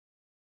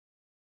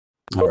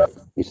All right,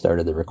 we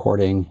started the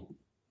recording.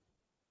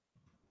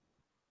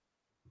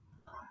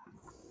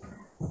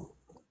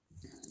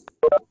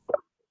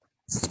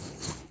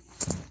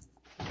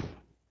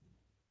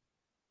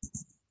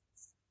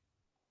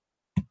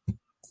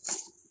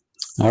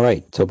 All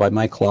right, so by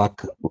my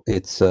clock,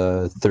 it's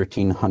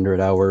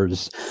 1300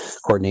 hours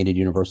coordinated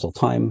universal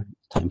time.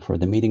 Time for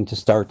the meeting to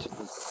start.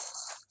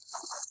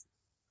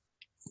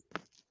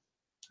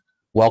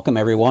 Welcome,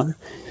 everyone.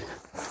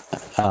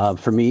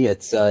 For me,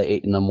 it's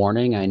 8 in the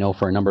morning. I know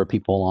for a number of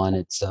people on,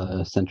 it's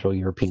Central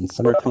European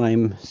Summer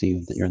Time. See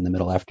that you're in the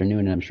middle afternoon,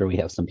 and I'm sure we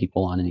have some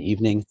people on in the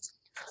evening.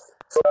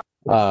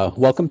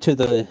 Welcome to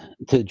the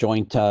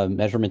joint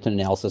Measurement and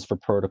Analysis for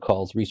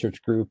Protocols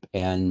Research Group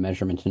and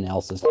Measurement and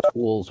Analysis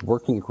Tools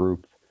Working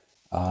Group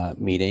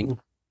meeting.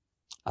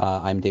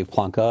 I'm Dave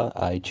Plonka.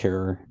 I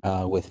chair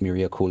with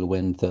Miria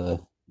Kulwin the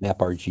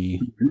MAPRG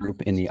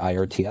group in the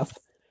IRTF.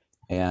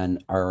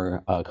 And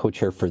our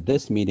co-chair for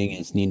this meeting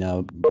is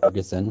Nina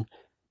Bergeson.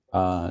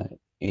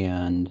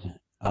 And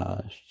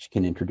she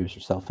can introduce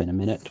herself in a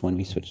minute when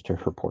we switch to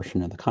her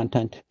portion of the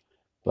content.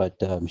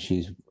 But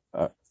she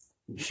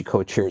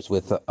co-chairs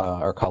with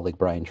our colleague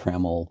Brian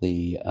Trammell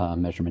the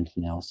Measurement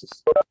Analysis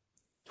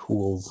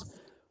Tools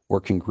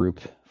Working Group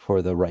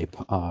for the RIPE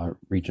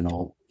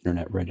Regional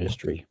Internet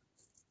Registry.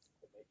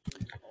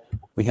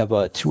 We have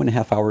a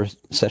 2.5 hour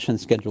session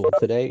scheduled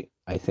today.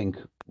 I think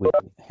we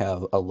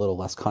have a little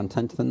less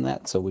content than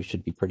that, so we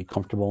should be pretty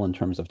comfortable in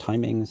terms of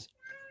timings.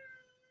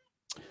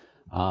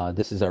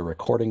 This is our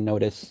recording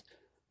notice.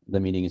 The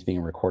meeting is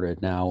being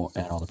recorded now,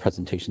 and all the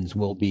presentations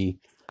will be.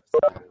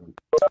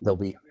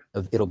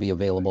 It'll be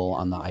available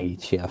on the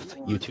IETF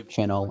YouTube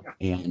channel,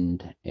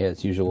 and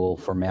as usual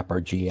for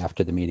MAPRG,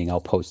 after the meeting, I'll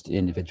post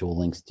individual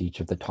links to each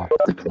of the talks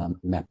on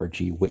the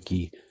MAPRG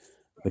wiki,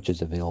 which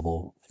is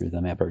available through the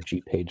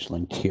MAPRG page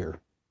linked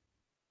here.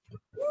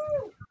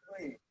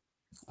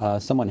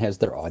 Someone has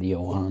their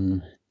audio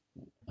on.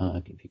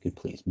 If you could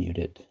please mute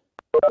it,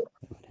 that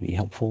would be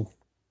helpful.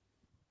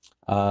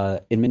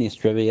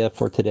 Administrivia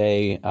for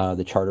today,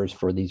 the charters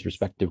for these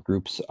respective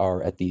groups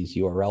are at these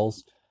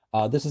URLs.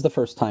 This is the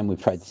first time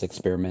we've tried this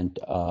experiment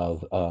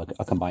of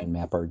a combined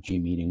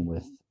MAPRG meeting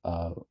with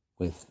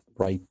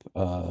RIPE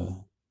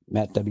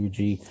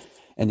MATWG.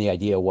 And the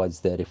idea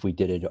was that if we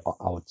did it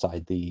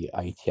outside the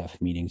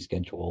IETF meeting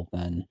schedule,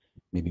 then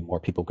maybe more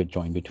people could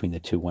join between the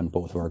two when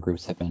both of our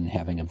groups have been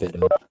having a bit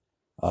of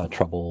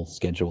trouble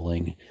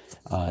scheduling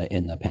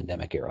in the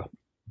pandemic era.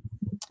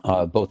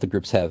 Both the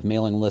groups have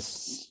mailing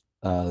lists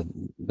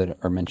that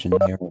are mentioned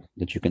there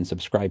that you can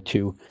subscribe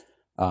to,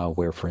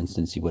 where, for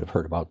instance, you would have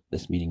heard about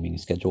this meeting being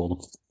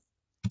scheduled.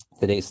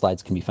 Today's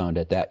slides can be found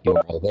at that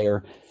URL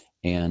there.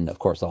 And of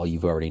course, all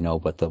you've already know,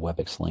 but the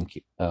WebEx link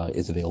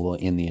is available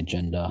in the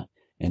agenda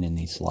and in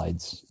these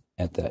slides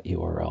at that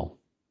URL.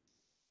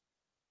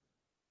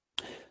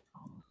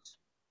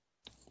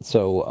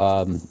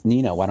 So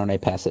Nina, why don't I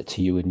pass it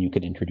to you and you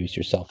could introduce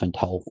yourself and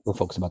tell the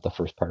folks about the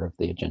first part of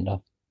the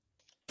agenda.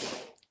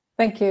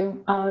 Thank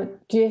you.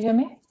 Do you hear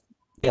me?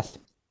 Yes.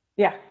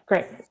 Yeah,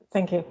 great.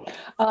 Thank you.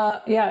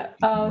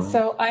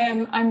 So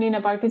I'm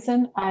Nina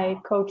Bergeson. I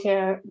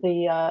co-chair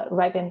the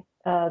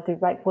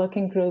RIPE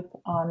working group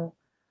on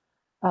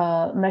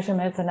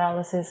measurements,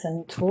 analysis,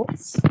 and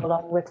tools,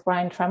 along with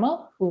Brian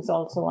Trammell, who's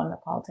also on the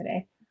call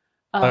today.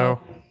 Hello.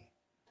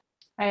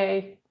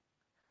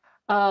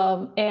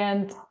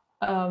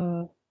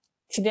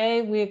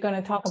 Today we're going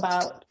to talk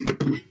about.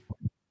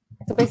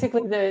 So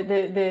basically,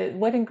 the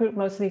working group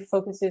mostly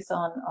focuses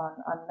on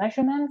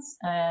measurements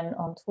and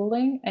on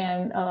tooling,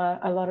 and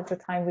a lot of the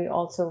time we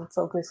also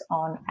focus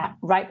on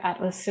RIPE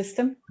Atlas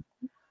system.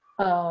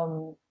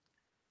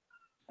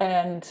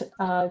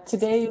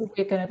 Today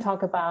we're going to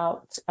talk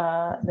about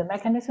the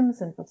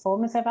mechanisms and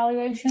performance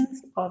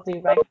evaluations of the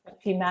RIPE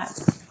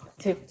PMAT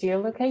tip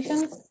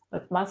geolocations.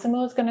 But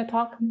Massimo is going to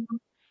talk.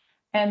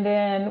 And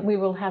then we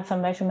will have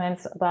some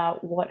measurements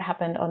about what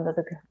happened under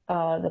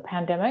the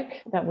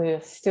pandemic that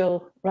we're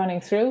still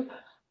running through.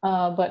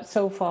 But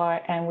so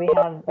far, and we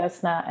have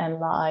Vesna and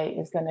Lai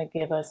is going to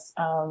give us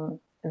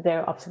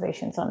their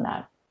observations on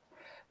that.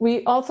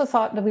 We also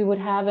thought that we would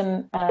have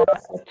a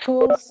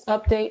tools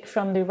update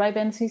from the RIPE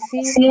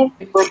NCC.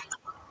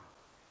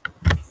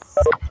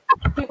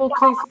 People,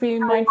 please be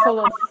mindful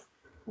of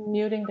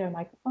muting their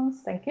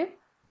microphones. Thank you.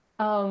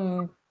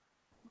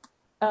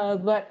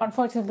 But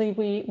unfortunately,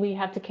 we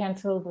had to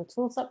cancel the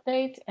tools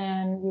update,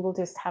 and you will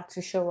just have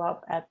to show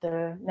up at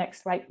the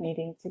next RIPE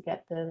meeting to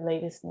get the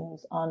latest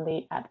news on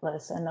the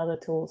Atlas and other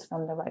tools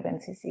from the RIPE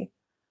NCC.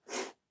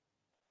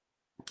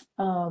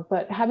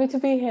 But happy to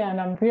be here,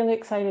 and I'm really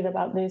excited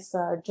about this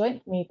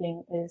joint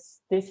meeting.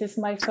 This is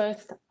my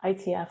first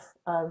ITF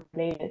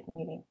related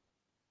meeting.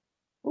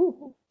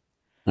 Ooh.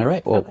 All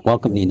right. Well, okay.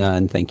 Welcome, Nina,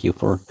 and thank you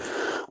for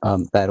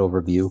that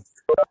overview.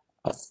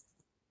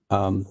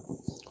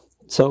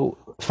 So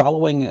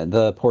following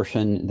the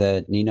portion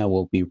that Nina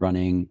will be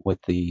running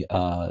with the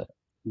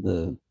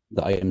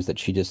items that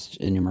she just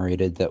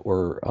enumerated that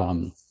were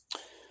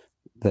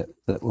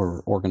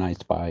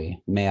organized by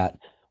Matt,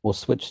 we'll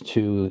switch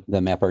to the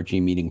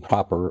MAPRG meeting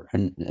proper,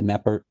 and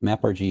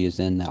MAPRG is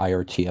in the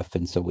IRTF,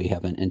 and so we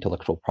have an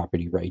intellectual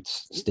property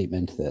rights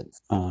statement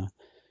that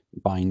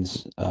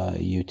binds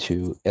you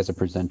to, as a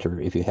presenter,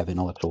 if you have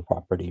intellectual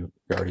property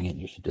regarding it,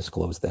 you should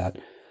disclose that,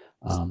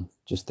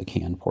 just the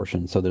canned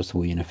portion. So this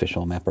will be an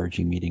official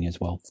MAPRG meeting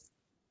as well.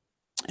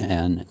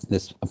 And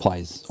this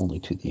applies only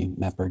to the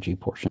MAPRG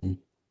portion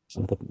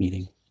of the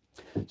meeting.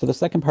 So the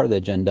second part of the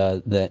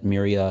agenda that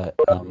Miria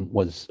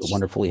was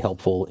wonderfully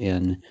helpful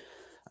in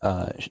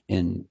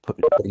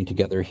putting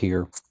together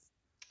here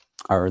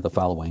are the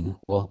following.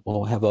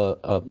 We'll have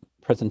a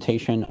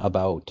presentation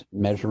about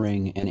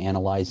measuring and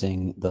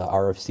analyzing the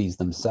RFCs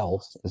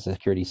themselves, the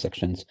security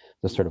sections,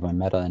 the sort of a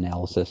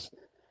meta-analysis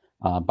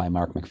by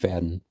Mark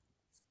McFadden.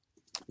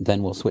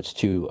 Then we'll switch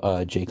to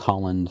Jake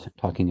Holland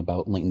talking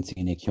about latency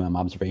and AQM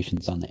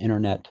observations on the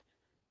internet.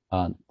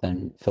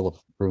 Then Philip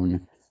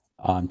Brun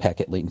on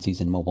packet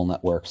latencies in mobile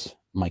networks.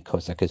 Mike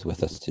Kosek is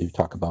with us to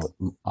talk about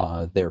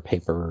their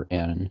paper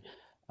and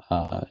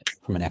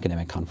from an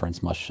academic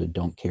conference, must should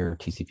don't care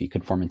TCP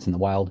conformance in the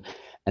wild.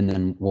 And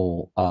then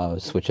we'll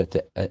switch it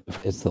to,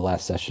 it's the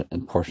last session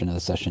portion of the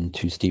session,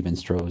 to Stephen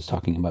Stroh's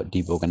talking about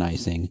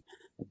deboganizing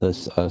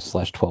this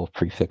 /12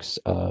 prefix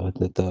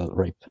that the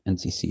RIPE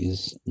NCC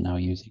is now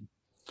using.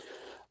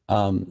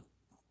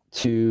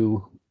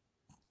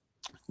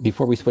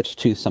 Before we switch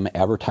to some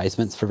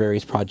advertisements for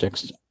various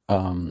projects,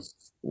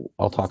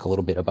 I'll talk a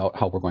little bit about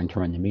how we're going to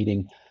run the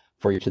meeting.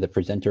 For each of the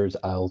presenters,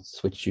 I'll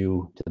switch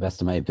you, to the best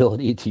of my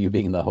ability, to you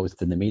being the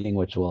host in the meeting,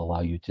 which will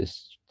allow you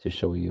to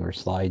show your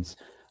slides.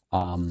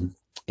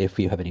 If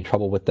you have any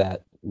trouble with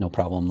that, no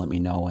problem, let me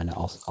know, and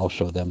I'll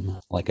show them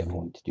like I'm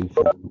going to do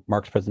for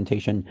Mark's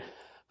presentation.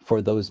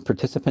 For those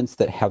participants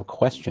that have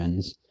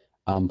questions,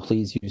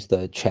 please use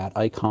the chat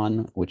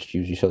icon, which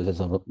usually shows as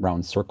a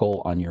round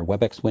circle on your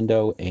WebEx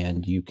window,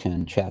 and you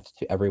can chat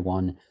to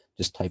everyone.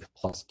 Just type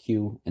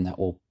 +Q, and that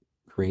will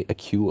create a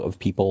queue of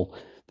people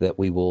that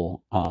we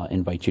will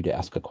invite you to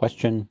ask a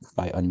question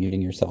by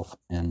unmuting yourself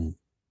and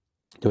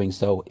doing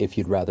so. If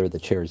you'd rather the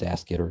chairs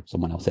ask it or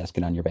someone else ask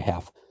it on your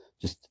behalf,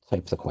 just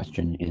type the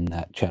question in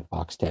that chat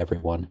box to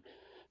everyone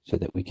so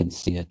that we can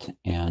see it.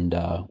 And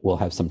we'll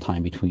have some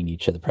time between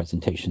each of the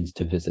presentations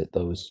to visit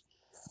those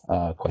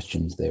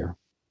questions there.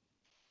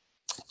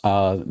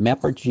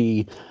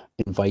 MAPRG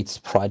invites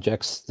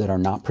projects that are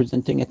not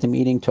presenting at the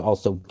meeting to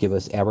also give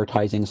us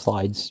advertising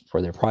slides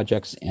for their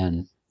projects.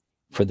 And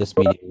for this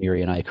meeting,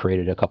 Miri and I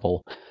created a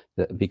couple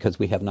because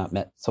we have not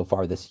met so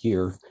far this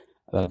year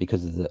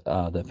because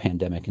of the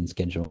pandemic and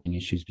scheduling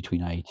issues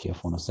between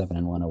IETF 107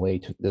 and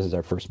 108. This is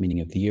our first meeting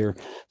of the year.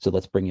 So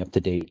let's bring you up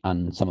to date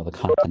on some of the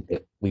content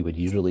that we would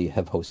usually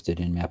have hosted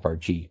in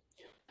MAPRG.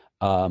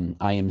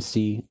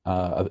 IMC,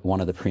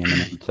 one of the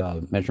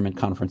preeminent measurement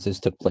conferences,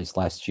 took place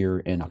last year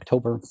in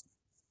October,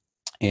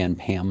 and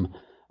PAM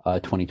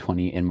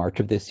 2020 in March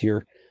of this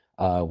year,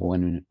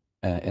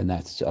 and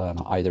that's on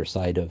either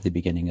side of the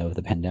beginning of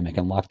the pandemic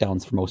and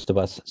lockdowns for most of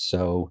us.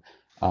 So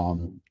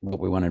what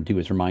we want to do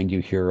is remind you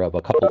here of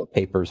a couple of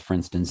papers. For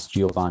instance,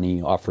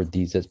 Giovanni offered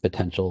these as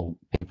potential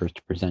papers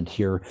to present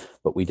here,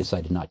 but we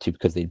decided not to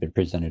because they'd been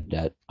presented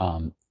at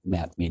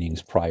MAT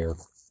meetings prior.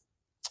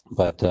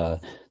 But the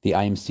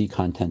IMC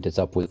content is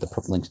up with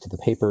the links to the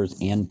papers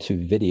and to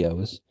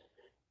videos.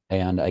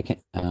 And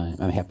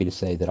I'm happy to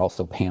say that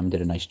also Pam did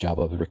a nice job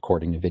of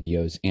recording the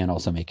videos and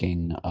also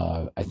making,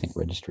 I think,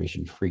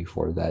 registration free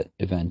for that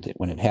event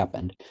when it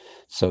happened.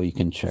 So you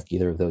can check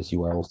either of those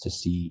URLs to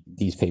see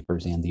these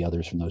papers and the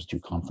others from those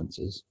two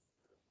conferences.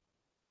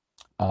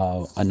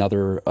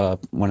 Another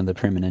one of the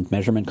preeminent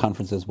measurement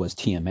conferences was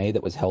TMA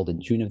that was held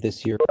in June of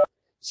this year.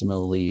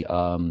 Similarly,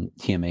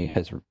 TMA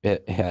has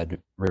had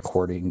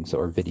recordings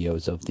or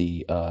videos of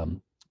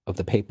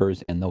the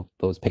papers, and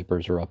those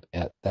papers are up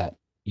at that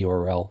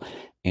URL.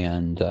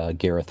 And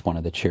Gareth, one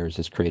of the chairs,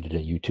 has created a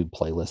YouTube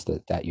playlist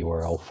at that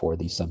URL for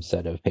the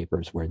subset of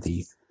papers where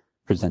the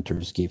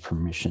presenters gave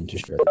permission to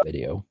share the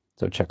video.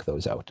 So check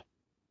those out.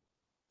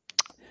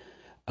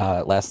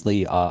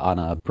 Lastly,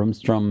 Anna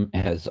Brumstrom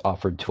has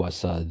offered to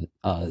us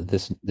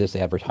this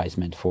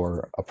advertisement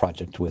for a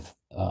project with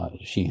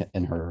she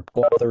and her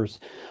co-authors,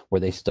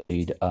 where they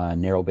studied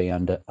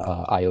narrowband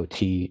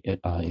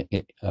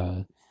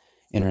IoT,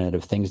 Internet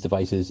of Things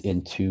devices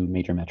into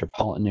major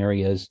metropolitan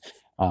areas,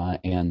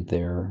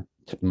 and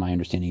my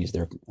understanding is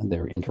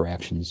their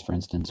interactions, for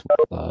instance,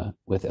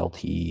 with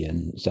LTE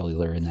and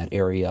cellular in that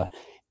area.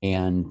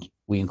 And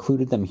we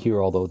included them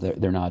here, although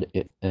they're not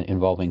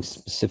involving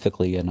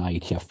specifically an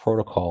IETF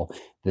protocol.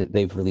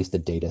 They've released a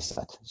data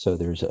set, so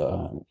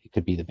it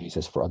could be the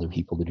basis for other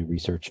people to do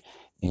research.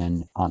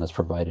 And Anna's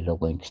provided a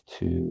link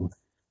to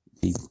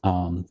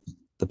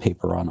the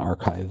paper on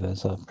archive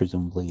as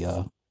presumably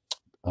a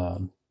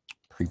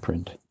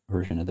preprint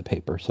version of the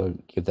paper. So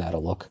give that a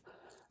look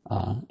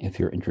if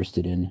you're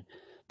interested in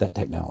that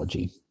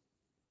technology.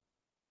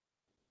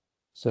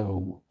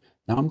 So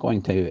now I'm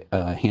going to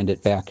hand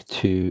it back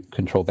to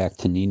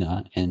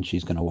Nina, and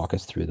she's going to walk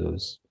us through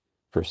those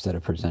first set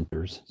of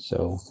presenters.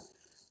 So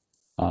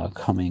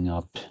coming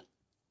up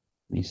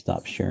Let me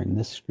stop sharing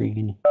this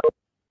screen.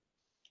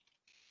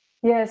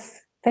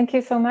 Yes, thank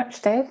you so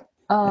much, Dave.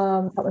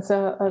 That was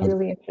a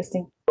really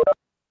interesting.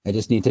 I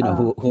just need to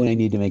know who I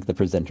need to make the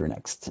presenter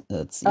next.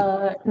 Let's see.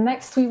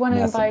 Next, we want to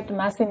Massimo. invite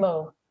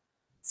Massimo.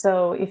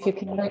 So if you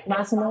can make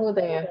Massimo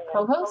the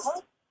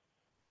co-host,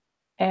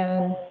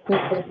 and we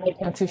would like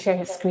him to share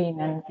his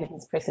screen and give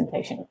his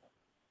presentation.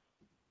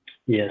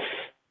 Yes.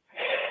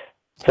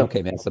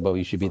 Okay, Massimo,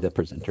 you should be the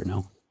presenter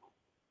now.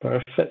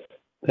 Perfect.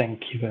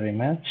 Thank you very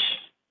much.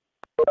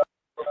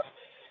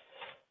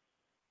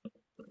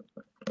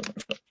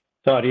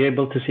 So are you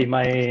able to see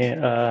my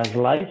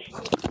slides?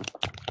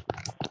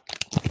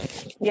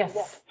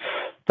 Yes.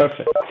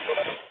 Perfect.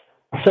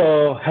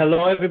 So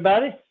hello,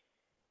 everybody.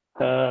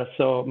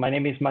 So my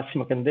name is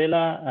Massimo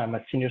Candela. I'm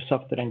a senior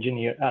software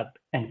engineer at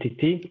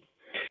NTT.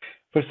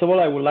 First of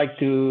all, I would like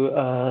to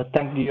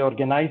thank the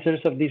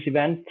organizers of this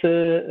event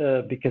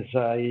because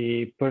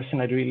I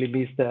personally really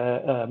missed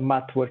the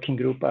MAT working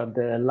group at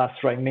the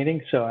last RIPE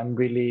meeting. So I'm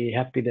really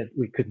happy that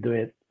we could do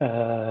it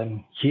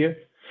here.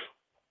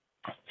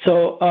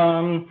 So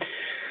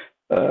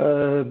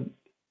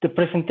the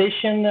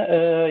presentation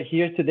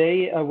here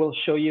today, I will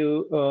show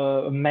you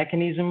a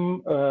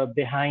mechanism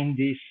behind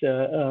this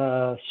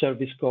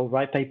service called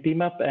RIPE IP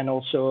Map, and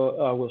also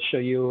I will show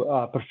you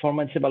a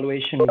performance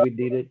evaluation we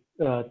did it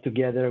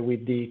together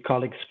with the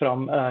colleagues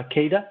from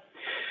CADA.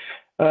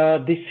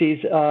 This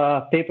is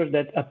a paper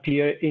that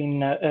appeared in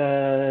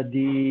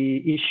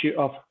the issue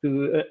of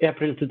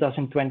April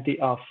 2020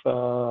 of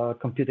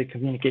Computer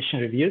Communication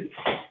Review.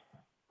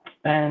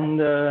 And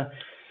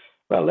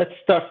well, let's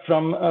start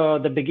from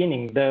the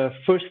beginning. The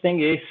first thing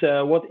is,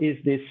 what is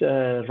this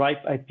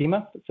RIPE IP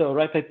Map? So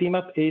RIPE IP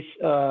Map is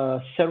a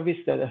service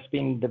that has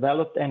been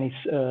developed and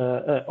is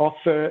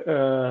offered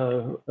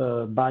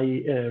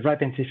by RIPE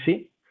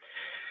NCC.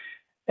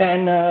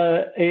 And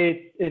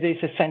it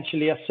is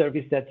essentially a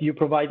service that you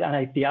provide an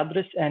IP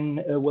address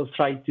and will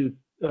try to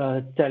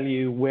tell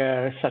you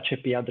where such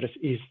IP address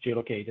is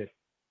geolocated.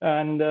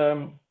 And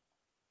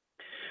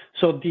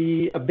so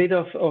a bit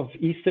of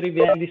history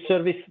behind this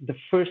service. The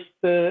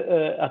first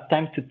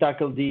attempt to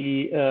tackle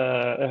the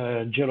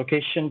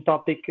geolocation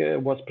topic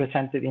was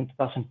presented in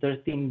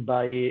 2013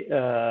 by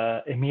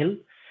Emil.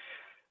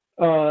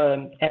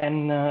 And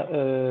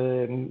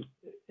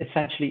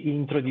essentially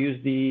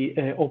introduced the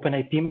Open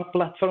IP Map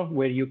platform,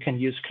 where you can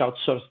use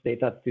crowdsourced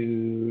data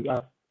to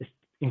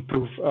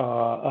improve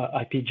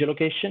IP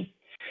geolocation.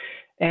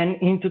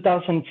 And in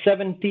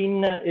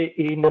 2017,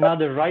 in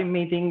another RIPE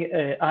meeting,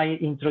 I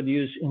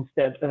introduced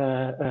instead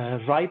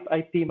RIPE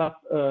IP Map,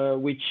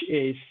 which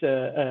is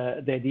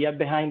the idea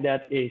behind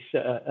that is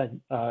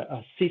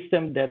a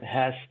system that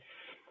has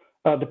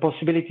the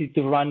possibility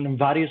to run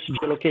various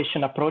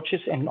geolocation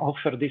approaches and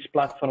offer this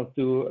platform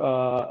to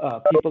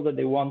people that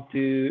they want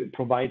to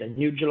provide a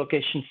new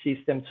geolocation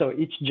system. So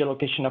each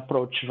geolocation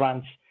approach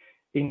runs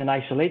in an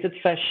isolated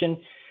fashion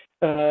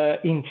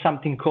in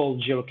something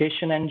called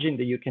geolocation engine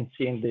that you can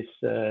see in this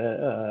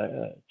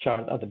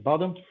chart at the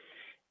bottom.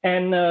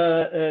 And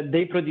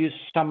they produce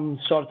some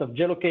sort of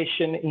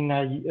geolocation in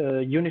a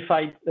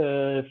unified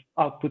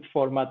output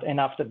format, and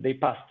after they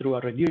pass through a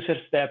reducer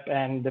step,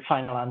 and the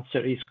final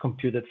answer is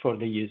computed for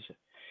the user.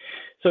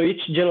 So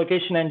each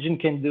geolocation engine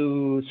can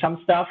do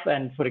some stuff,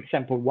 and for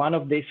example, one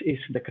of these is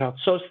the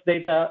crowdsourced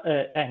data,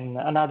 and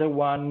another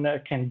one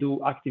can do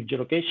active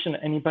geolocation.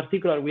 And in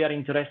particular, we are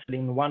interested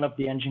in one of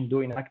the engines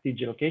doing active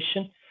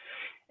geolocation.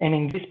 And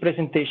in this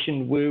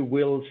presentation, we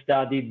will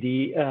study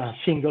the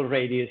single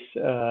radius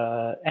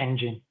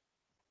engine.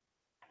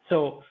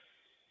 So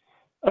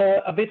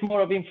a bit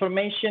more of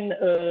information.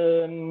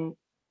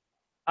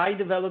 I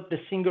developed the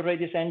single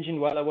radius engine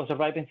while I was a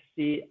RIPE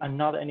NCC and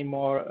not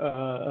anymore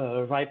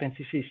RIPE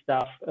NCC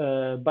staff,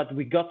 but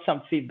we got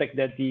some feedback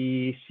that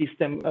the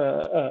system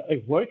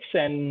it works,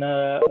 and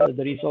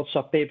there is also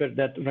a paper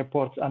that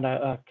reports on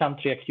a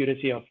country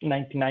accuracy of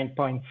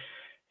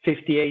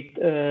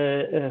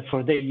 99.58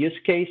 for their use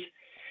case.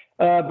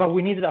 But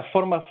we needed a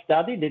formal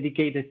study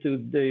dedicated to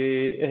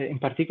in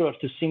particular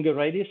to single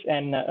radius,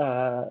 and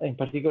in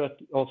particular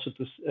also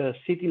to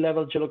city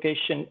level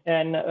geolocation,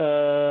 and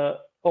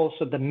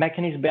also the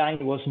mechanism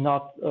behind was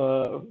not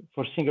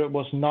for single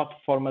was not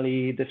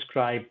formally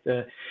described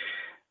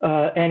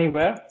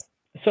anywhere.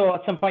 So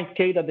at some point,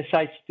 CADA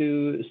decides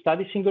to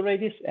study single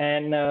radius,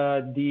 and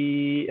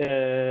the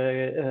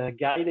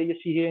guy that you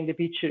see here in the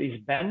picture is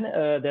Ben,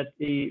 that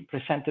he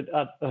presented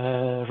at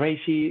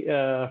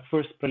RACI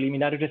first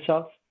preliminary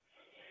results.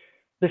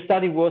 The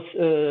study was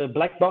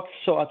black box,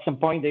 so at some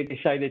point they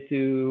decided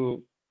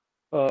to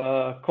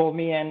call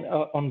me and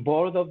on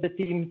board of the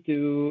team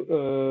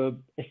to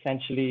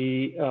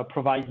essentially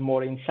provide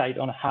more insight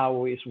on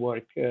how is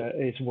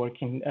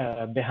working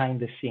behind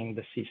the scene,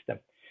 the system.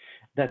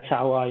 That's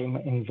how I'm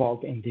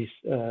involved in this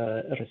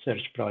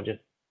research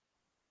project.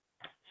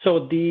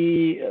 So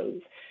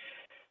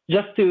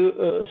just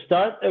to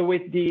start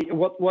with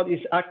what is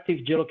active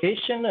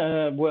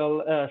geolocation?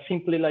 Well,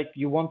 simply like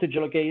you want to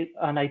geolocate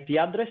an IP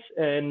address,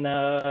 and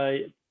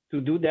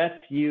to do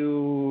that,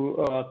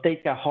 you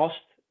take a host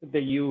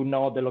that you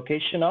know the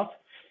location of,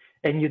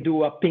 and you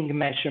do a ping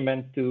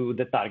measurement to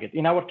the target.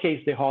 In our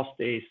case, the host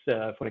is,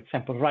 for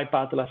example, Ripe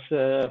Atlas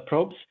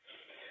probes.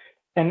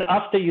 And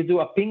after you do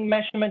a ping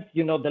measurement,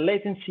 you know the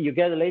latency, you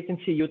get the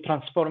latency, you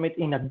transform it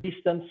in a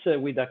distance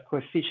with a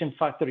coefficient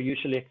factor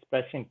usually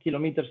expressed in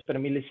kilometers per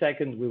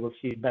millisecond. We will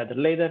see it better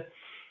later.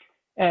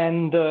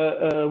 And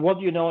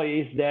what you know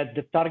is that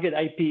the target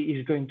IP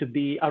is going to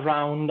be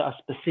around a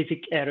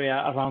specific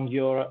area around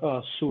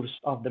your source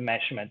of the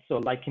measurement. So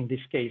like in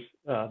this case,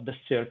 the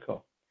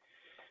circle.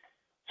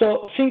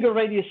 So single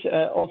radius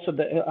also,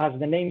 as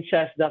the name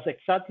says, does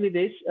exactly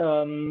this,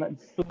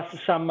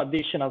 plus some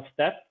additional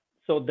steps.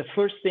 So the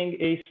first thing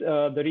is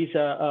there is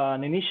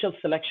an initial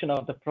selection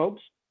of the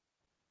probes.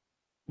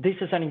 This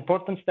is an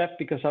important step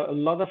because a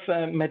lot of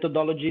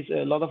methodologies,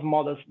 a lot of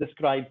models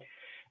describe,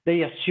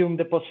 they assume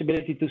the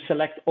possibility to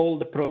select all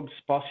the probes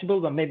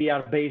possible, but maybe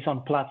are based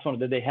on platforms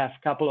that they have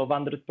a couple of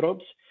hundred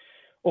probes,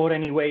 or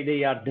anyway,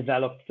 they are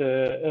developed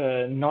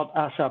not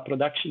as a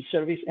production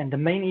service. And the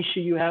main issue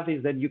you have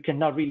is that you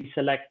cannot really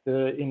select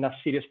in a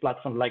serious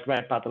platform like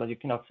Ripe Atlas, you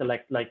cannot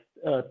select like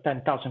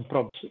 10,000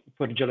 probes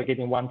for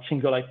geolocating one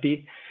single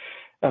IP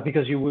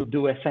because you will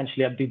do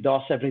essentially a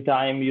DDoS every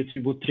time. You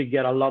would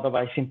trigger a lot of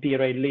ICMP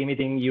rate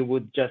limiting. You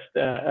would just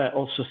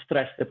also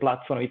stress the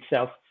platform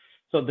itself.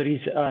 So there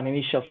is an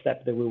initial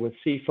step that we will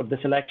see for the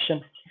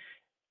selection.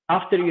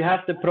 After you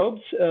have the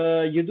probes,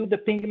 you do the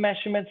ping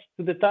measurements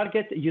to the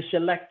target. You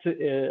select,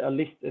 at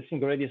least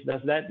single radius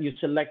does that. You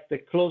select the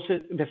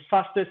closest, the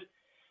fastest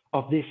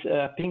of this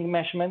ping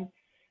measurement.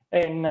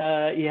 And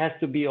it has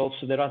to be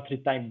also the round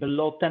trip time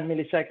below 10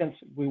 milliseconds.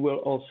 We will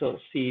also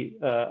see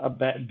a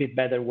bit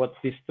better what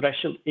this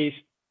threshold is.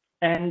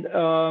 And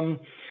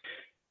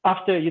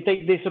after you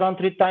take this round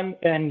trip time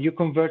and you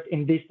convert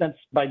in distance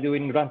by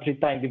doing round trip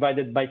time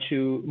divided by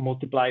 2,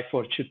 multiply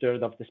for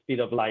 2/3 of the speed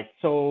of light.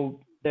 So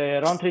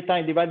the round trip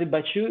time divided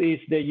by 2 is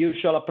the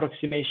usual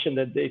approximation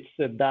that it's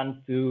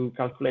done to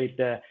calculate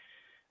the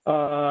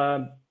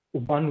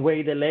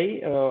one-way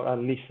delay, or at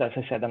least, as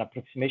I said, an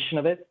approximation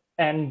of it.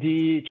 And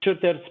the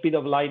 2/3 speed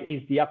of light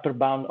is the upper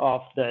bound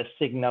of the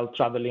signal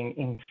traveling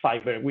in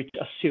fiber, which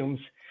assumes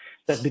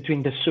that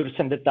between the source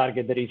and the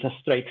target, there is a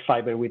straight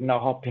fiber with no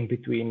hop in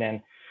between.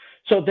 And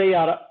so they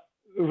are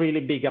really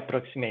big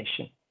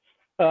approximation.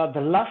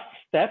 The last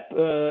step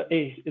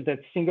is that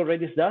single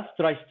radius does,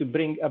 tries to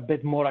bring a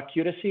bit more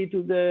accuracy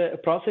to the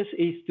process,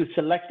 is to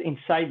select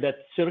inside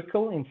that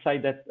circle,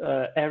 inside that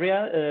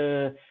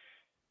area,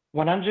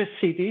 100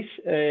 cities,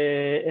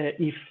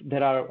 if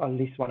there are at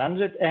least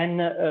 100,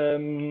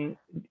 and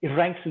it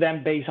ranks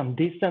them based on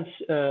distance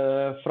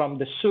from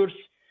the source,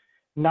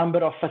 number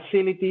of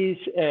facilities,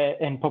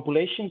 and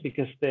population,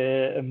 because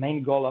the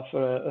main goal of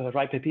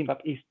Ripe IP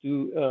map is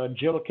to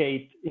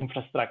geolocate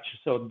infrastructure.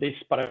 So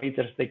these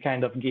parameters, they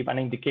kind of give an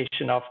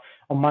indication of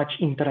how much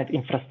internet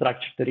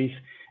infrastructure there is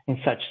in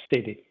such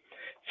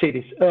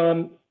cities.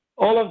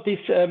 All of this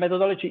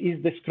methodology is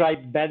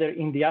described better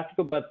in the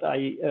article, but I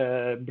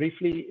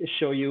briefly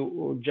show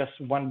you just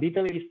one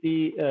detail, is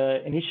the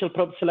initial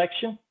probe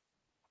selection.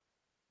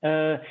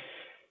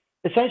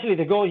 Essentially,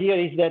 the goal here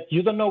is that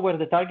you don't know where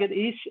the target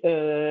is,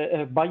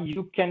 but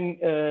you can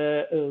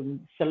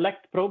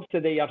select probes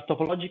that they are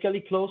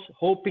topologically close,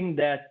 hoping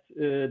that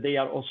they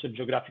are also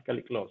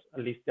geographically close.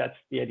 At least that's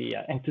the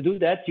idea. And to do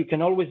that, you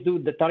can always do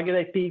the target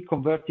IP,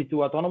 convert it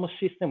to autonomous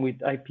system with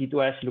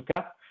IP2S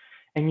lookup,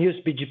 and use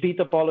BGP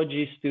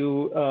topologies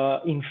to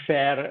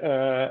infer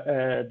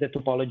the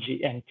topology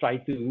and try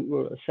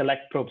to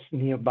select probes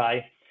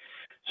nearby.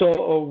 So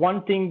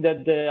one thing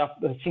that the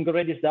single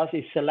radius does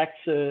is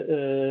selects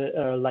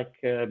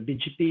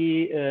BGP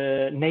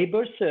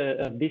neighbors,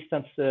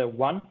 distance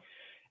 1.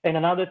 And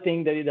another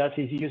thing that it does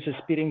is it uses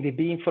peering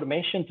DB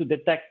information to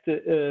detect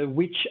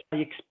which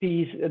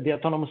IXPs the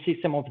autonomous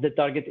system of the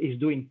target is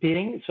doing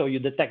peering. So you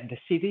detect the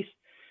cities.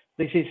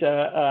 This is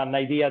an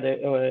idea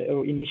that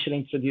initially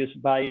introduced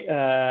by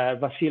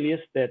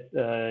Vasilius that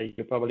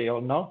you probably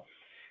all know.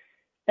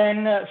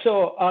 And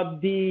so at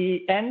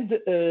the end,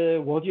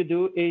 what you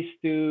do is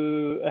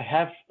to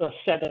have a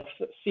set of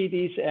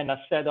cities and a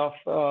set of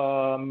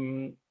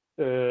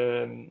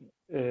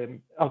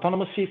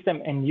autonomous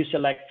system, and you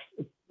select,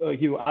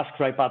 you ask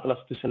Ripe Atlas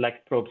to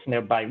select probes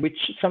nearby, which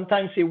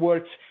sometimes it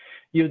works.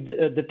 You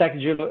detect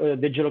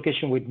the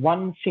geolocation with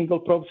one single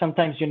probe.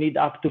 Sometimes you need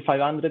up to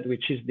 500,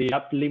 which is the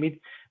upper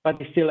limit,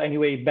 but it's still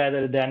anyway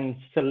better than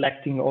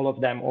selecting all of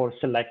them or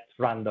select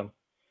random.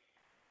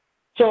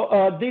 So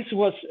this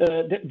was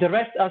the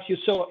rest, as you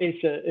saw, is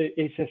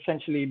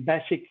essentially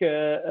basic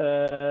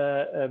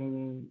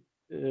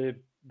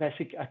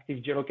basic active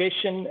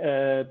geolocation.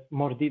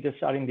 More details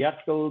are in the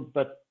article,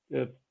 but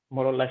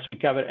more or less we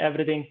cover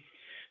everything.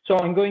 So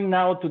I'm going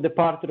now to the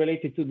part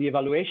related to the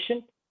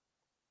evaluation.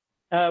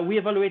 We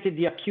evaluated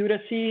the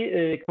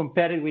accuracy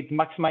compared with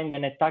MaxMind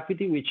and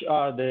NetAcuity, which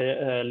are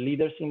the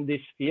leaders in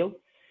this field.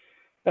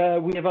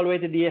 We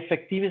evaluated the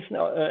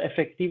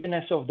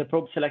effectiveness of the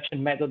probe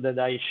selection method that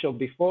I showed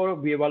before.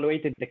 We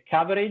evaluated the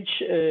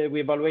coverage. We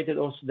evaluated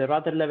also the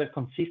router level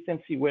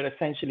consistency, where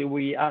essentially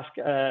we ask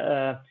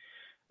a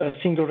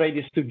single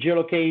radius to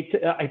geolocate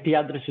IP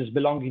addresses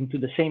belonging to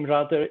the same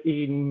router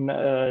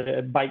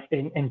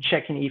and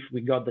checking if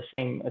we got the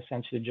same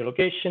essentially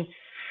geolocation.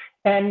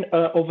 And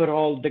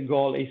overall, the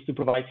goal is to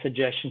provide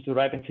suggestions to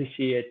RIPE and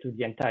CCA to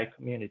the entire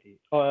community.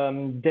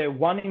 The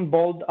one in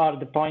bold are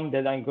the points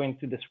that I'm going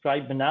to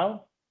describe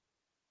now.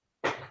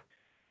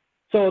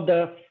 So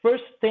the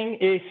first thing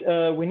is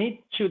we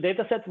need two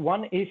datasets.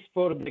 One is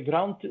for the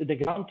ground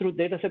truth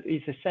dataset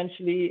is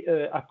essentially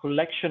a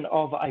collection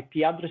of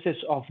IP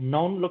addresses of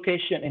known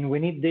location, and we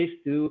need this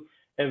to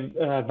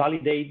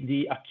validate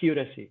the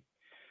accuracy.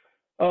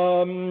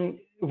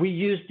 We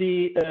use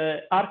the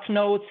ARC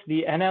nodes,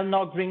 the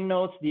NL-NOG ring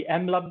nodes, the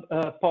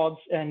MLab pods,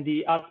 and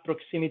the ARC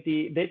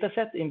proximity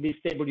dataset. In this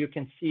table, you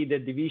can see the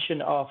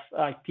division of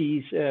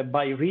IPs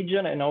by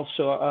region and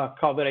also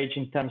coverage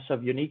in terms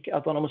of unique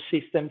autonomous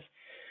systems.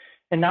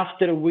 And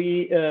after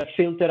we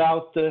filter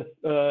out the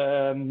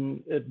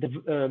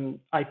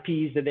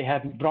IPs that they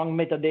have wrong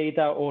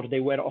metadata or they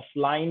were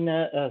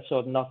offline,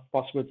 so not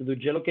possible to do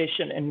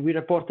geolocation, and we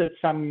reported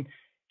some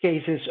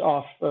cases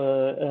of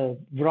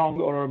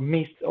wrong or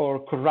missed or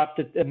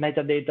corrupted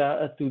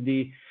metadata to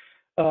the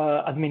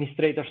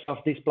administrators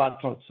of this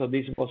platform. So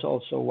this was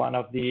also one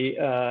of the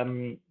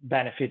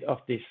benefit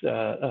of this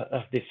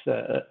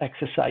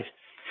exercise.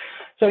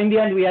 So in the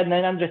end, we had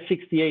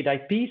 968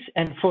 IPs,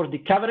 and for the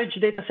coverage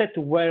dataset,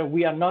 where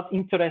we are not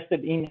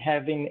interested in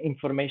having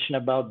information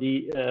about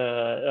the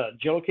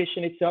geolocation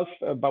itself,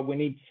 but we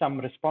need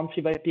some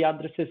responsive IP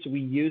addresses,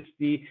 we use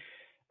the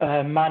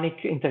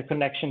MANIC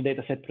interconnection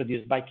dataset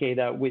produced by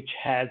CADA, which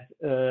has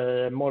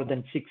more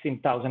than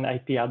 16,000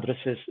 IP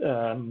addresses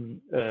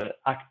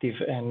active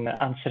and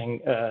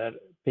answering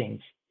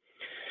pings.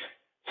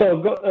 So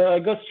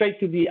go straight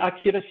to the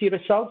accuracy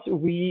results.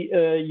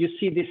 You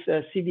see this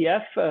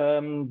CDF.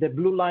 The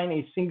blue line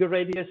is single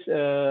radius.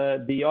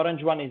 The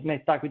orange one is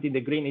net acuity.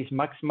 The green is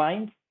max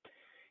mined.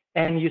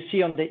 And you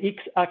see on the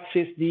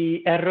x-axis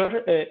the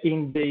error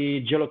in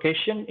the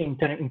geolocation in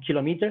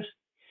kilometers.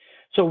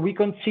 So we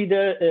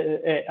consider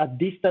a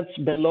distance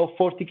below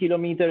 40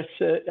 kilometers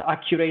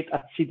accurate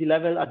at city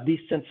level, a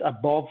distance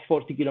above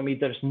 40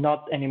 kilometers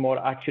not anymore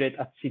accurate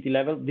at city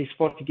level. This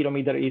 40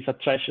 kilometer is a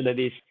threshold that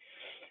is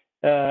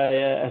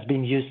has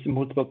been used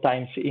multiple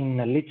times in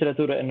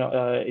literature, and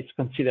it's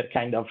considered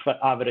kind of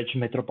average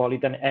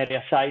metropolitan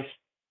area size.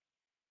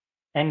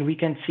 And we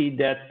can see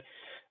that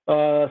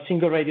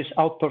single radius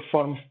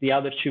outperforms the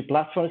other two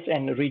platforms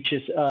and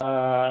reaches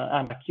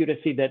an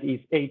accuracy that is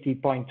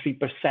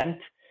 80.3%.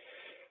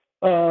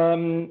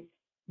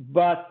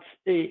 But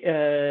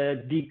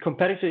the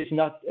comparison is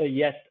not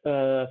yet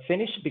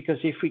finished, because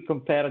if we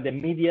compare the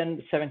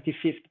median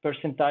 75th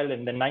percentile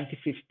and the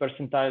 95th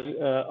percentile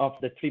of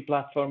the three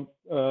platforms,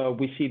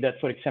 we see that,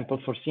 for example,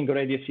 for single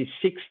radius is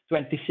 6,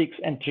 26,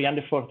 and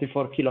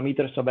 344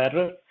 kilometers of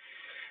error,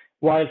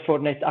 while for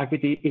net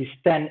acuity is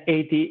 10,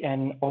 80,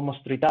 and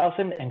almost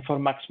 3,000, and for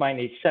max mine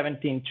is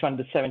 17,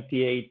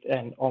 278,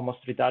 and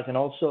almost 3,000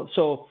 also.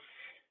 So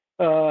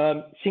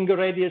single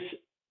radius,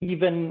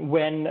 even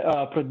when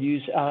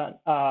produce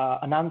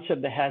an answer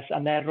that has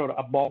an error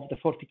above the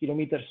 40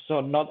 kilometers, so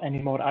not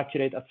anymore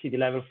accurate at city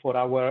level for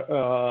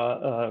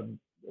our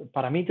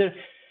parameter,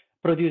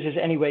 produces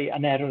anyway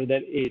an error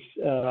that is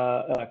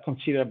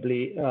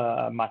considerably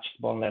much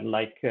smaller,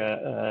 like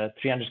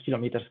 300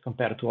 kilometers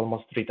compared to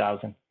almost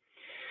 3,000.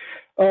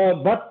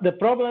 But the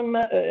problem,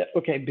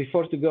 okay,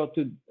 before to go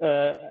to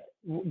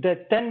the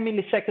 10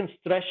 milliseconds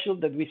threshold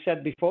that we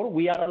said before,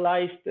 we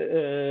analyzed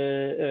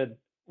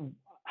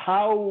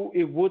how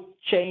it would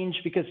change,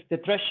 because the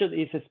threshold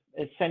is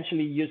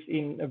essentially used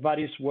in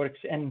various works,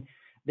 and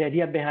the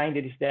idea behind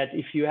it is that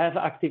if you have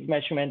active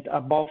measurement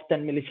above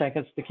 10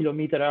 milliseconds, the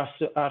kilometers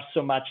are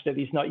so much that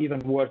it's not even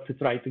worth to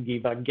try to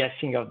give a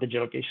guessing of the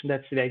geolocation.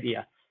 That's the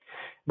idea.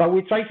 But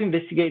we try to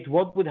investigate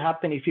what would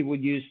happen if we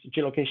would use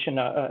geolocation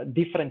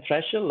different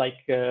threshold,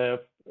 like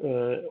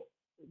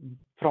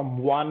from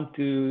 1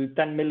 to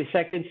 10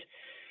 milliseconds.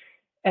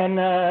 And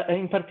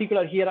in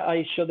particular here,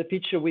 I show the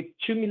picture with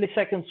 2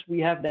 milliseconds, we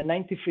have the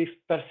 95th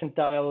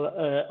percentile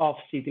of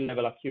city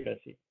level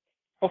accuracy.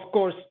 Of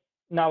course,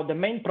 now the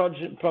main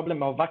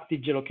problem of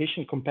active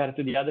geolocation compared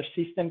to the other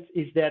systems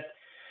is that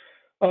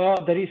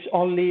there is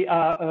only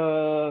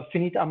a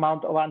finite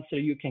amount of answer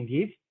you can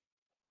give.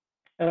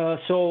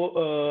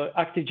 So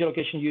active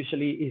geolocation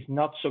usually is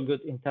not so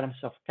good in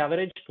terms of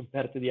coverage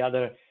compared to the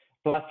other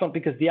platform,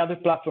 because the other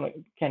platform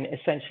can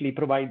essentially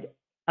provide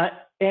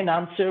an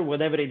answer,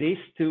 whatever it is,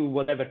 to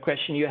whatever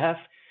question you have.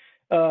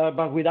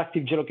 But with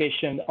active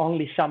geolocation,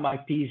 only some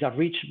IPs are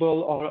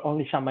reachable, or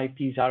only some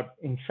IPs are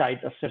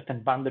inside a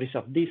certain boundaries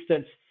of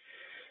distance.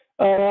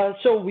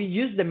 So we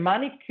use the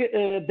MANIC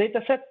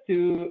dataset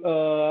to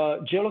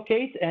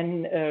geolocate,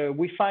 and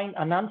we find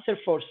an answer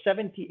for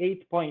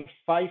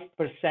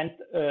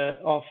 78.5%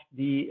 of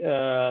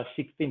the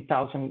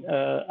 16,000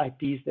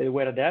 IPs that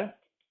were there.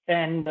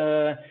 And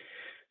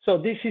so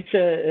this is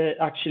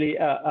actually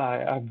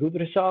a good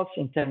result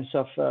in terms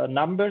of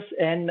numbers.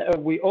 And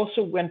we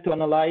also went to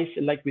analyze,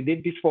 like we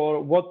did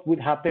before, what would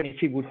happen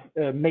if we would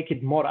make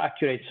it more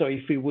accurate. So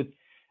if we would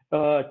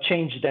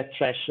change that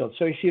threshold.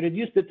 So if you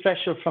reduce the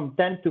threshold from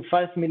 10 to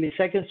 5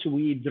 milliseconds,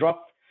 we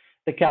drop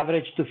the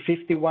coverage to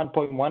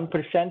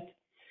 51.1%.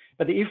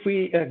 But if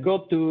we go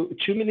to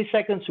 2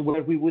 milliseconds,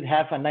 where we would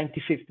have a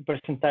 95th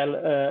percentile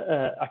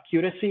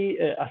accuracy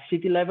at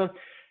city level,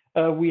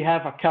 we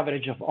have a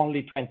coverage of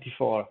only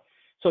 24.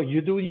 So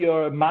you do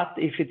your math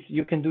if it's,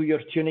 you can do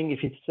your tuning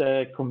if it's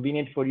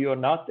convenient for you or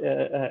not.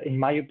 In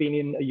my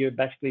opinion, you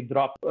basically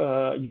drop,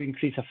 you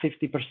increase a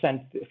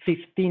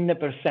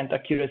 15%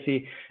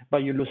 accuracy,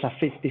 but you lose a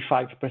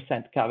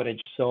 55%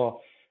 coverage.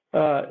 So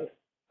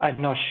I'm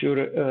not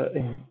sure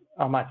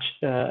how much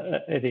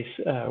it is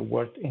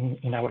worth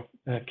in our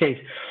case.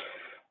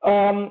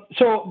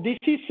 So this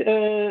is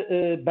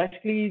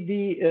basically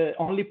the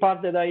only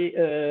part that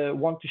I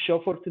want to show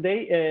for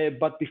today.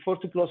 But before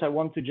to close, I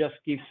want to just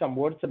give some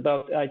words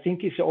about, I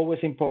think it's always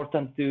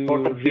important to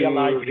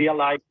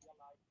realize.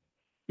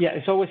 Yeah,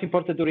 it's always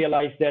important to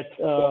realize that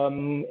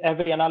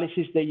every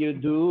analysis that you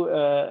do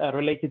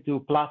related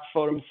to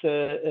platforms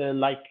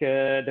like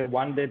the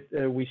one that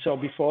we saw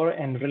before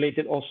and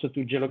related also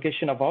to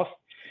geolocation of hosts,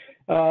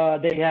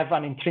 they have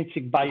an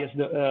intrinsic bias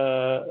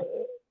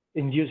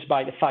induced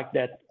by the fact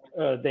that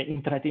the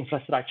internet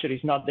infrastructure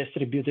is not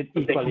distributed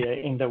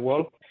equally in the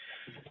world.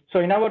 So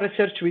in our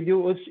research, we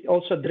do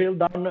also drill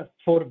down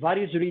for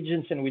various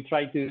regions, and we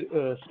try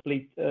to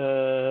split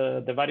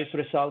the various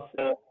results.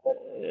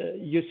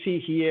 You see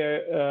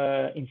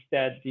here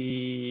instead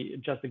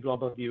just the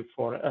global view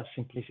for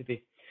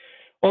simplicity.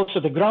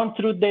 Also, the ground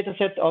truth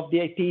dataset of the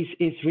IPs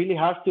is really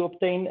hard to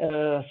obtain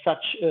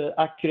such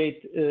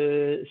accurate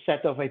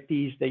set of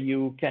IPs that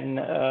you can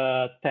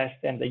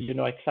test and that you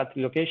know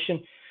exactly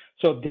location.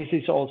 So this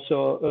is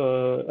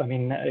also, I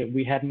mean,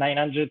 we had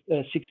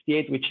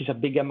 968, which is a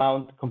big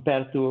amount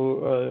compared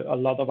to a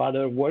lot of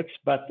other works,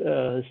 but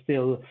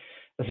still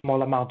a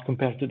small amount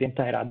compared to the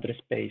entire address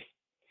space.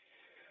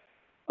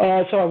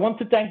 So I want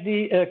to thank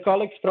the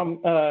colleagues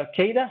from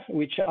CADA,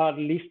 which are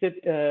listed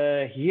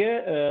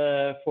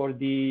here for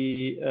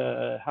the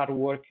hard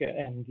work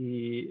and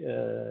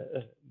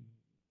the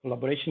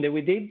collaboration that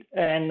we did.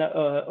 And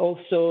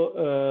also,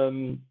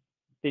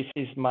 this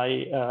is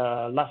my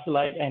last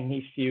slide. And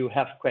if you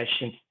have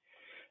questions,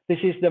 this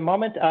is the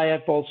moment. I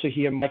have also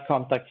here my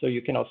contact, so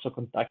you can also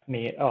contact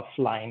me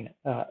offline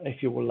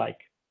if you would like.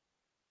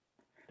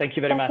 Thank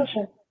you very much.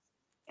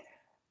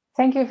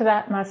 Thank you for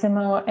that,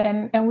 Massimo.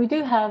 And we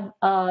do have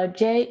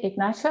Jay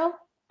Ignacio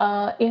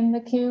in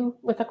the queue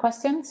with a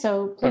question.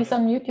 So please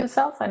unmute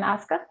yourself and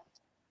ask her.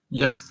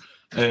 Yes.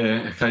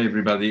 Hi,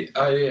 everybody.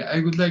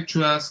 I would like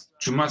to ask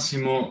to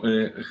Massimo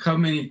how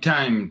many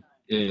times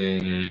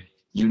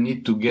you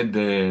need to get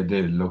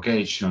the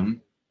location.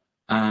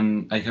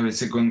 And I have a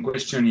second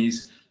question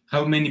is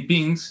how many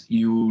pings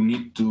you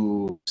need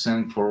to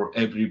send for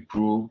every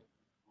probe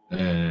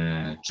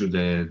to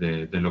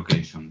the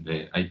location,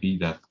 the IP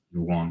that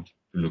you want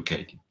to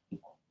locate it.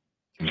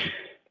 Thank you.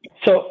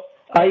 So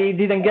I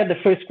didn't get the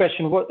first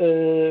question. What,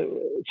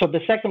 so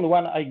the second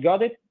one, I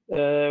got it.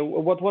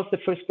 What was the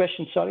first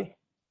question? Sorry.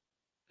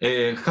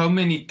 How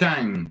many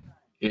times?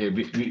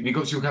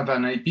 Because you have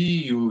an IP,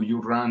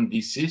 you run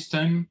this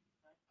system,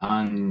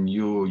 and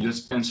you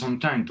spend some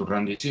time to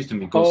run the system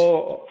because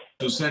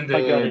to send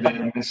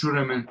the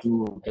measurement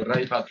to the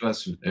right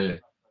atlas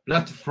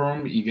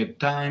platform, you get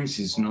times,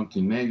 it's not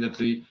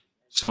immediately.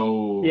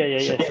 So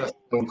just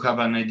to have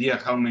an idea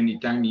how many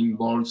times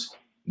involves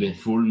the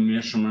full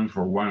measurement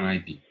for one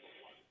IP.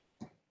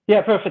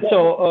 Yeah, perfect.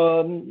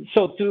 So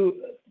so to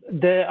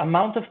the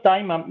amount of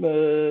time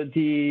the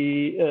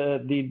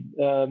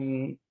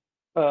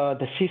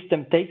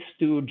system takes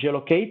to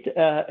geolocate,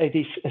 it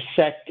is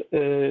set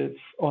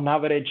on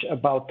average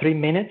about 3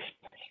 minutes.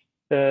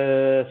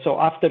 So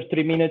after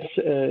 3 minutes,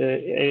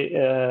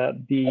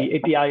 the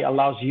API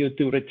allows you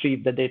to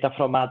retrieve the data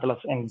from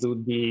Atlas and do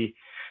the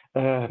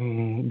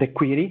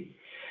query.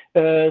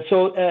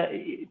 So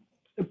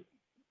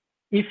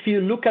if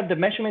you look at the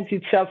measurements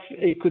itself,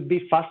 it could be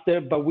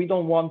faster, but we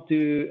don't want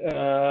to,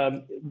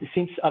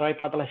 since Arrive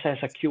Atlas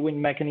has a queuing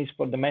mechanism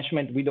for the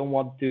measurement, we don't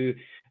want to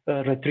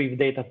retrieve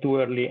data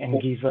too early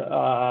and give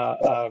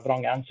a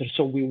wrong answer.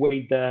 So we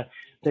wait the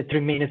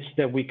 3 minutes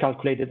that we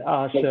calculated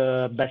as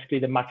basically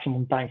the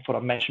maximum time for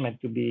a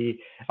measurement to be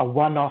a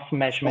one-off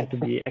measurement to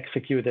be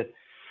executed.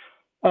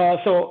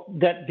 So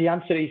that the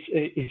answer is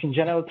in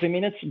general 3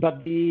 minutes,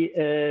 but the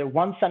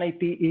once an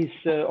IP is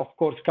of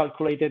course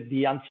calculated,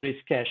 the answer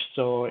is cached,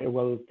 so it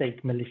will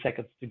take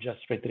milliseconds to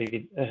just retrieve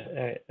it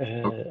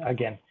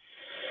again.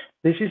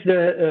 This is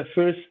the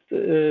first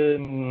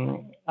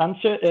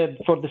answer.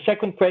 For the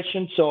second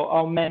question, so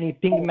how many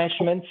ping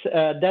measurements?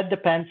 That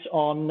depends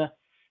on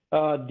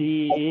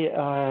the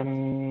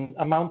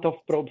amount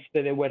of probes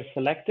that were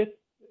selected.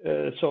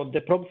 So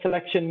the probe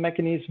selection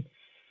mechanism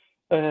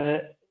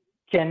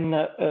can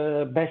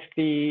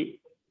basically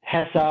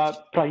has a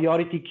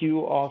priority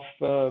queue of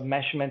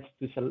measurements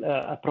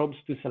to probes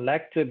to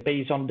select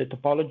based on the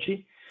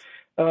topology.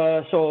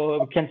 So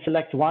we can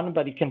select one,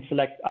 but it can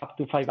select up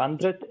to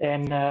 500,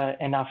 and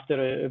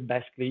after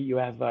basically you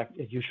have a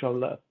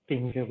usual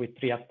ping with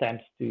 3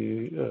 attempts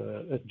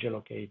to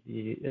geolocate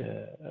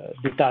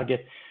the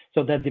target.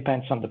 So that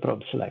depends on the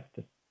probe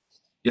selected.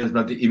 Yes,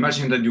 but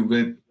imagine that you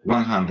get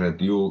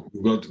 100. You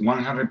got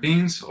 100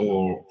 pings,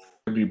 or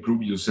every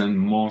probe you send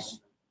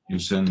most, you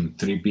send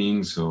 3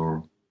 pings,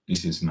 or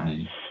this is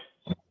my.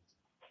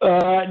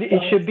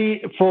 It should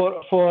be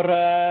for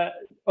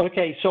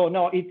okay. So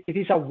no, it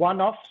is a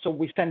one-off. So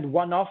we send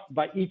one-off,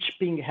 but each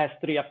ping has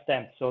 3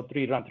 attempts, so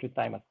 3 run-through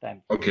time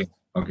attempts. Okay.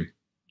 Okay.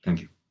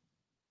 Thank you.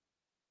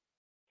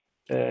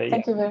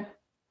 Thank you.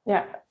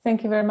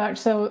 Thank you very much.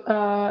 So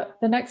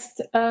the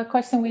next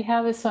question we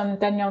have is from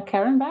Daniel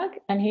Karenbach,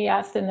 and he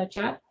asked in the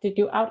chat, did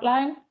you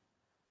outline,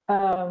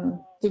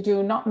 did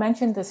you not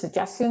mention the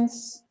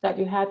suggestions that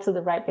you had to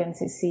the RIPE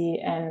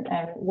NCC, and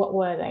what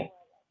were they?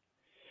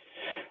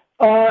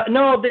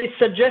 No, the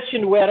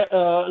suggestion were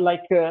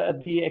like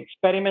the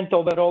experiment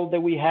overall that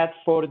we had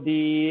for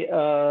the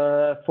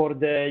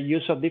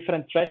use of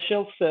different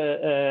thresholds.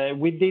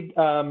 We did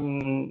a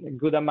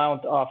good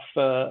amount of.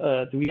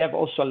 We have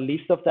also a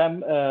list of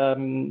them.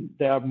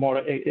 They are more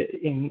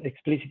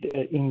explicit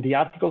in the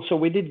article. So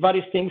we did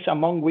various things,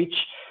 among which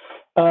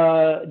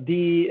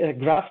the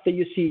graph that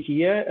you see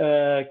here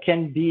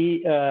can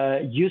be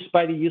used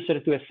by the user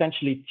to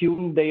essentially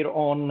tune their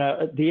own.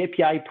 The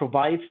API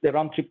provides the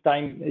round-trip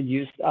time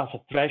used as a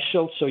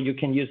threshold, so you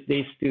can use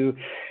this to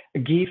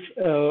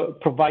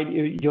provide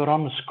your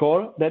own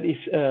score. That is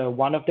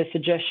one of the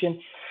suggestions.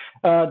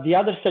 The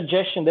other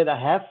suggestion that I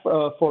have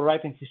for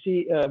RIPE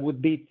NCC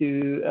would be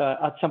to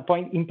at some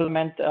point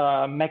implement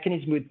a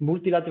mechanism with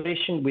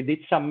multilateration. We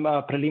did some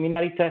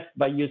preliminary tests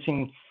by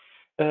using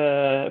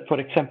for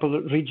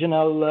example,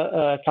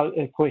 regional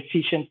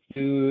coefficients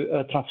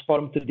to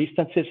transform to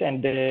distances,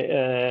 and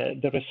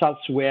the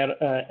results were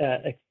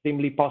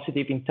extremely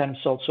positive in terms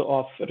also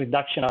of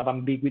reduction of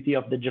ambiguity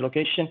of the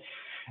geolocation.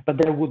 But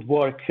that would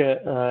work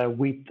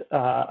with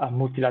a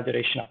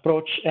multilateration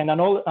approach. And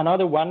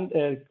another one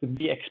could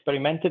be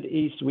experimented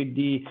is with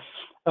the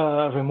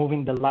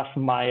removing the last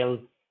mile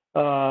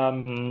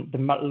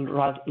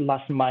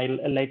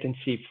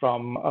latency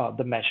from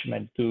the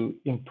measurement to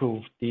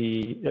improve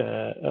the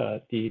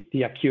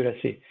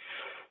accuracy.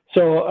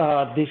 So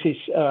this is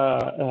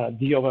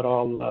the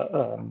overall,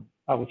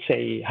 I would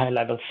say,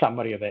 high-level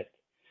summary of it.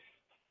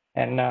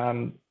 And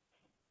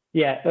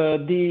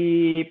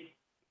the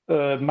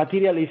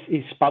material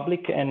is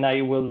public, and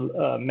I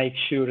will make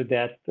sure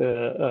that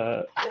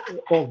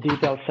all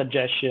detailed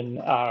suggestions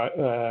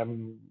are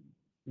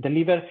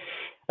delivered.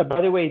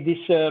 By the way, this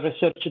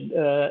research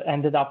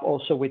ended up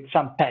also with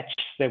some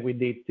patches that we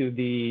did to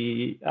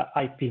the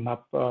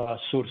IPMAP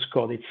source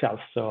code itself,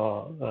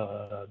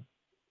 so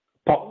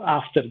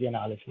after the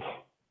analysis.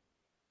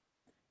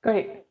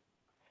 Great,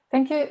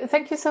 thank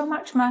you so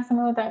much,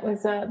 Massimo. That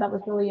was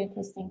really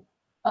interesting.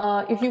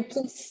 If you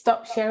please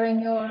stop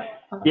sharing your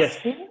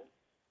screen.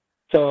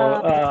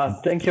 So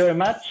thank you very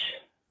much.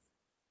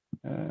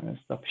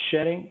 Stop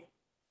sharing.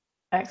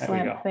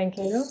 Excellent, thank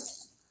you.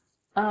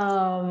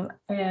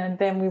 And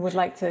then we would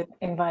like to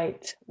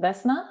invite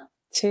Vesna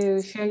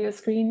to share your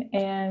screen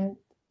and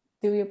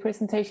do your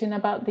presentation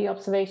about the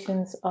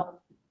observations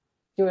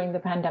during the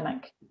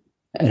pandemic.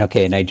 And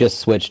okay, and I just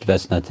switched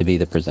Vesna to be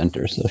the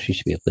presenter, so she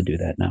should be able to do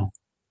that now.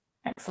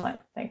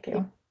 Excellent, thank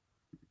you.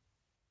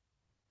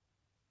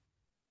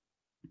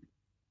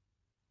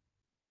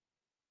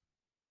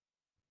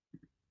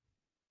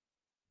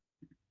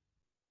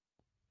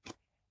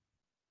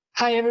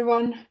 Hi,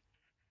 everyone.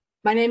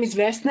 My name is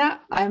Vesna.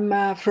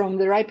 I'm from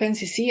the RIPE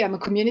NCC. I'm a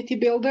community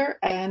builder,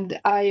 and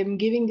I am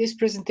giving this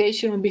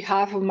presentation on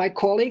behalf of my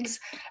colleagues,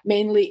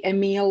 mainly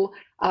Emil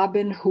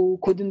Aben, who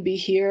couldn't be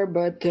here,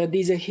 but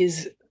these are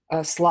his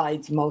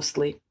slides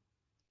mostly.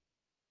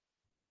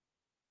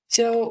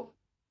 So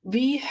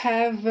we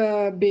have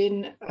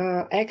been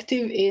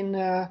active in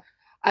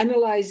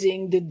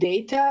analyzing the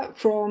data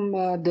from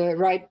the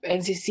RIPE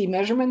NCC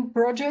measurement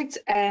projects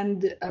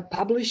and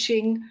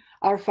publishing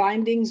our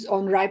findings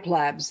on RIPE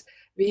Labs.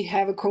 We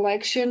have a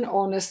collection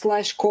on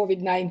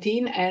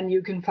 /COVID-19, and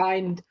you can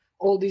find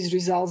all these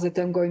results that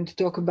I'm going to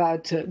talk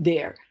about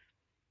there.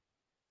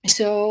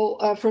 So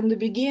from the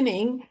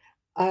beginning,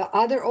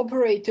 other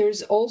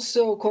operators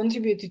also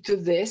contributed to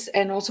this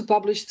and also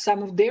published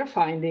some of their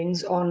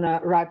findings on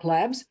RIPE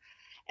Labs.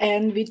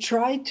 And we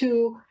tried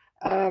to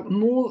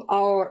move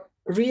our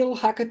real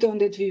hackathon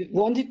that we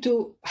wanted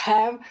to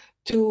have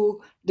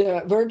to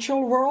the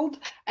virtual world,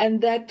 and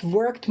that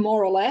worked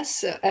more or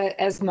less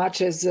as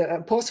much as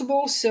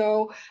possible.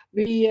 So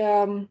we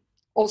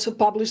also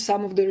published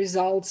some of the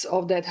results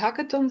of that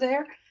hackathon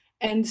there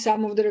and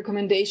some of the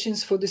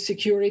recommendations for the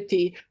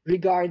security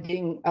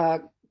regarding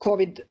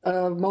COVID,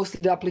 mostly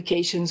the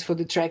applications for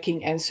the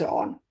tracking and so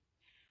on.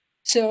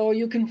 So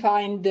you can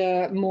find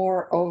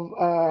more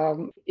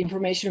of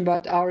information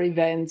about our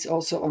events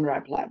also on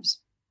RIPE Labs.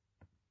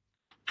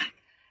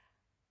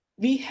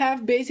 we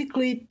have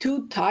basically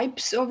two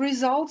types of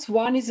results.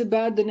 One is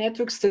about the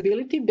network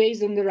stability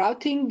based on the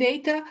routing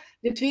data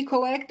that we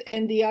collect,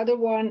 and the other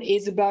one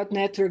is about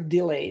network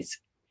delays.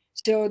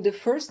 So the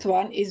first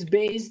one is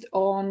based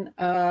on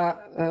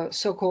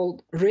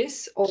so-called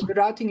RIS, or the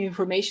Routing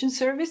Information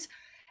Service.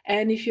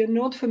 And if you're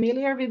not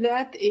familiar with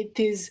that, it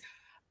is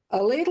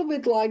a little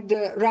bit like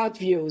the route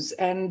views.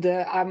 And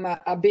I'm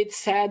a bit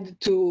sad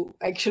to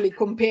actually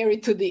compare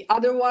it to the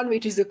other one,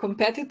 which is a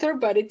competitor,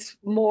 but it's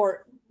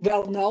more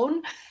well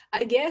known,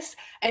 I guess,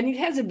 and it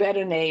has a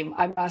better name,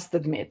 I must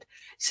admit.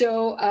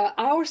 So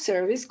our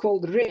service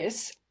called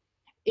RIS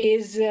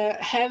is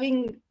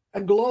having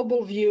a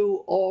global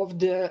view of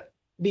the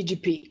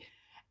BGP.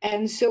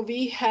 And so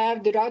we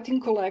have the routing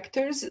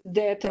collectors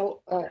that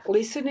are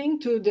listening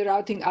to the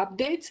routing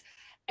updates,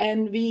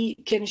 and we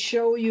can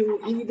show you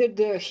either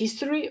the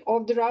history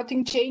of the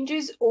routing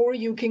changes, or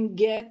you can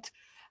get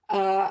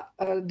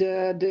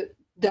the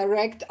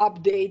direct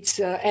updates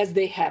as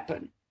they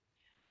happen.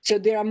 So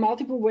there are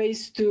multiple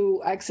ways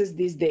to access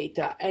this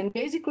data. And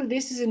basically,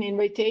 this is an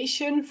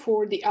invitation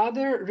for the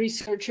other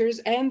researchers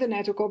and the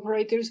network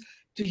operators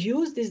to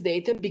use this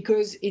data,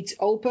 because it's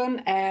open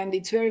and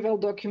it's very well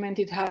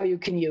documented how you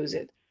can use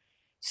it.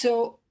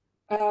 So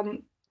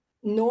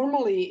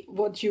normally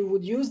what you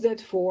would use that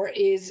for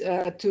is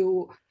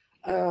to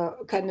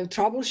kind of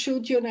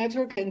troubleshoot your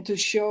network and to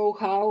show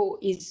how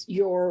is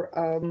your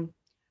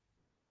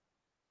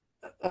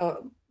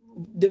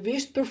the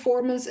WISP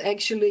performance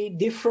actually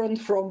different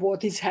from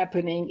what is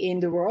happening in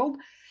the world,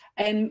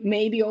 and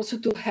maybe also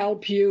to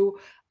help you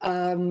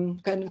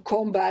kind of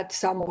combat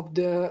some of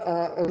the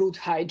route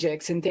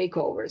hijacks and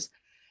takeovers.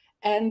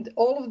 And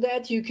all of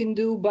that you can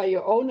do by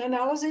your own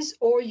analysis,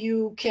 or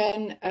you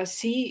can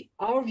see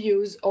our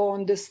views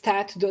on the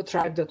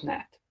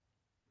stat.ripe.net.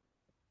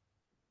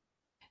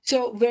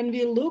 So when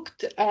we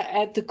looked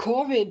at the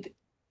COVID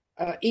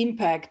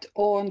impact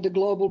on the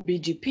global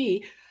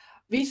BGP,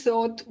 we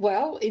thought,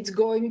 well, it's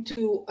going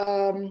to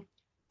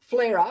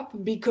flare up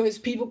because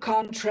people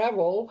can't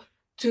travel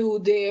to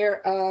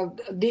their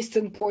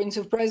distant points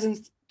of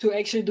presence to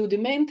actually do the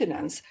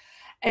maintenance.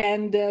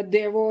 And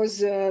there was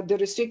the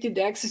restricted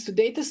access to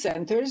data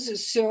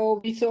centers. So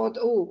we thought,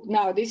 oh,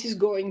 now this is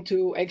going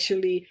to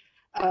actually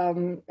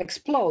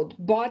explode.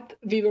 But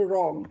we were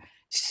wrong.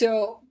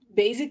 So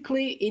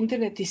basically,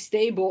 internet is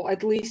stable,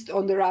 at least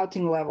on the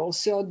routing level.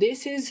 So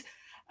this is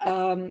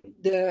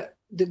the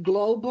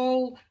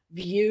global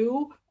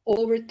view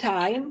over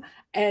time,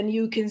 and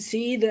you can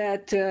see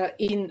that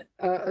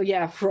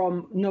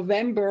from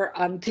November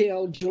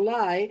until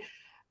July,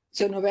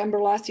 so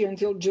November last year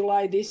until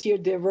July this year,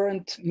 there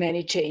weren't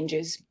many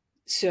changes.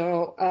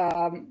 So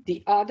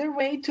the other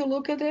way to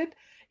look at it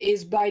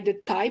is by the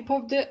type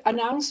of the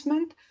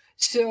announcement.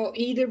 So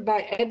either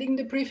by adding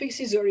the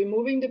prefixes or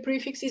removing the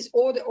prefixes,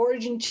 or the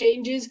origin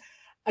changes.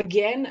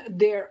 Again,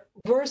 there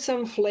were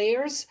some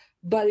flares,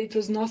 but it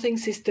was nothing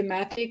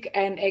systematic,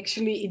 and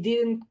actually it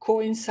didn't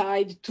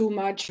coincide too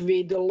much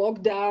with the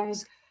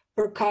lockdowns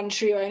per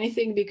country or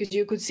anything, because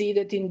you could see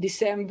that in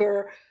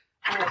December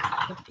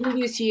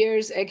previous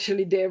years,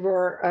 actually there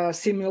were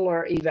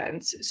similar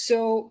events.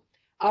 So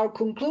our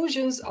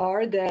conclusions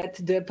are that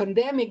the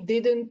pandemic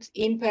didn't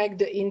impact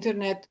the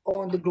internet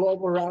on the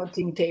global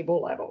routing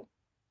table level.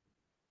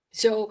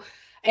 So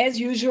as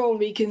usual,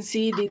 we can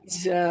see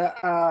these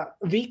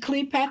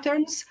weekly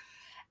patterns.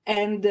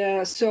 And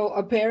so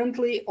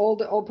apparently all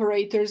the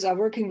operators are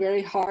working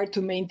very hard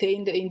to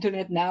maintain the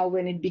internet now,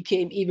 when it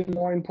became even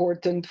more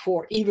important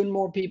for even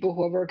more people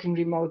who are working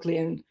remotely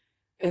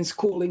and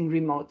schooling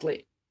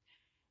remotely.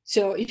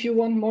 So if you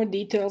want more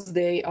details,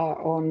 they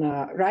are on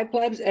RIPE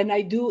Labs. And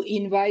I do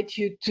invite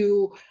you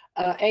to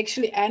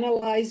actually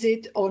analyze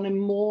it on a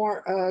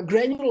more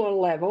granular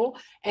level,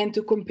 and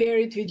to compare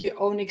it with your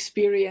own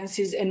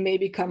experiences and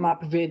maybe come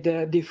up with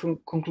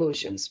different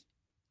conclusions.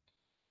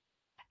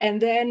 And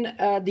then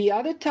the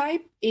other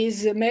type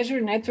is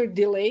measure network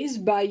delays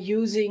by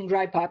using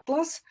RIPE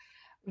Atlas.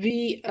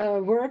 We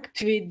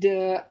worked with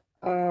a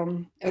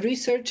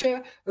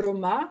researcher,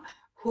 Roma,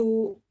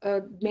 who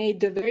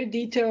made a very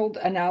detailed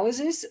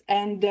analysis,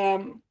 and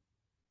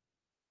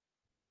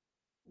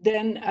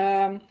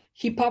then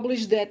he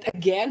published that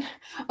again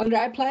on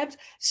RIPE Labs.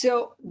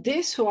 So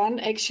this one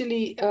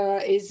actually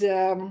is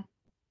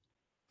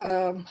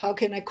how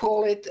can I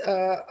call it,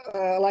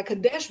 like a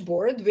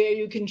dashboard where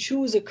you can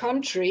choose a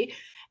country,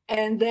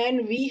 and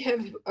then we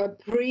have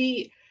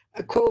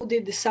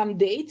pre-coded some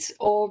dates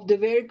of the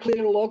very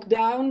clear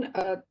lockdown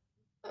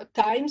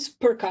times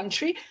per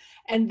country,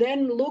 and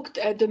then looked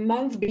at the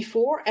month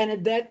before and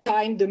at that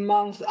time the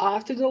month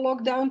after the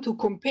lockdown to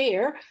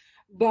compare.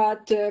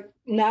 But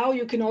now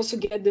you can also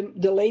get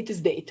the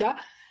latest data.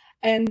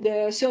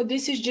 And so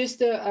this is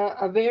just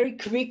a very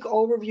quick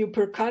overview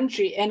per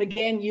country. And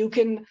again, you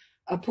can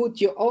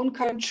put your own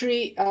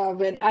country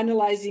when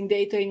analyzing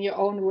data in your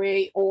own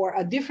way, or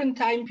a different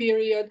time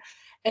period.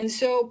 And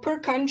so per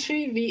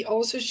country, we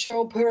also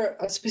show per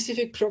a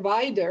specific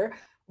provider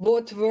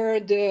what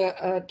were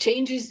the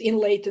changes in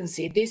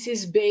latency. This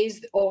is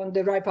based on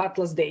the RIPE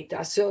Atlas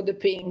data, so the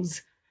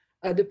pings,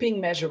 the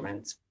ping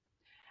measurements.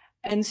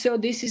 And so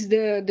this is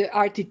the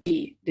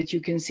RTT that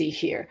you can see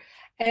here.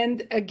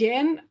 And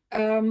again,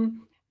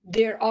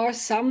 there are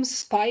some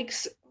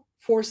spikes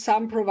for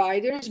some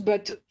providers,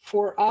 but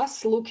for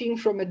us looking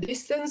from a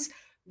distance,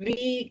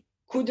 we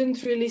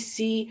couldn't really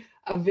see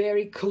a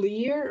very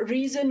clear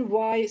reason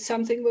why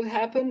something would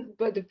happen,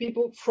 but the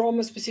people from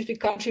a specific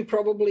country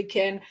probably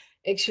can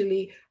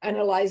actually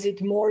analyze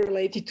it more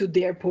related to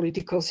their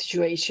political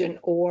situation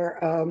or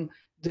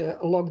the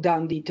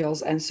lockdown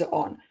details and so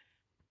on.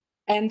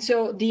 And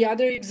so the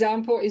other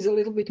example is a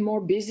little bit more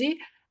busy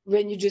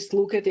when you just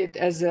look at it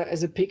as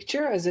a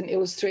picture, as an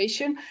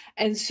illustration.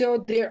 And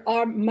so there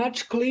are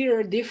much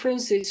clearer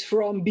differences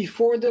from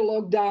before the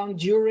lockdown,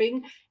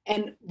 during,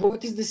 and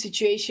what is the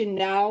situation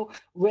now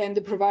when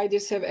the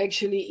providers have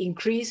actually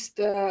increased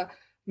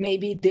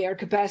maybe their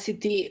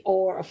capacity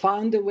or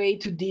found a way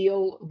to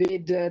deal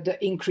with the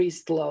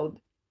increased load.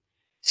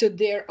 So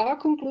there are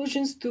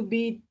conclusions to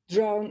be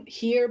drawn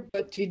here,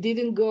 but we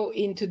didn't go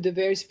into the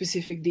very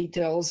specific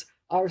details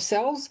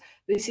ourselves.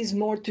 This is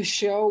more to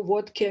show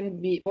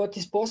what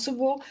is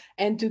possible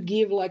and to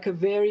give like a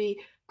very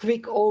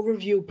quick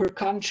overview per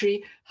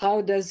country.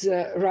 How does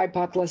RIPE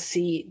Atlas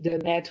see the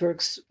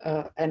networks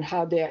and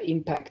how they are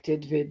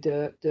impacted with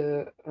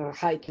the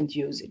heightened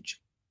usage?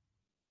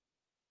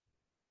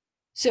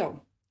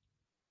 So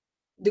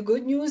the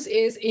good news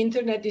is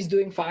internet is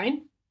doing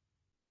fine.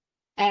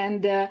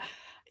 And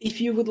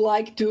if you would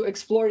like to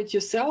explore it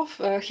yourself,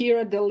 here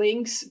are the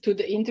links to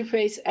the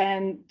interface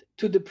and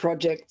to the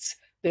projects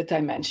that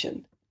I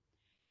mentioned.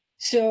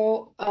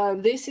 So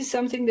this is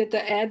something that I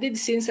added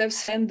since I've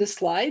sent the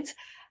slides.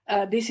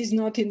 This is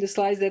not in the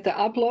slides that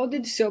I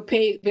uploaded, so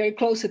pay very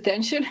close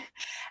attention.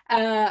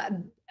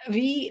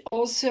 We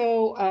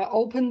also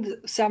opened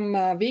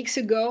some weeks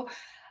ago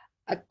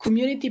a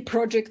community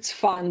projects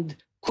fund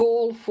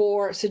call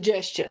for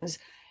suggestions.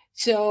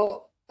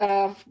 So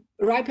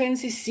RIPE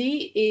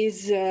NCC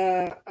is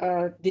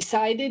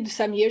decided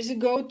some years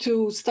ago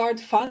to start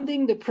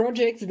funding the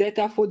projects that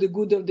are for the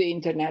good of the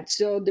internet.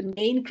 So the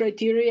main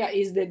criteria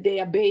is that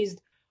they are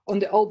based on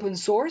the open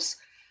source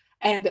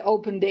and the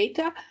open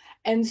data.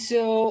 And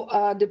so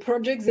the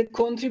projects that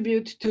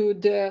contribute to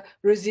the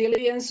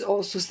resilience or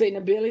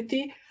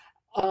sustainability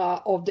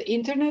of the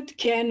internet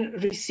can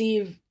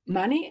receive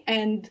money.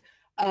 And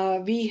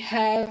we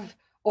have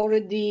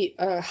already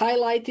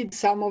highlighted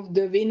some of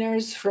the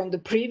winners from the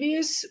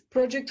previous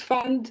project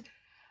fund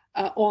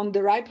on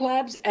the RIPE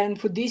Labs. And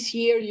for this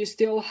year, you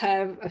still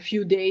have a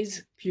few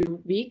days,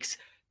 few weeks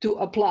to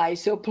apply.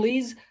 So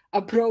please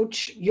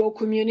approach your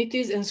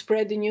communities and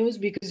spread the news,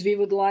 because we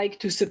would like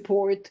to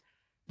support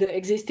the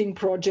existing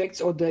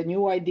projects or the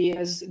new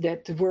ideas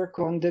that work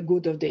on the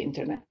good of the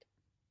internet.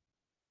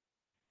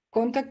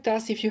 Contact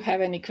us if you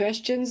have any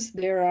questions.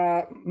 There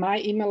are my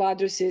email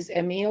addresses,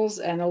 Emil's,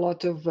 and a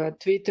lot of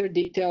Twitter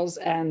details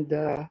and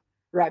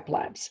RIPE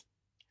Labs.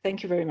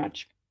 Thank you very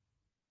much.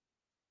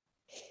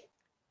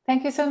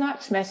 Thank you so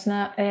much,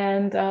 Meshna.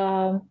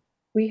 And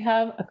we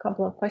have a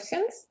couple of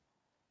questions.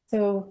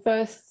 So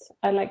first,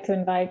 I'd like to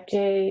invite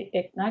Jay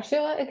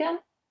Ignacio again.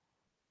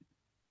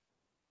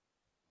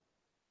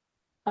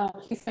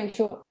 Please make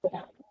sure.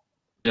 Yeah.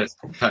 Yes,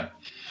 hi.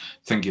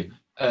 Thank you.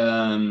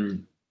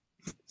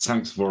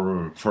 Thanks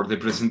for the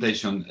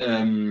presentation.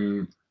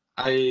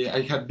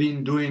 I have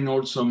been doing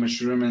also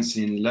measurements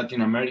in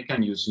Latin America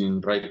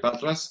using RIPE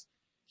Atlas.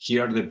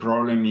 Here the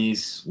problem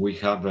is we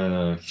have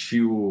a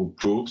few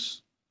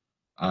groups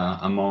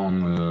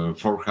among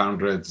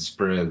 400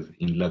 spread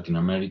in Latin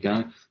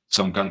America.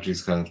 Some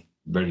countries have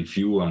very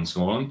few and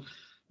so on.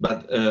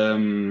 But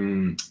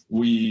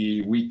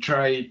we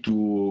try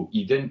to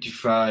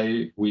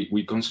identify,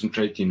 we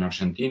concentrate in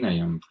Argentina, I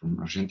am from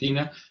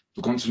Argentina,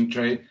 to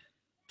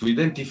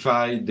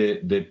identify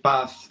the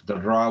path, the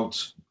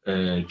routes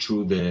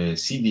through the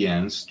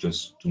CDNs,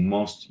 just to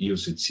most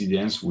used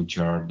CDNs, which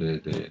are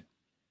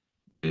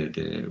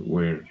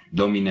where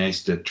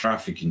dominates the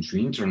traffic into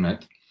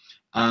internet.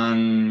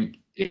 And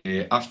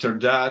after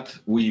that,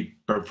 we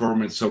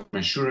performed some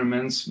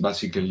measurements,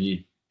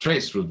 basically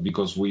trace route,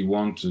 because we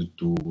wanted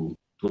to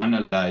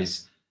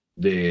analyze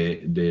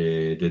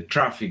the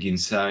traffic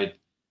inside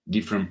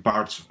different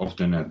parts of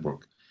the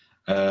network.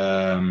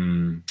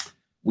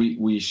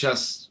 We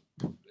just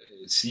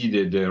see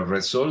the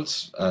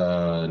results,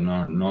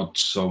 not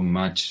so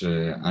much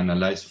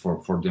analyzed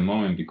for the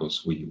moment,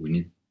 because we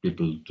need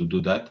people to do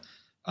that.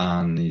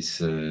 And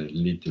it's a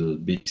little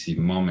busy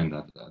moment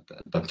at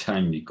that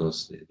time,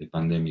 because the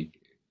pandemic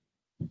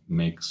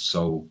makes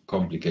so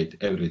complicate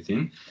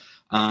everything.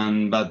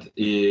 But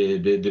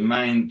the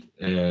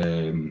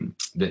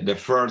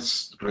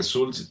first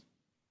results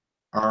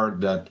are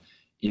that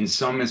in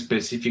some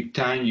specific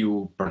time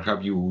you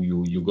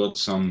got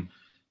some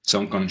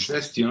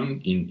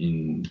congestion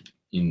in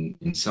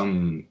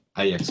some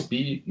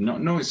IXP,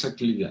 not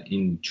exactly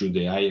into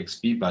the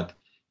IXP, but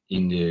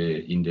in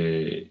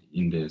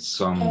the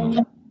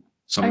some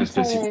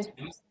specific.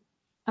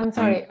 I'm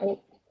sorry.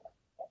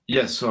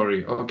 Yes,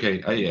 sorry.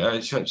 Okay, I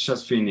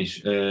just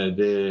finished.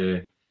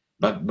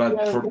 But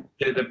Yeah. for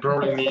the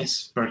problem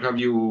is perhaps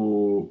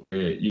you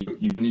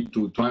need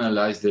to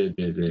analyze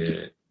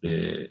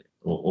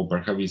or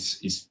perhaps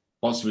it's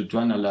possible to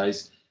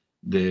analyze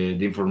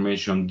the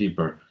information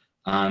deeper.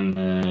 And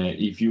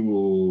if you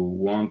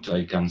want,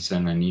 I can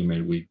send an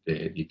email with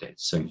the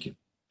details. Thank you.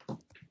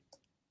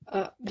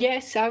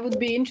 Yes, I would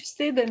be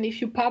interested. And if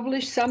you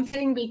publish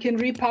something, we can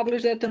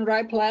republish that on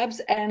RIPE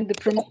Labs and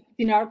promote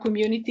it in our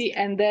community.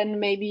 And then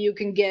maybe you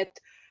can get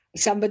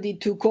somebody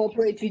to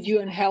cooperate with you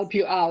and help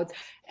you out.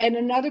 And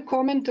another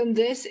comment on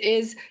this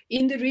is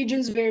in the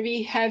regions where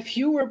we have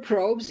fewer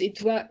probes,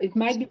 it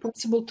might be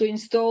possible to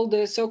install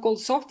the so-called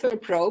software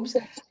probes.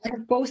 I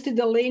have posted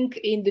a link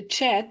in the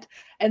chat,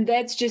 and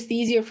that's just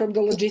easier from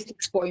the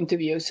logistics point of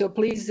view. So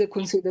please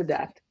consider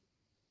that.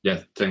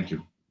 Yes, thank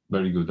you.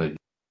 Very good idea.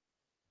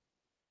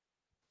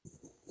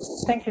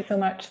 Thank you so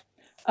much.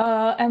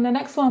 And the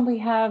next one we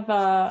have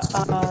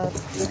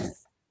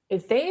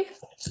is Dave.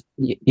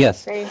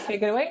 Yes. Dave,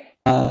 take it away.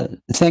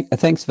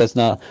 Thanks,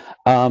 Vesna.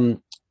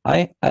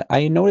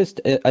 I noticed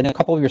in a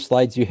couple of your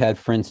slides you had,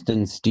 for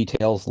instance,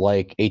 details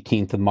like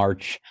 18th of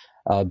March,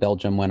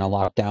 Belgium went on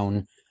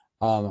lockdown.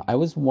 I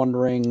was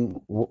wondering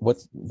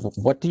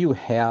what do you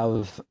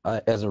have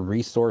as a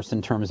resource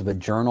in terms of a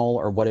journal,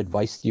 or what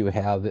advice do you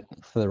have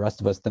for the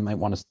rest of us that might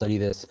want to study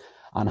this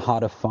on how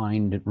to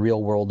find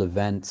real world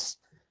events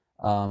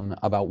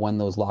about when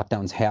those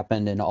lockdowns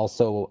happened, and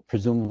also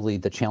presumably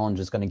the challenge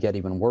is going to get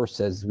even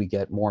worse as we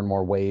get more and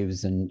more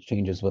waves and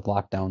changes with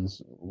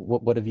lockdowns.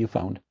 What have you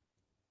found?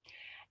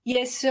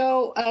 Yes,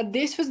 so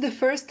this was the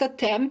first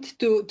attempt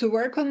to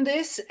work on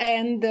this,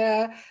 and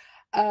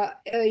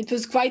it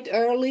was quite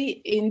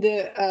early in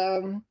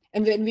the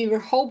and when we were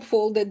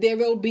hopeful that there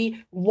will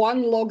be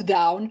one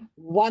lockdown,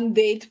 one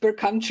date per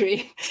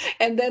country,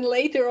 and then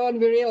later on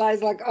we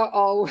realized like,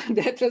 oh,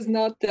 that was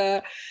not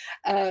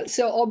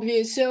so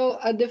obvious. So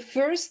the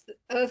first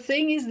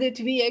thing is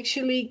that we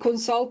actually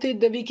consulted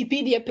the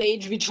Wikipedia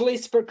page, which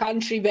lists per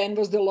country when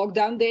was the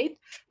lockdown date,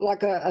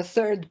 like a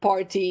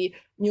third-party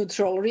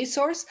neutral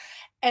resource.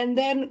 And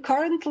then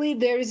currently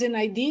there is an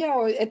idea,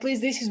 or at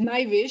least this is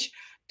my wish,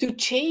 to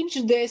change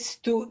this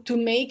to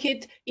make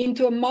it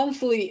into a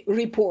monthly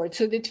report,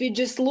 so that we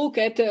just look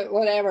at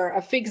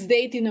a fixed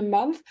date in a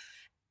month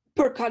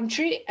per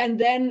country, and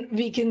then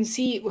we can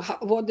see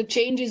what the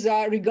changes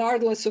are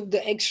regardless of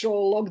the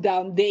actual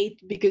lockdown date,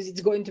 because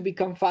it's going to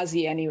become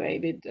fuzzy anyway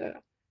with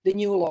the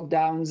new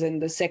lockdowns and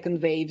the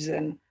second waves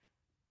and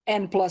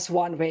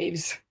N+1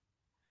 waves.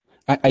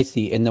 I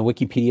see. And the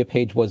Wikipedia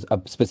page was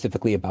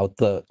specifically about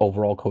the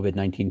overall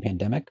COVID-19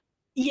 pandemic?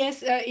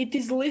 Yes, it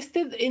is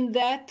listed in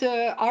that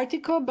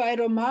article by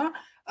Romain,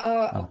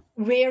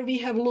 where we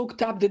have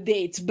looked up the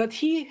dates, but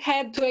he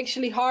had to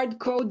actually hard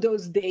code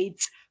those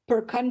dates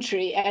per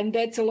country, and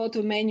that's a lot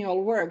of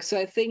manual work. So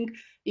I think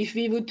if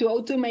we were to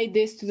automate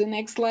this to the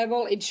next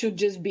level, it should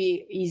just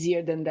be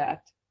easier than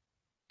that.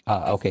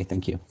 Okay,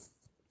 thank you.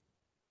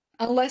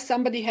 Unless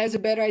somebody has a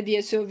better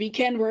idea, so we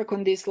can work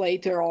on this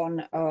later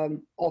on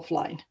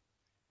online,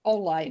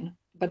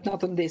 but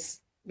not on this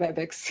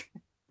WebEx.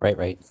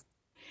 Right.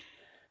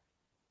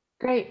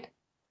 Great.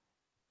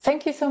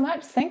 Thank you so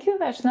much. Thank you,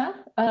 Vesna.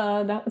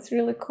 That was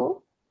really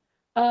cool.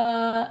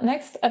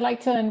 Next, I'd like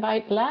to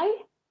invite Lai.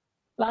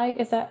 Lai,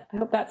 I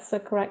hope that's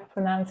the correct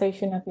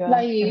pronunciation of your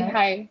name.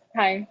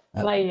 Hi.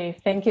 Lai,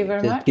 thank you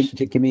very much.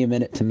 Give me a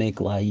minute to make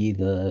Lai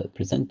the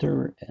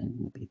presenter,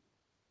 and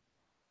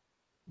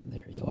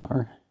there you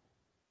are.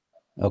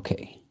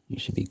 Okay, you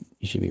should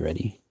be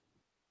ready.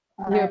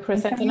 You're a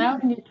presenter now,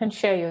 and you can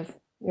share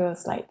your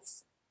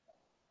slides.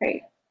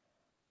 Great.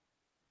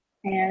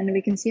 And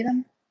we can see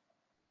them?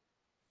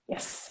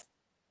 Yes.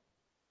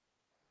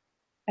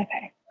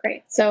 Okay,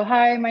 great. So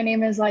hi, my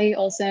name is Lai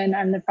Olsen.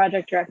 I'm the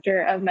project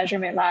director of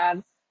Measurement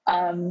Lab.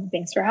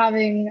 Thanks for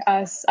having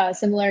us.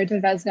 Similar to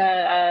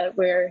Vesna,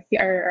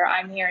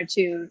 I'm here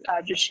to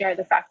just share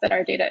the fact that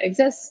our data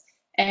exists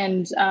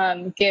and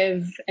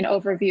give an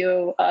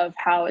overview of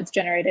how it's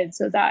generated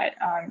so that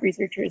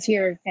researchers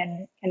here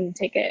can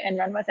take it and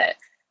run with it.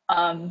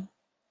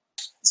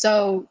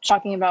 So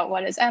talking about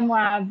what is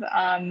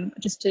MLab,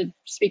 just to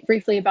speak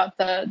briefly about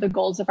the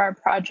goals of our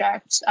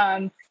project.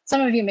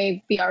 Some of you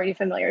may be already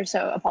familiar,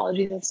 so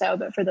apologies if so,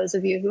 but for those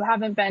of you who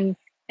haven't been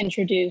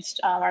introduced,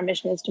 our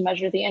mission is to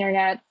measure the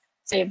internet,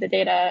 save the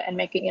data, and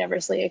make it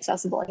universally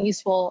accessible and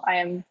useful. I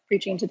am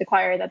preaching to the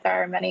choir that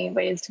there are many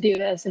ways to do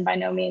this, and by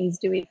no means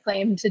do we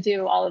claim to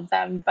do all of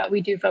them, but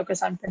we do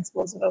focus on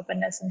principles of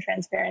openness and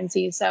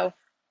transparency. So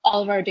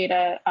all of our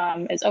data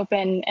is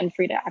open and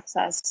free to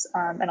access,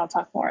 and I'll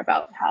talk more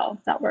about how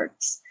that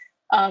works.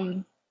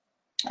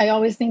 I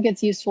always think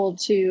it's useful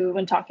to,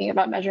 when talking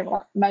about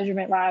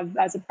Measurement Lab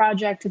as a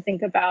project, to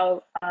think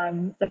about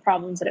the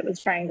problems that it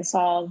was trying to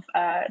solve.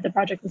 The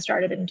project was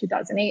started in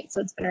 2008,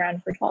 so it's been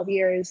around for 12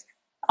 years.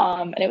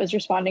 And it was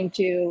responding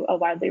to a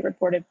widely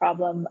reported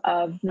problem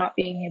of not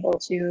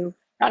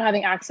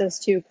having access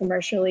to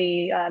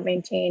commercially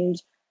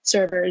maintained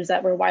servers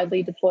that were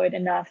widely deployed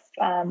enough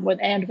with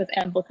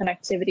ample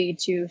connectivity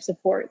to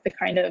support the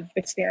kind of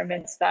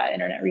experiments that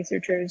internet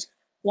researchers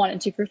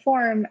wanted to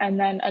perform. And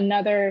then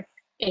another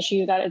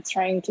issue that it's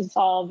trying to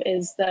solve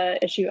is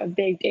the issue of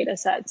big data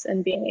sets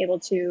and being able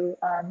to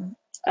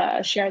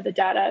share the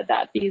data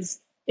that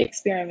these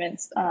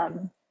experiments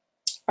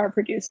are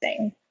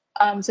producing.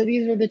 So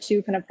these are the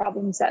two kind of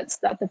problem sets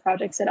that the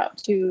project set out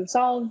to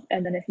solve.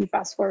 And then if you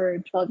fast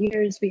forward 12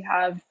 years, we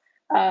have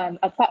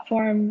a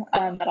platform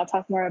that I'll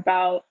talk more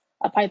about,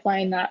 a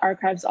pipeline that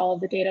archives all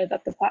of the data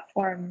that the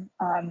platform,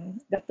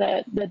 that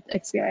the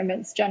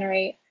experiments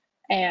generate,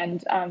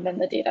 and then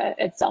the data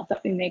itself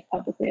that we make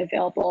publicly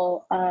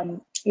available.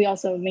 We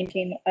also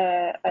maintain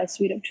a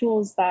suite of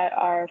tools that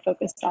are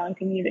focused on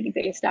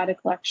community-based data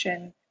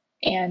collection.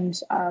 And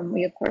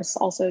we, of course,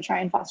 also try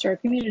and foster a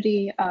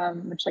community,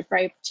 much like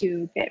RIPE,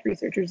 to get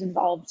researchers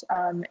involved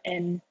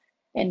in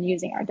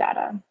using our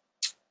data.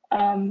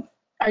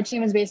 Our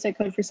team is based at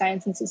Code for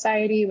Science and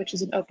Society, which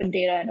is an open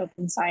data and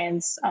open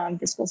science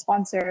fiscal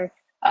sponsor.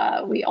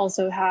 We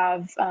also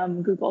have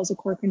Google as a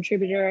core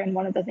contributor, and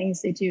one of the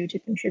things they do to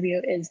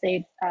contribute is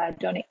they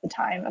donate the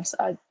time of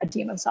a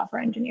team of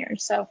software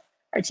engineers. So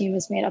our team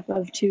is made up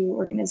of 2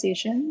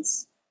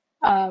 organizations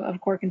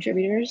of core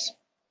contributors.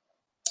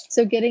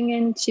 So getting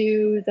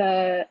into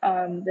the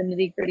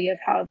nitty-gritty of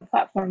how the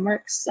platform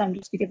works,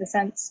 just to give a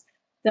sense,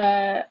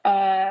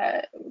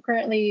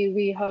 currently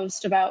we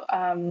host about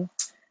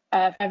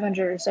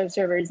 500 or so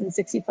servers in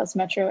 60 plus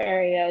metro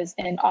areas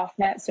and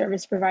off-net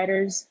service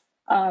providers.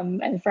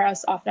 And for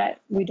us,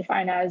 off-net we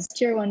define as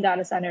tier 1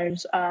 data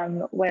centers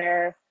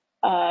where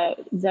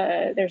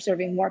they're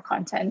serving more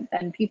content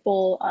than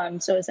people,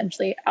 so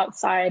essentially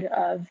outside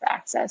of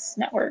access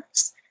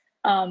networks.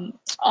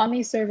 On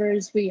these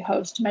servers, we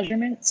host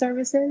measurement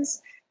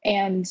services,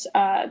 and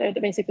they're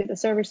basically the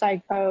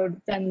server-side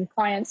code. Then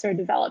clients are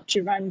developed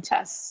to run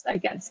tests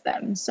against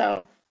them.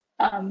 So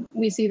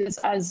we see this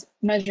as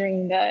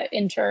measuring the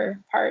inter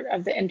part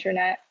of the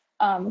internet,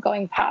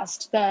 going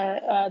past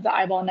the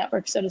eyeball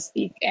network, so to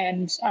speak,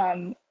 and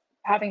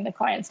having the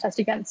clients test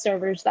against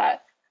servers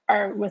that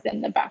are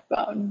within the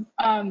backbone.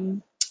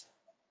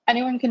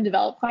 Anyone can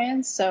develop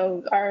clients,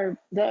 so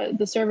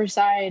the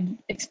server-side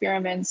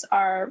experiments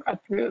are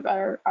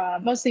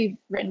mostly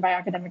written by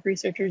academic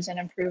researchers and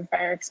approved by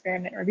our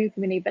experiment review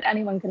committee, but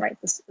anyone can write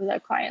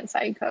the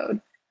client-side code.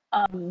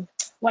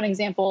 One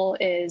example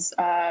is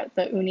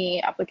the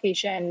UNI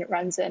application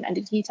runs an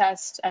NDT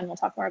test, and we'll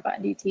talk more about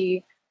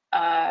NDT.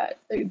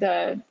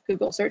 The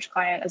Google search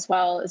client as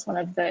well is one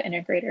of the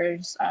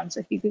integrators. So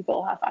if you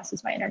Google how fast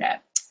is my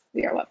internet,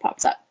 we are what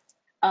pops up.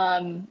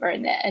 Or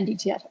in the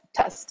NDT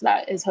test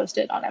that is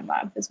hosted on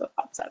MLab is what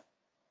pops up.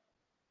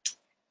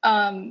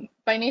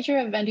 By nature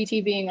of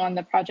NDT being on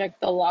the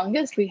project the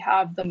longest, we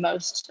have the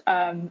most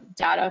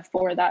data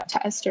for that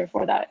test or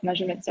for that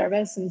measurement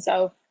service. And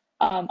so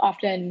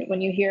often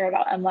when you hear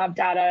about MLab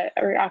data,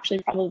 we're actually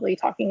probably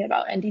talking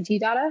about NDT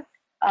data.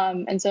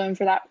 And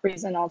for that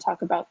reason, I'll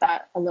talk about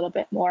that a little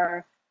bit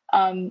more.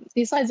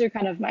 These slides are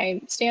kind of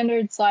my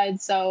standard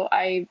slides, so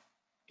I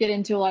get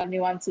into a lot of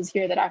nuances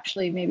here that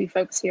actually maybe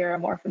folks here are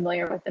more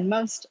familiar with than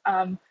most.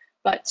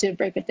 But to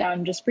break it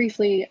down just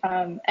briefly,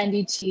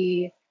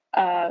 NDT,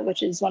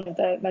 which is one of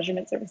the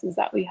measurement services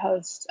that we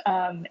host,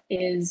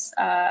 is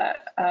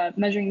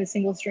measuring the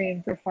single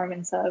stream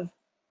performance of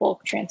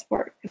bulk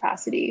transport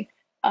capacity.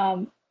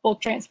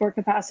 Bulk transport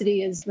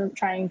capacity is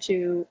trying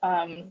to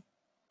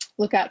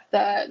look at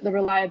the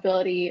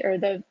reliability or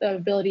the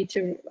ability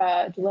to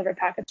deliver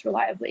packets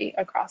reliably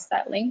across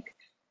that link.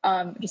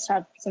 Just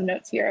have some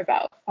notes here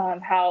about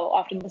how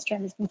often this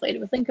term is conflated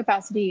with link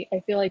capacity.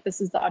 I feel like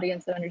this is the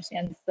audience that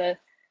understands the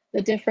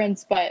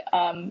difference, but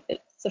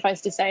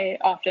suffice to say,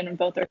 often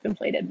both are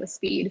conflated with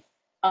speed.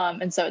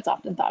 And so it's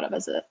often thought of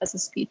as a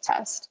speed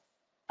test.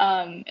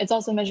 It's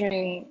also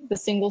measuring the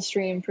single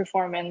stream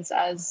performance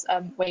as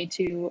a way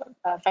to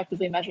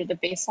effectively measure the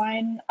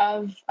baseline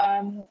of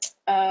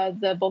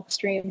the bulk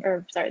stream,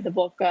 or sorry, the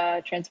bulk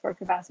transport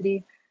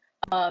capacity.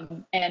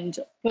 And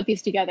put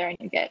these together and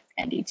you get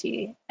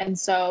NDT. And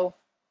so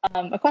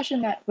a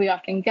question that we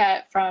often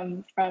get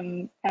from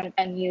kind of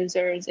end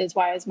users is,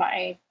 why is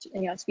my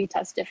speed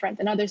test different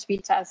than other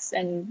speed tests?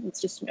 And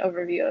it's just an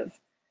overview of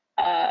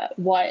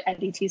what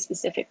NDT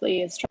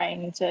specifically is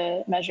trying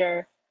to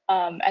measure.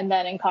 And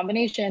then in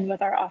combination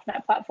with our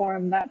off-net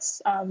platform,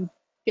 that's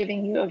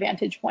giving you a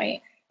vantage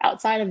point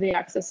outside of the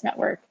access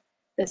network.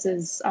 This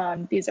is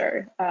these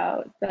are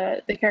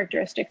the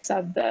characteristics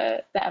of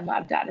the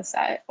MLab data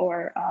set,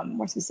 or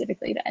more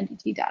specifically the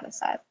NDT data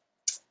set.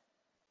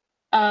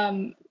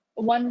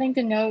 One thing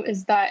to note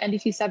is that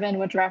NDT7,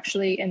 which we're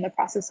actually in the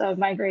process of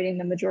migrating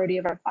the majority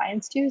of our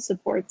clients to,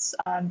 supports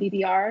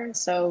BBR,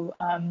 so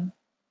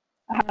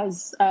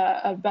has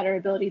a better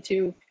ability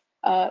to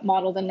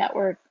model the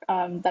network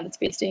that it's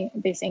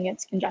basing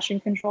its congestion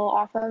control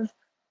off of.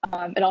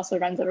 It also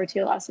runs over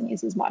TLS and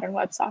uses modern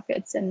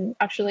WebSockets, and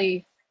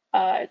actually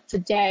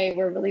today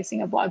we're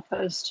releasing a blog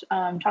post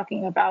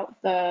talking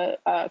about the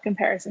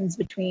comparisons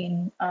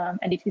between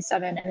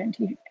NDT7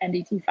 and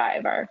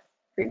NDT5, our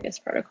previous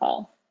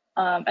protocol.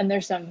 And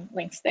there's some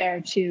links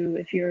there too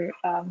if you're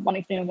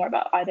wanting to know more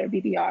about either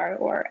BBR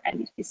or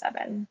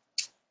NDT7.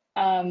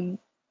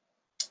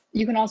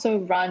 You can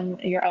also run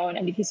your own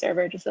NDT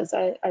server, just as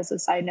a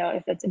side note,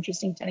 if that's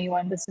interesting to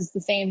anyone. This is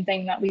the same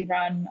thing that we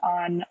run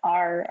on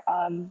our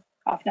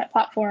CoffNet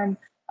platform.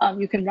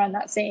 You can run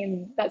that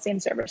same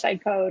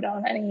server-side code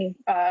on any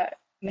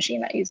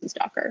machine that uses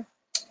Docker.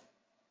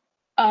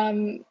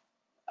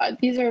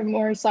 These are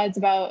more slides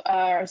about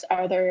our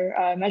other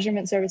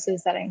measurement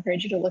services that I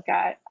encourage you to look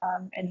at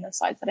in the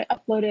slides that I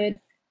uploaded.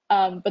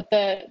 But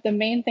the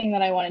main thing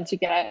that I wanted to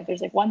get at, if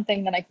there's like one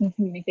thing that I can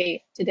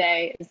communicate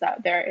today, is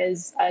that there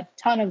is a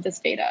ton of this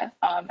data,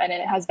 and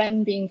it has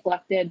been being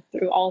collected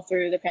all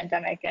through the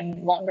pandemic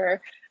and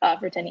longer,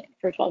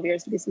 for 12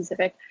 years to be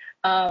specific.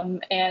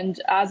 And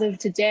as of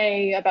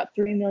today, about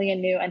 3 million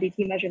new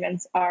NDT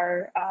measurements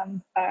are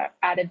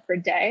added per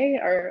day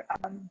or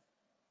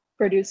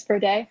produced per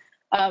day.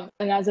 And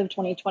as of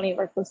 2020,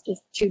 we're close to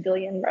 2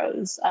 billion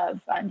rows of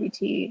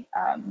NDT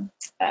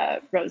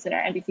rows in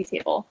our NDT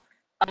table.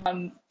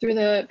 Through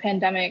the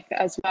pandemic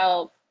as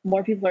well,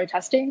 more people are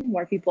testing,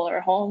 more people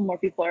are home, more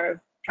people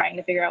are trying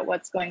to figure out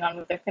what's going on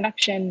with their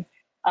connection.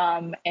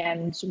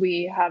 And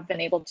we have been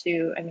able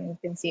to, I mean, you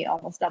can see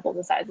almost double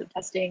the size of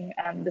testing.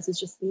 This is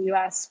just the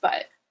US,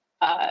 but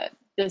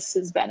this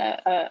has been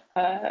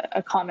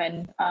a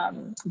common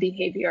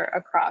behavior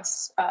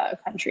across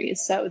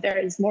countries. So there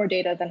is more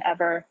data than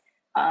ever.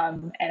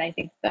 And I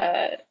think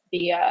the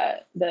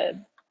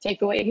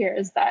takeaway here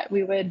is that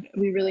we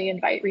really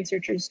invite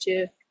researchers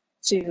to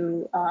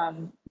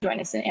join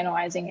us in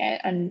analyzing it.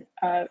 And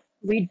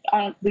we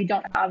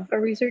don't have a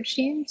research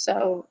team,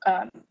 so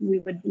we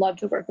would love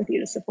to work with you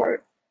to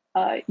support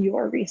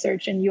your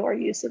research and your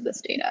use of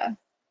this data.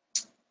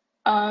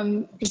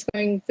 Just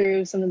going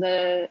through some of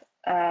the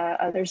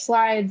other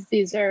slides.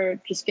 These are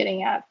just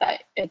getting at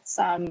that it's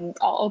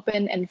all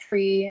open and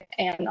free,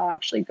 and I'll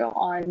actually go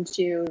on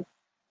to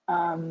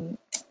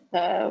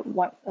the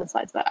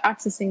slides about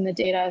accessing the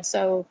data.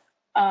 So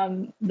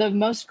the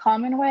most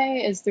common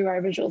way is through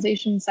our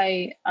visualization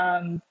site.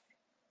 I'm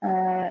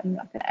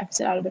not going to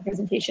exit out of the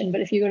presentation,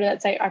 but if you go to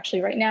that site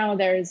actually right now,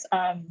 there's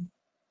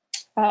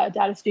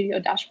Data Studio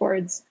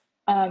dashboards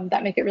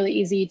that make it really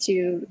easy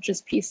to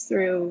just piece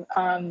through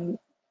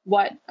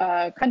what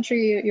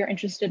country you're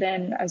interested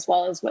in, as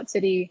well as what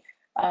city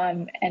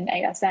and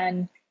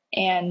ASN,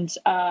 and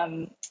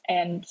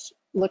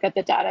look at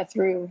the data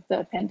through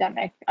the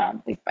pandemic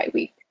week by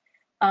week.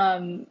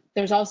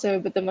 There's also,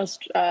 but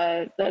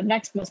the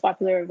next most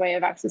popular way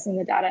of accessing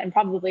the data, and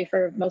probably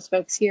for most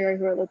folks here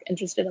who are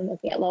interested in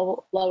looking at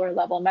lower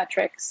level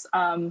metrics,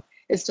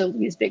 is to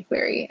use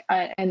BigQuery,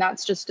 and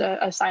that's just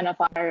a sign up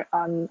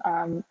on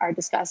our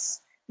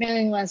Discuss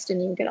mailing list,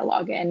 and you get a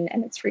login,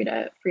 and it's free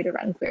to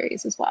run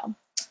queries as well.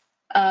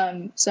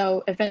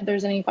 So if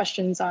there's any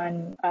questions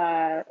on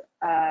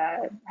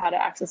how to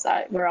access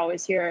that, we're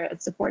always here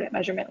at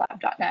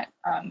support@measurementlab.net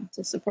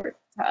to support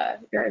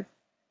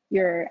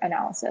your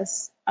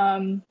analysis.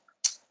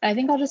 I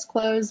think I'll just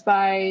close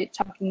by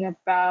talking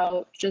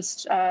about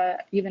just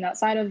even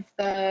outside of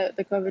the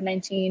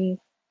COVID-19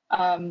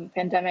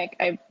 pandemic,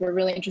 we're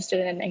really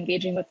interested in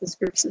engaging with this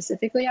group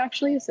specifically,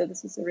 actually. So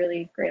this is a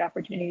really great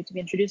opportunity to be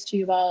introduced to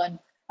you all. And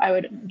I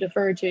would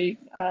defer to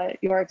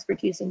your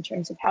expertise in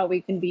terms of how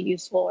we can be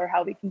useful or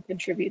how we can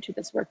contribute to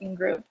this working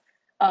group.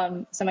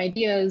 Some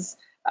ideas,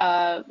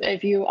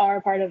 if you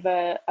are part of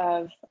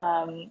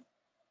a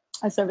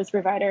service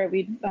provider,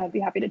 we'd be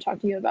happy to talk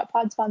to you about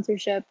pod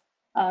sponsorship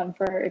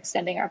for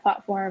extending our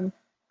platform.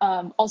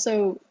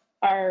 Also,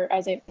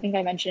 as I think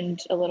I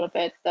mentioned a little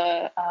bit,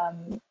 the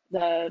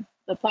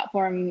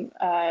platform,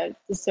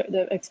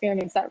 the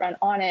experiments that run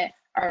on it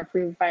are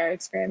approved by our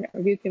experiment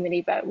review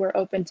committee, but we're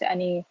open to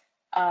any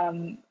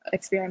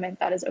experiment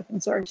that is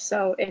open source.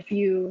 So if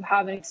you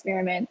have an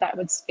experiment that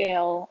would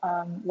scale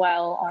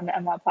well on the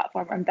MLab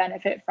platform and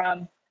benefit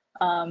from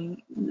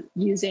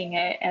using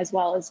it, as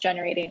well as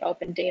generating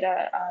open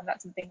data,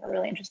 that's something we're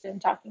really interested in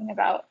talking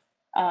about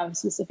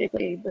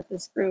specifically with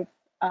this group.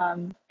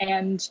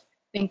 And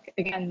I think,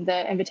 again,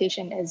 the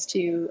invitation is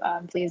to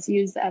please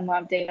use the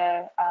MLab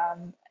data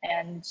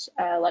and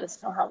let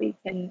us know how we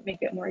can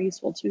make it more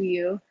useful to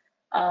you.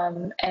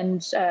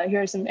 And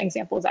here are some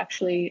examples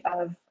actually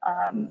of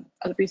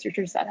the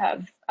researchers that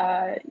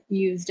have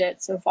used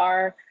it so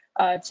far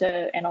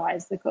to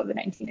analyze the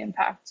COVID-19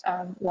 impact.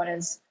 One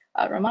is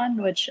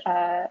Roman, which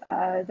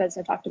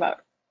Vesna talked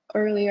about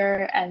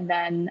earlier, and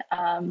then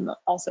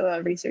also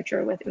a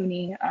researcher with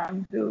UNI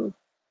who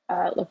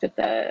looked at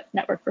the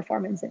network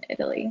performance in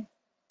Italy.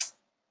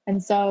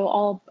 And so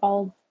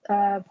I'll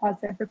pause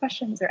there for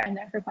questions or end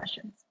there for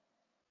questions.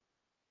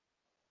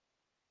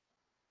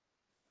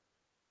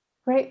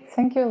 Great,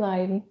 thank you,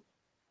 Lydie.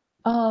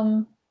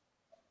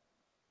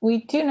 We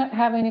do not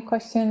have any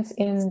questions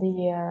in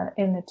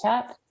the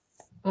chat.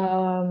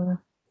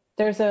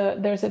 There's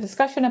a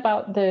discussion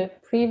about the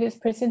previous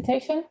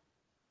presentation.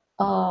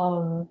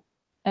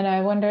 And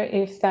I wonder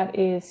if that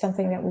is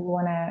something that we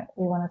want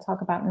to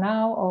talk about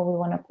now, or we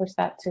want to push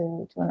that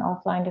to an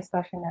offline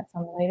discussion at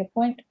some later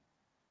point.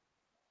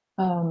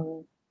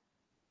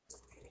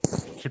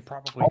 Should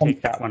probably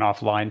take that one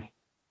offline.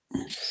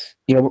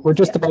 Yeah, we're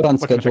just about on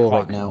Looking at the schedule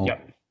right clock. now.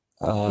 Yep.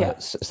 Yeah.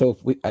 So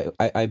if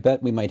I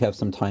bet we might have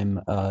some time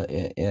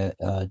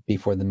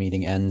before the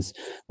meeting ends,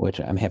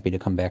 which I'm happy to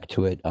come back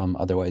to it.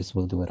 Otherwise,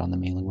 we'll do it on the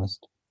mailing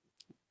list.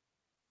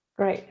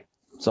 Great.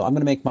 So I'm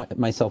going to make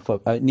myself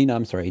up. Nina,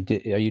 I'm sorry.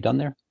 Are you done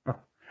there?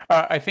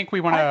 I think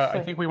we want to.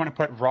 I think we want to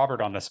put Robert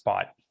on the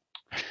spot.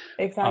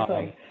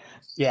 Exactly.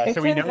 Yeah. It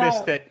So we turns noticed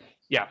out- that.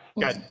 Yeah.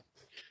 Good.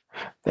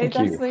 It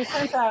actually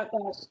turns out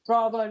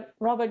that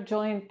Robert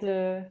joined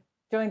the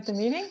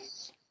meeting.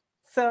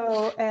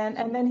 So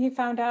and then he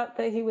found out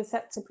that he was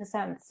set to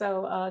present.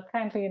 So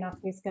kindly enough,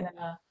 he's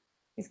gonna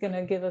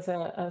give us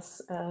a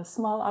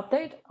small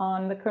update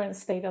on the current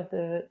state of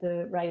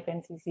the RIPE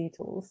NCC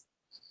tools.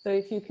 So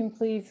if you can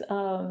please,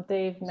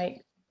 Dave,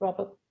 make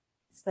Robert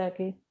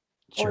Sturkey.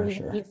 Sure, Or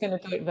sure. he's going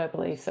to do it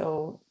verbally,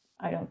 so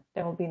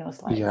there will be no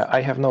slides. Yeah,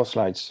 I have no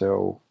slides,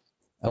 so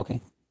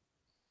Okay.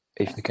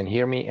 if you can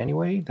hear me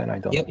anyway, then I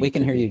don't. Yep, we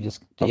can hear you.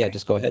 Just Okay. yeah,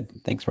 just go ahead.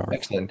 Thanks, Robert.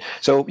 Excellent.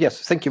 So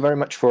yes, thank you very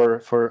much for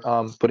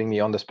putting me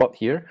on the spot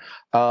here.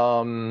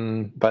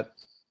 But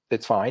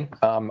it's fine.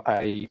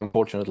 I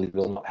unfortunately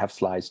will not have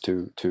slides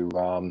to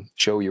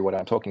show you what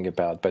I'm talking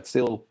about, but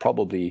still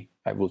probably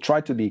I will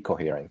try to be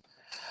coherent.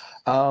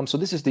 So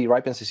this is the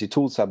RIPE NCC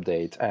tools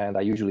update, and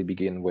I usually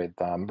begin with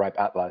RIPE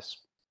Atlas.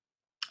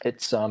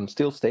 It's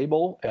still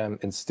stable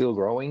and still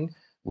growing.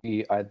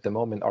 We at the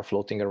moment are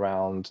floating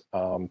around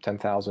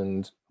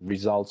 10,000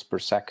 results per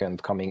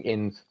second coming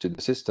into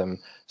the system.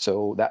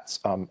 So that's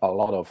a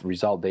lot of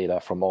result data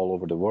from all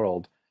over the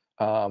world.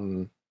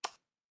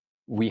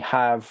 We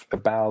have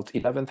about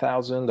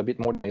 11,000, a bit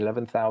more than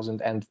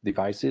 11,000 end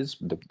devices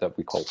that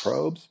we call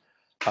probes.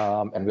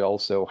 And we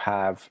also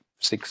have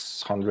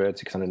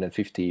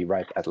 650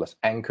 RIPE Atlas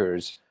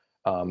anchors,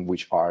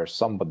 which are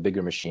somewhat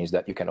bigger machines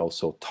that you can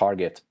also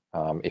target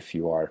if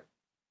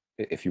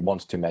you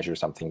want to measure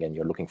something and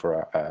you're looking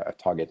for a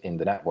target in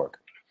the network.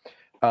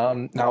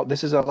 Now,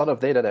 this is a lot of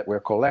data that we're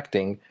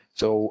collecting.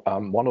 So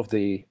one of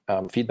the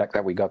feedback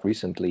that we got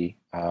recently,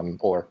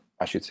 or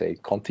I should say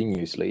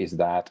continuously, is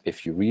that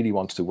if you really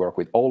want to work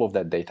with all of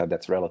that data,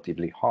 that's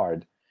relatively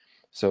hard.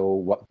 So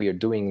what we are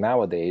doing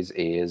nowadays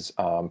is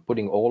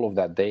putting all of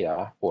that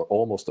data, or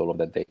almost all of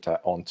that data,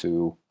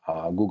 onto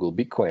Google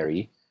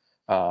BigQuery,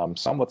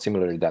 somewhat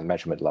similarly than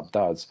Measurement Lab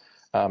does.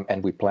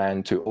 And we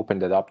plan to open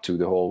that up to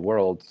the whole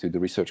world, to the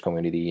research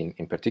community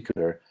in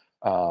particular,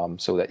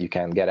 so that you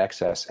can get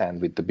access. And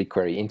with the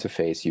BigQuery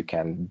interface, you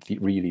can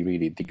really,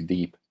 really dig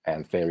deep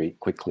and very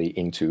quickly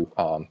into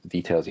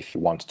details if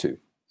you want to.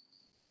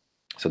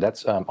 So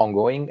that's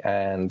ongoing,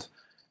 and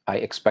I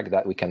expect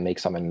that we can make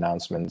some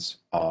announcements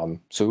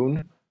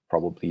soon,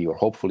 probably or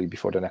hopefully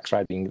before the next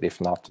writing.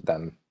 If not,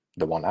 then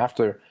the one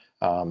after,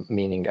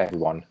 meaning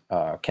everyone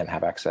can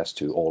have access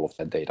to all of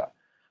that data.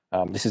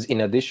 This is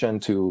in addition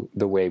to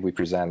the way we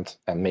present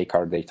and make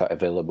our data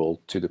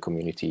available to the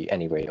community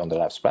anyway on the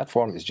Labs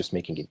platform. It's just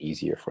making it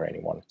easier for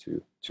anyone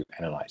to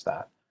analyze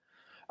that.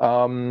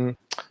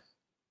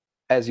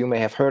 As you may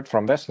have heard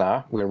from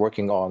Vesna, we're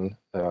working on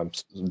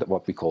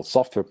what we call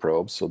software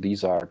probes. So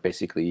these are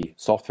basically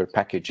software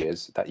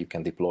packages that you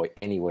can deploy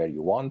anywhere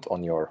you want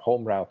on your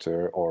home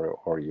router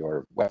or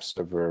your web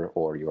server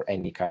or your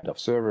any kind of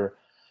server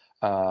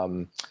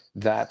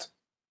that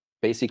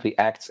basically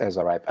acts as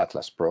a RIPE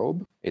Atlas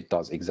probe. It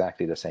does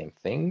exactly the same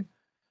thing,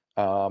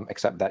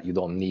 except that you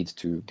don't need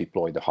to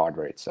deploy the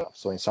hardware itself.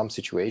 So in some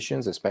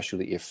situations,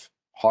 especially if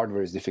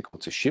hardware is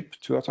difficult to ship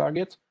to a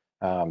target,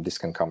 this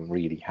can come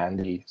really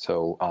handy.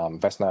 So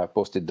Vesna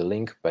posted the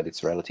link, but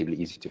it's relatively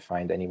easy to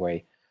find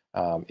anyway.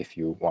 If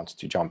you want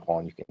to jump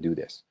on, you can do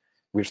this.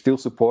 We're still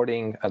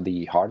supporting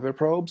the hardware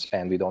probes,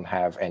 and we don't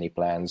have any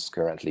plans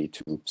currently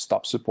to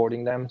stop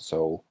supporting them.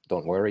 So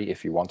don't worry,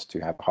 if you want to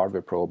have a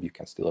hardware probe, you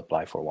can still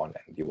apply for one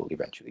and you will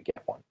eventually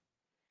get one.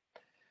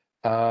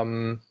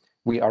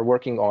 We are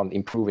working on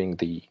improving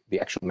the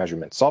actual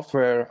measurement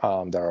software.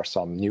 There are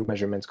some new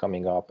measurements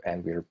coming up,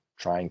 and we're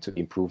trying to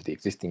improve the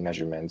existing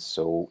measurements.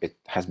 So it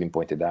has been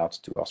pointed out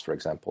to us, for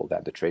example,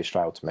 that the trace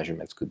route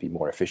measurements could be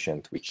more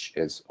efficient, which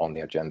is on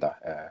the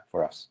agenda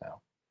for us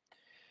now.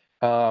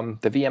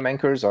 The VM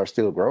anchors are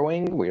still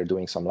growing. We're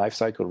doing some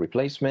lifecycle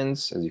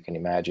replacements. As you can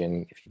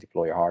imagine, if you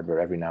deploy a hardware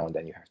every now and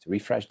then, you have to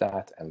refresh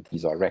that. And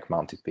these are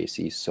rack-mounted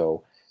PCs,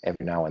 so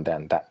every now and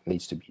then that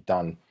needs to be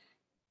done.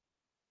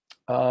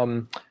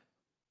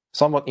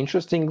 Somewhat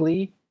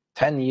interestingly,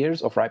 10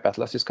 years of RIPE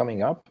Atlas is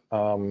coming up.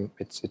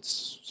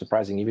 It's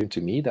surprising even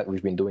to me that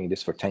we've been doing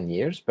this for 10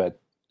 years, but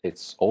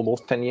it's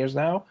almost 10 years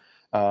now.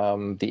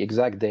 The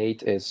exact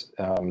date is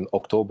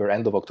October,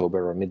 end of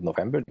October or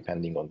mid-November,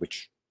 depending on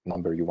which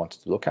number you want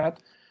to look at.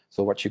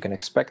 So what you can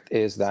expect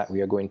is that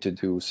we are going to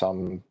do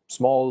some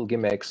small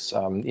gimmicks,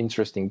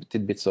 interesting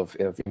tidbits of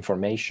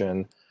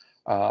information,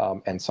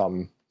 and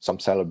some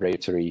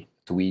celebratory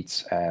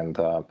tweets and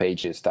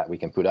pages that we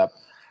can put up.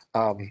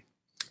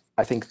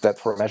 I think that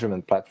for a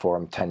measurement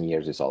platform, 10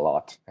 years is a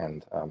lot,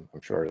 and I'm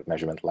sure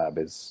Measurement Lab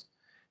is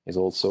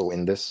also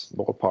in this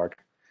ballpark.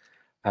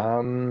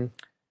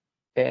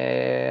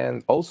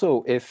 And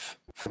also, if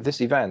for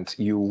this event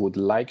you would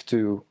like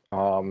to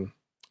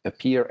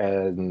appear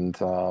and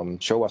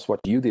show us what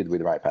you did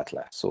with RIPE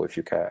Atlas, so if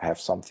you have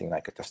something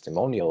like a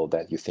testimonial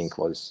that you think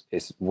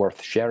is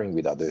worth sharing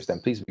with others, then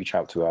please reach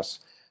out to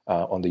us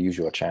on the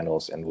usual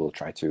channels, and we'll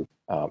try to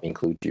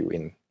include you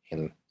in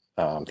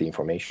the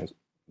information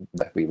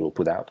that we will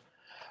put out.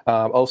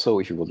 Also,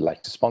 if you would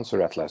like to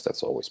sponsor Atlas,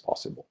 that's always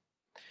possible.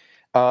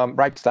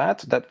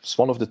 RIPE-Stat, that's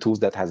one of the tools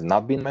that has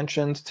not been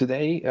mentioned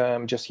today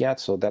just yet.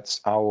 So that's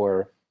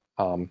our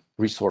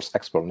resource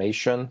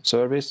explanation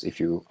service. If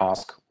you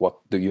ask,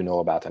 what do you know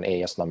about an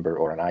AES number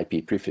or an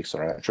IP prefix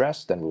or an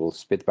address, then we will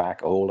spit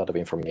back a whole lot of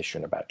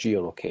information about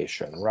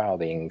geolocation,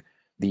 routing,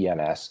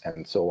 DNS,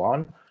 and so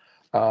on.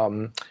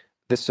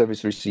 This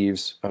service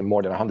receives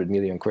more than 100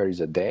 million queries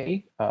a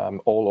day,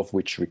 all of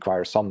which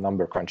require some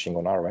number crunching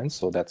on our end.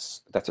 So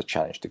that's a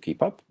challenge to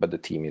keep up, but the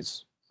team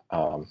is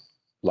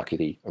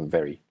luckily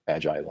very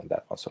agile on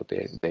that one. So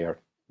they are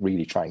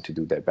really trying to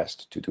do their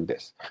best to do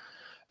this.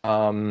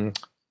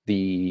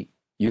 The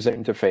user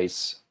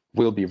interface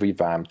will be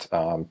revamped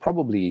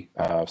probably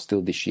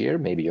still this year,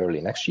 maybe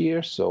early next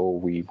year. So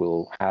we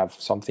will have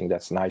something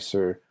that's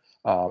nicer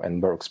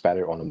and works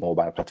better on the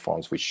mobile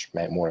platforms, which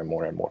more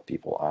and more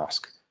people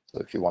ask. So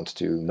if you want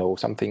to know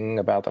something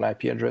about an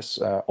IP address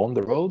on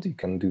the road, you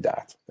can do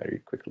that very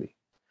quickly.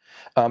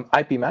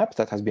 IP map,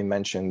 that has been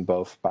mentioned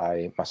both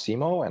by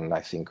Massimo and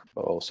I think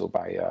also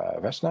by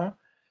Vesna.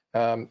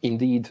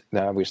 Indeed,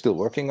 we're still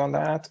working on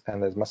that.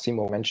 And as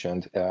Massimo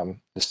mentioned,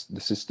 the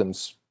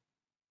system's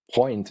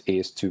point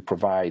is to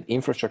provide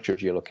infrastructure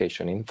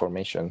geolocation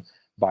information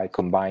by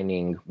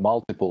combining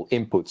multiple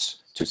inputs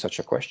to such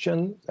a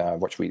question,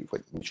 which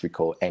we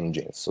call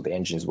engines. So the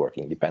engines work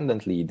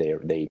independently.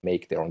 They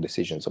make their own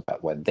decisions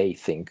about what they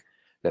think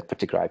that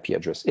particular IP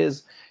address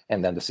is,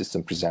 and then the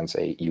system presents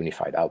a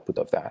unified output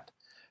of that.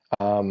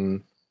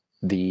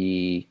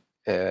 The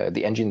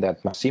engine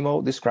that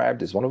Massimo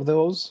described is one of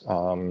those,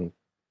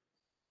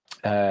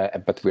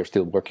 but we're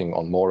still working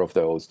on more of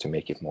those to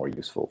make it more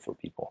useful for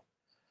people.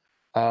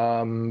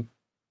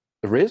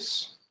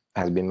 RIS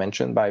has been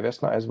mentioned by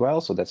Vesna as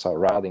well, so that's our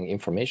routing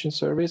information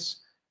service.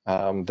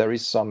 There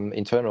is some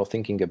internal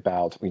thinking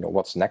about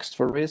what's next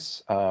for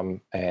RIS,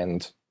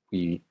 and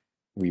we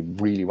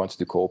really want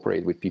to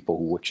cooperate with people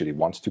who actually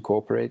want to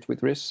cooperate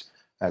with RIS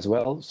as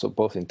well. So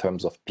both in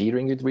terms of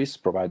peering with RIS,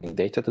 providing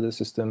data to the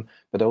system,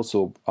 but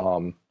also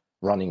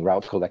running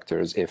route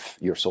collectors if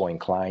you're so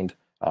inclined.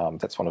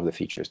 That's one of the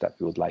features that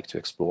we would like to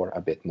explore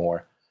a bit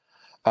more.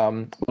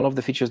 One of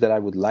the features that I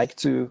would like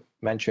to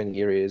mention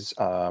here is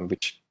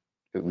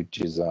which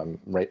is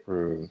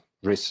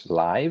RIS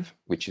Live,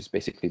 which is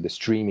basically the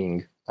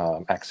streaming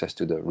access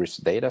to the RIS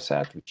data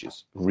set, which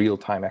is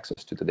real-time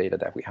access to the data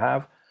that we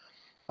have.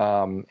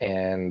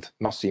 And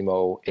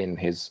Massimo, in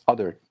his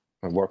other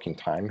working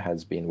time,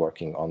 has been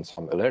working on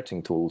some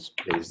alerting tools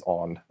based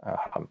on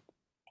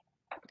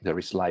the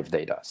RIS Live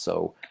data.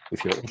 So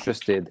if you're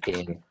interested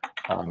in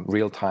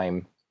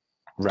real-time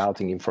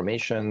routing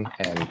information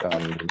and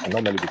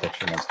anomaly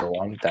detection and so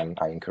on, then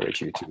I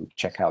encourage you to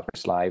check out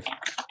RIS Live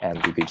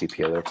and the BGP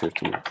alerter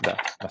tool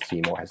that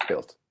Massimo has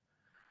built.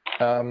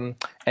 And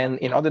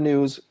in other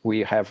news,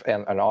 we have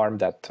an arm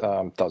that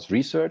does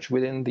research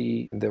within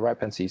the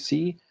RIPE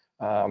NCC.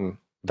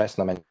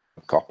 Vesna mentioned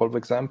a couple of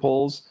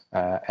examples,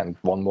 and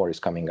one more is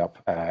coming up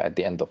at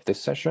the end of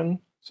this session.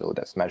 So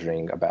that's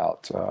measuring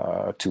about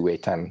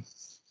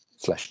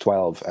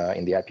 2A10/12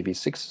 in the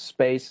IPv6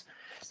 space.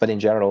 But in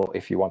general,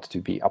 if you want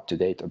to be up to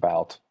date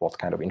about what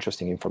kind of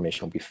interesting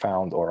information we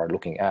found or are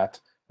looking at,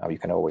 you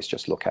can always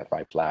just look at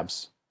RIPE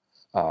Labs,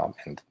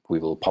 and we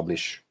will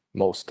publish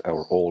most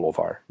or all of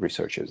our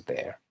researches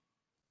there.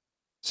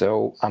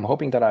 So I'm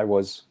hoping that I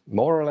was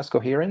more or less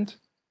coherent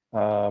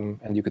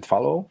and you could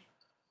follow.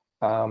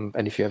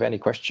 And if you have any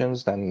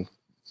questions, then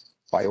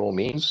by all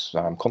means,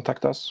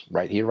 contact us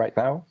right here, right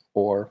now,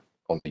 or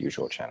on the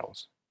usual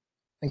channels.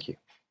 Thank you.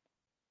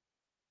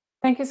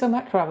 Thank you so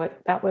much,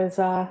 Robert. That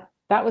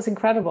was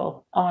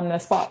incredible on the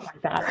spot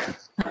like that.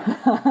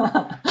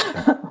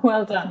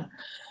 Well done.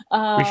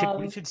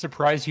 We should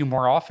surprise you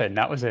more often.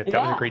 That was a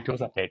great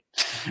tools update.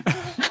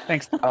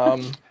 Thanks.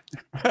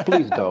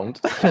 Please don't.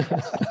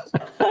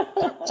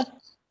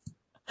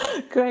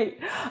 Great.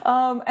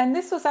 And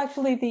this was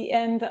actually the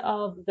end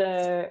of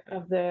the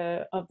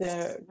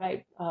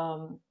RIPE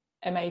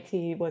MAT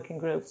working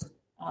group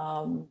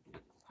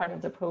part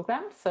of the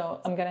program. So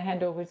I'm going to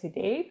hand over to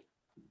Dave,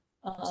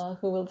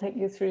 who will take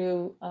you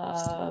through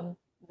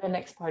the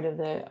next part of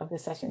the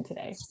session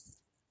today.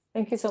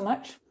 Thank you so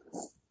much.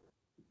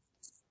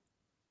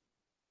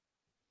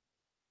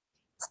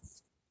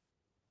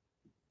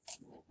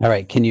 All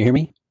right, can you hear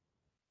me?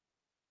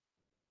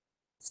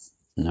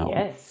 No.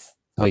 Yes.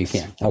 Oh, you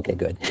can. Okay,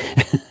 good.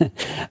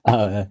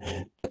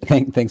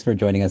 Thanks for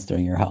joining us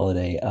during your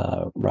holiday,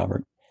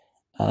 Robert.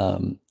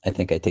 I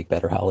think I take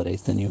better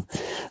holidays than you.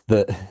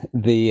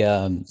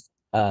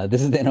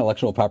 This is the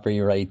intellectual property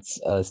rights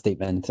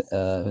statement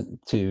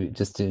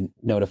to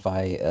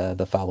notify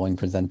the following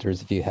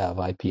presenters if you have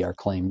IPR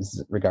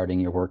claims regarding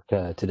your work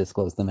to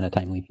disclose them in a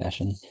timely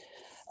fashion.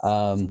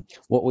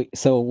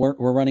 So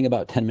we're running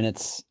about 10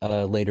 minutes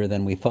later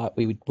than we thought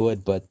we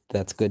would, but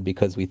that's good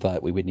because we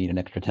thought we would need an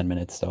extra 10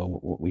 minutes, so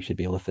we should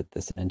be able to fit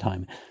this in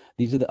time.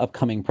 These are the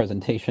upcoming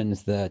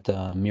presentations that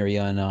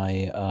Miria and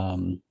I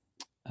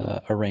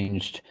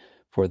arranged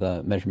for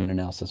the Measurement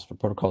Analysis for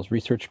Protocols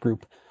Research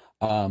Group.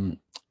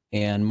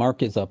 And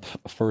Mark is up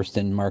first,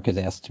 and Mark has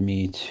asked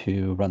me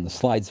to run the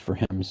slides for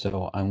him,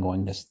 so I'm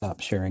going to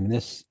stop sharing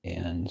this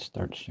and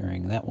start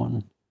sharing that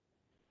one.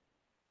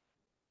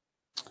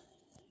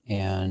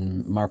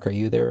 And Mark, are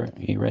you there? Are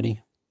you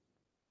ready?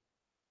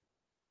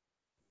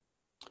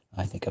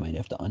 I think I might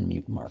have to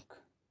unmute Mark.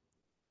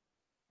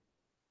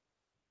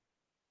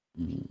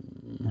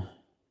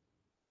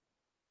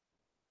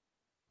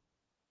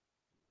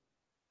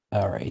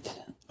 All right.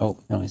 Oh,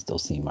 no, I still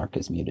see Mark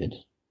is muted.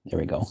 There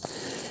we go.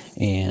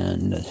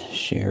 And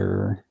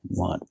share,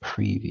 want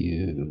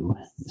preview,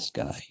 this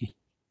guy.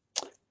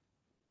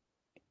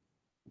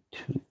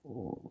 To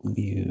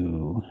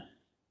view.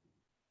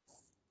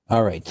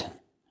 All right.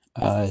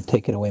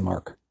 Take it away,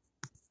 Mark.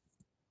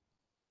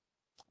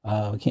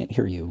 We can't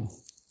hear you.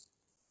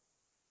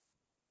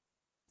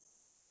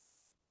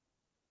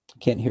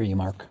 Can't hear you,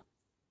 Mark.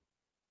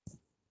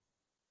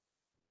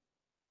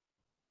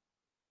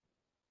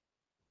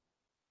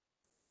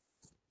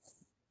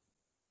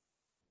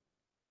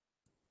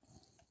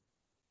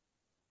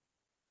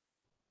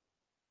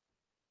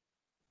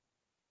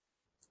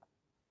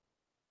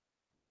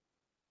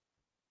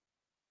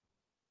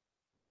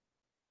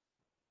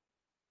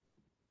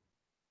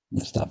 I'm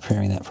going to stop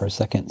sharing that for a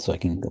second so I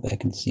can go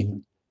back and see.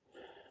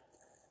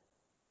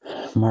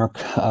 Mark,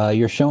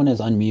 you're shown as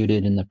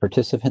unmuted in the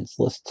participants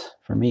list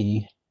for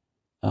me.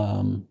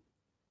 Unmuted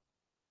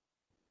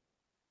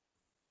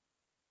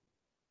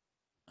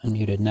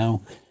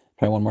now.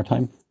 Try one more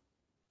time.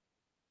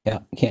 Yeah,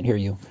 can't hear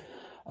you.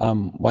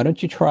 Why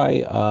don't you try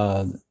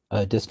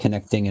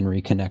disconnecting and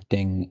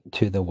reconnecting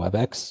to the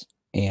WebEx,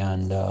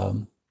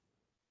 and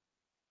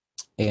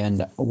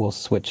we'll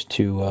switch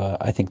to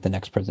I think the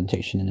next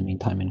presentation in the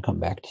meantime and come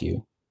back to you.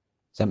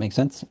 Does that make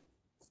sense?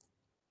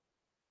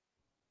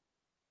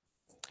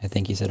 I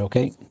think he said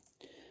okay.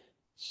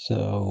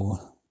 So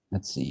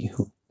let's see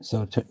who.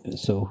 So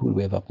who do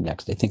we have up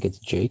next? I think it's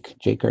Jake.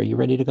 Jake, are you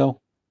ready to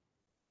go?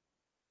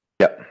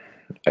 Yep,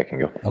 I can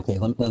go. Okay,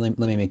 let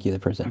me make you the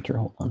presenter.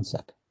 Hold on a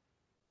sec.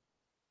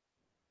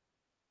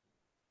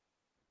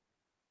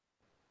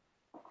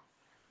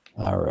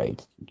 All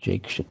right,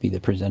 Jake should be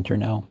the presenter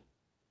now.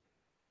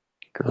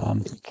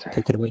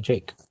 Take it away,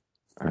 Jake.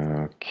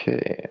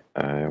 Okay,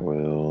 I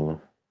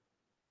will.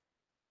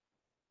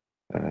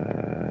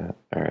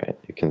 All right,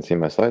 you can see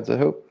my slides, I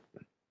hope,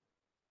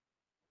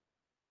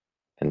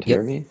 and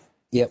hear me?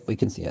 Yep, we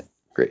can see it.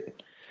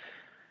 Great.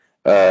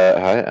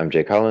 Hi, I'm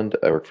Jake Holland.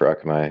 I work for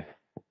Akamai.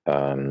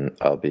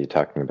 I'll be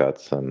talking about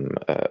some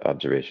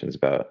observations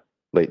about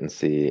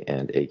latency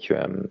and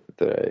AQM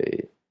that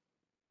I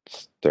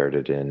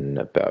started in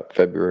about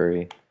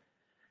February.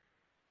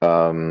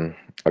 I'll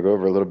go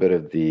over a little bit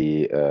of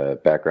the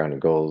background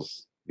and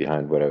goals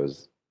behind what I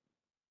was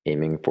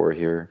aiming for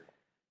here.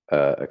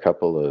 A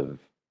couple of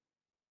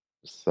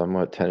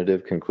somewhat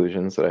tentative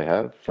conclusions that I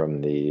have from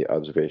the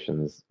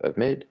observations I've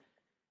made,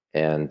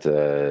 and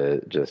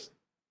just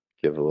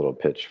give a little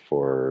pitch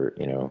for,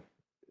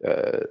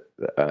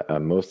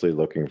 I'm mostly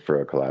looking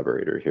for a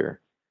collaborator here,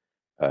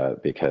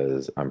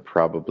 because I'm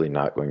probably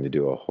not going to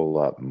do a whole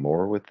lot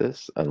more with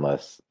this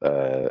unless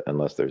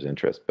there's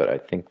interest. But I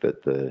think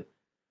that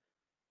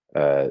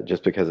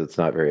just because it's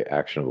not very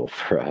actionable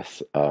for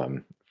us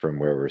from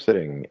where we're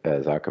sitting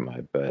as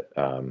Akamai, but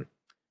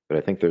I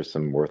think there's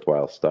some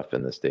worthwhile stuff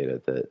in this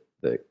data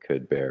that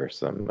could bear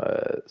some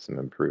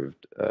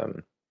improved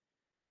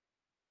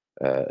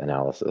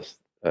analysis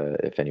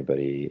if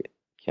anybody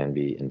can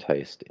be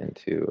enticed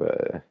into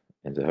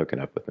hooking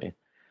up with me.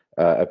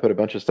 I put a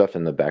bunch of stuff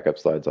in the backup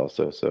slides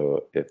also,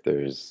 so if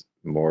there's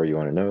more you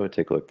want to know,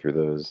 take a look through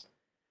those.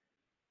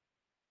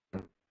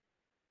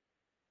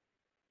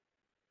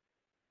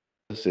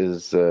 This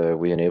is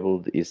we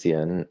enabled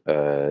ECN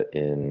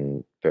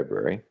in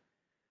February.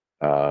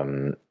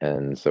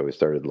 And so we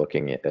started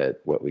looking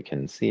at what we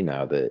can see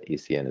now that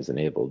ECN is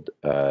enabled.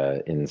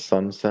 In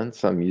some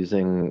sense, I'm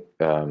using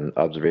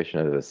observation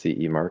of a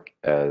CE mark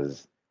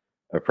as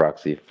a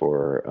proxy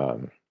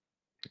for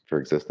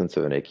existence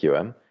of an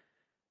AQM.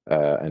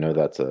 I know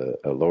that's a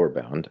lower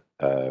bound.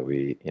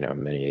 Many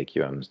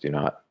AQMs do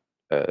not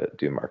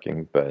do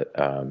marking, but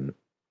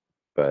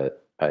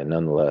I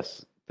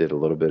nonetheless did a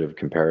little bit of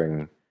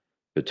comparing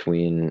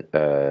between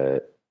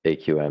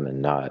AQM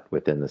and not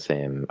within the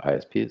same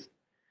ISPs.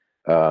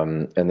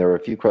 And there were a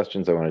few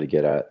questions I wanted to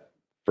get at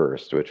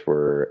first, which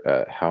were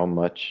how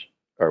much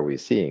are we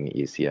seeing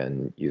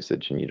ECN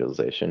usage and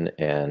utilization?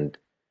 And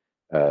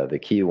the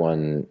key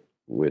one,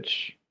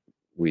 which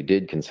we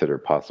did consider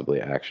possibly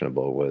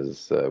actionable,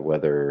 was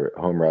whether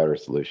home router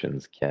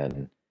solutions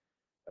can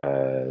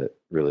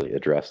really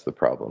address the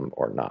problem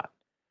or not.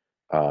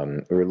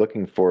 We're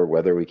looking for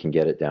whether we can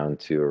get it down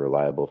to a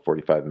reliable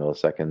 45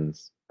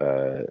 milliseconds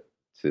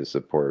to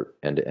support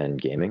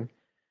end-to-end gaming.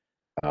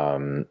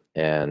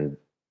 And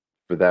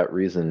for that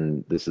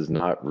reason, this is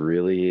not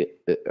really,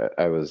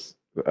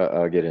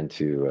 I'll get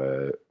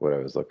into what I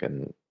was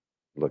looking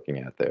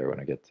at there when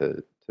I get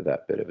to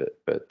that bit of it,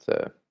 but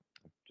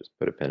just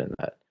put a pin in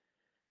that.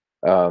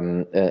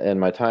 And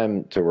my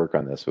time to work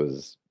on this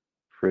was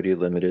pretty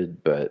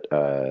limited, but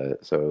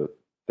so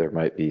there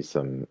might be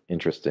some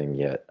interesting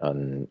yet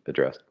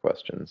unaddressed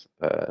questions.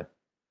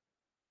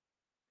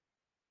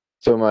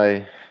 So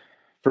my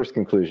first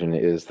conclusion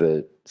is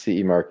that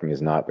CE marking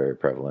is not very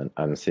prevalent.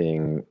 I'm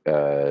seeing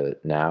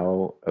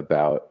now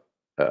about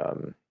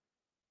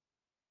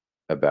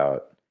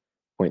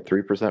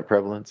 0.3%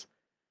 prevalence.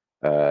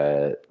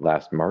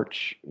 Last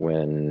March,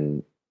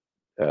 when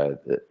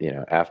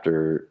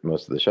after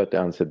most of the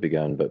shutdowns had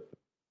begun, but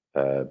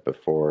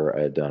before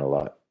I had done a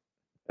lot,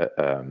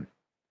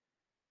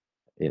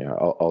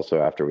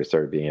 also after we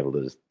started being able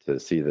to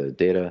see the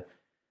data,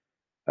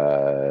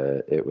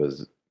 it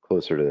was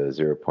closer to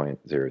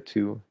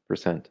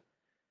 0.02%.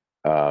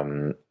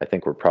 I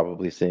think we're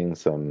probably seeing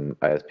some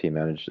ISP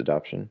managed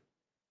adoption.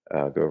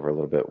 I'll go over a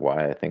little bit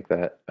why I think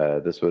that.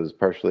 This was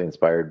partially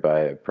inspired by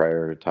a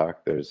prior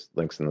talk. There's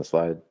links in the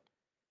slides.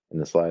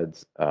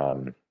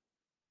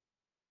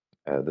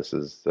 This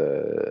is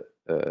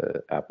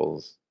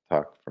Apple's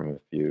talk from a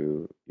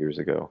few years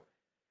ago.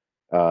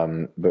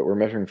 But we're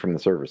measuring from the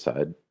server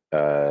side,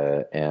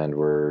 and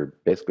we're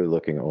basically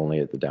looking only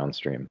at the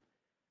downstream.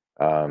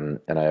 And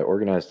I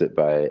organized it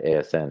by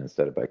ASN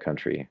instead of by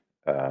country,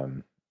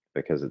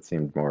 because it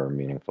seemed more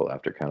meaningful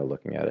after kind of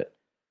looking at it.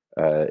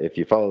 If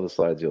you follow the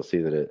slides, you'll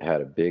see that it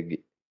had a big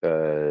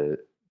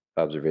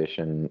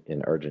observation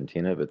in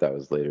Argentina, but that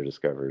was later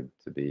discovered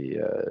to be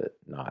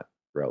not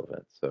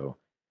relevant. So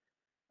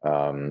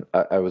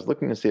I was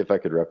looking to see if I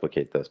could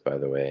replicate this, by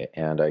the way,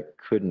 and I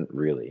couldn't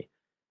really.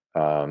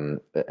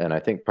 And I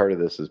think part of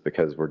this is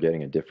because we're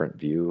getting a different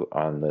view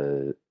on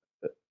the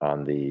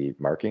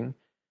marking,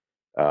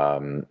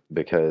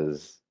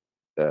 because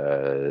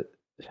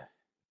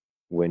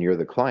when you're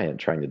the client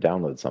trying to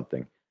download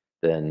something,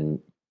 then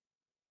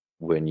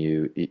when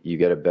you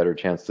get a better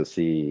chance to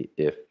see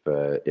if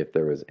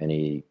there was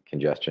any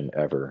congestion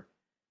ever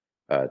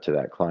to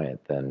that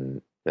client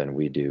than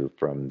we do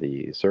from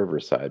the server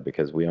side,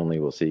 because we only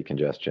will see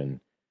congestion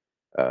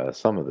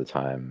some of the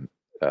time,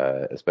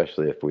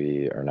 especially if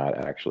we are not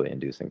actually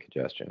inducing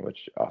congestion,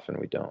 which often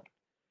we don't.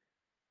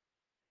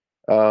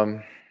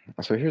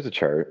 So here's a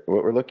chart.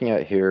 What we're looking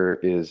at here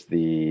is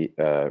the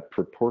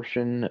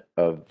proportion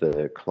of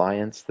the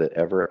clients that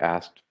ever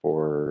asked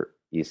for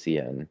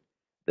ECN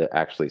that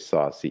actually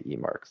saw CE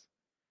marks,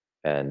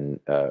 and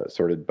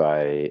sorted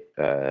by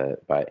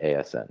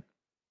ASN.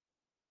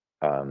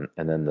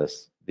 And then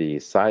the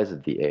size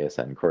of the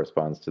ASN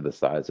corresponds to the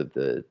size of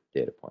the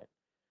data point.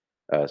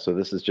 So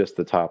this is just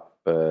the top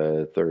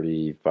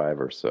 35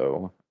 or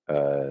so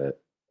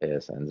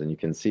ASNs, and you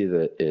can see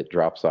that it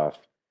drops off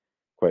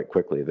quite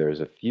quickly.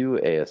 There's a few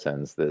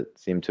ASNs that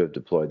seem to have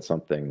deployed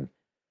something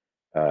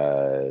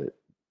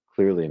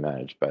clearly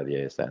managed by the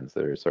ASNs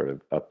that are sort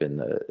of up in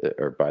the,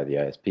 or by the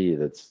ISP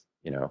that's,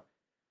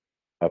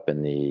 up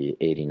in the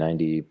 80,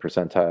 90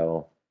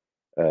 percentile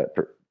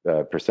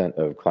percent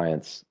of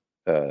clients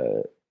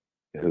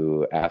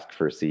who ask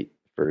for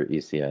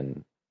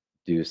ECN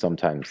do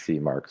sometimes see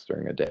marks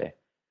during a day.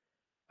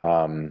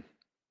 But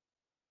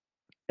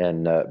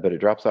it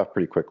drops off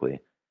pretty quickly.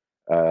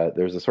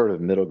 There's a sort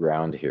of middle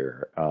ground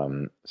here.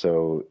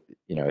 So,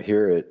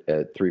 here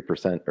at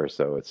 3% or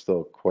so, it's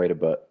still quite a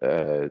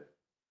bit,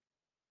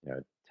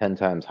 10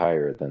 times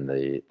higher than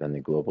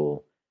the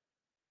global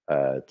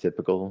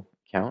typical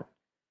count.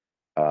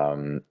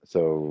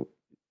 So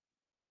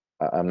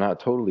I'm not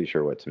totally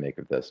sure what to make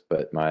of this,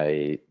 but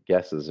my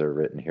guesses are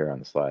written here on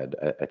the slide.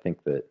 I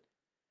think that,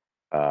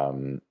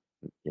 for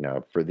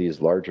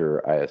these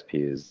larger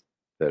ISPs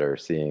that are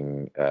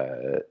seeing,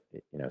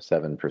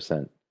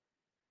 7%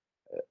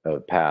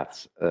 of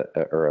paths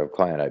or of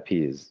client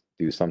IPs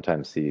do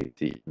sometimes see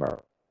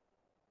mark,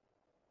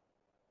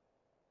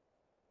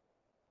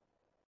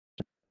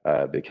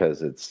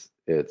 because it's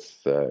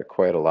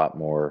quite a lot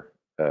more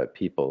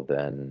people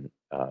than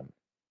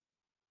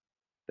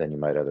you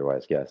might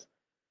otherwise guess.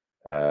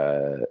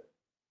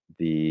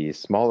 The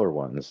smaller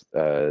ones,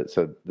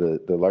 so the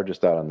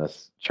largest dot on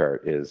this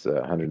chart is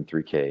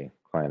 103K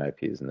client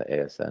IPs in the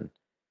ASN,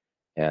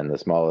 and the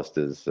smallest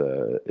is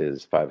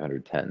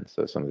 510.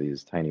 So some of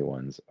these tiny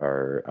ones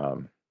are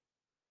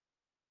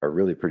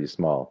really pretty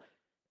small.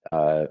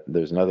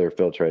 There's another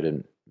filter I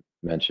didn't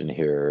mention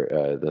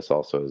here. This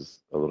also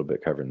is a little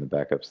bit covered in the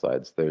backup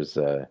slides. There's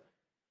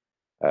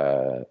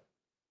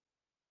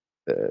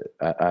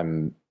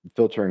I'm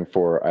filtering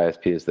for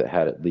ISPs that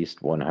had at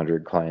least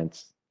 100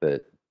 clients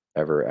that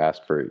ever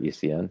asked for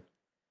ECN.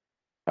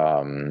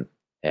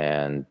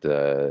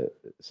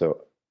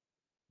 So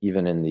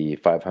even in the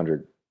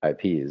 500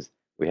 IPs,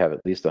 we have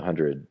at least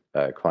 100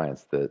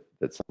 clients that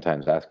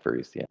sometimes ask for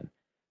ECN.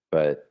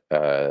 But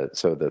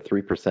so the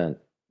 3%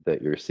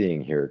 that you're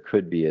seeing here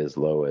could be as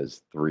low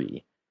as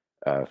 3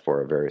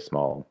 for a very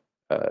small,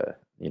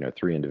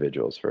 3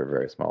 individuals for a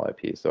very small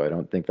IP. So I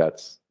don't think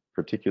that's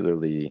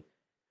particularly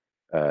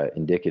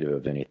indicative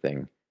of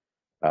anything.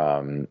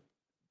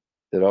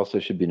 It also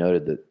should be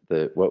noted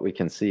that what we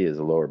can see is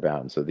a lower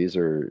bound. So these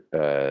are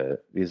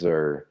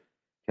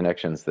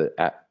connections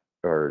that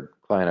or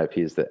client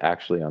IPs that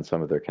actually on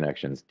some of their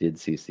connections did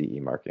see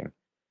CE marking.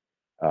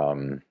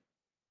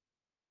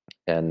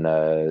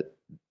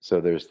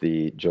 So there's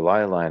the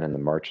July line and the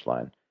March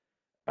line.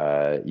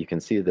 You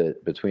can see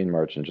that between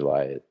March and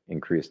July, it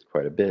increased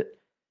quite a bit,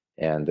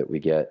 and that we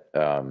get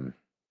a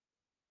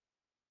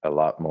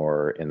lot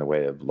more in the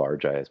way of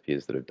large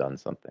ISPs that have done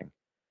something.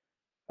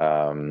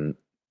 However,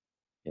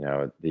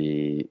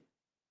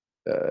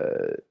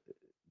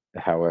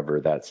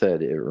 that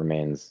said, it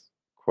remains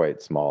quite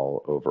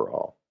small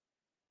overall.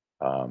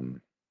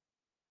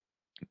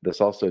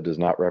 This also does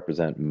not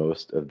represent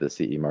most of the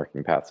CE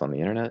marking paths on the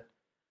internet.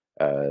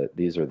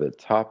 These are the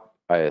top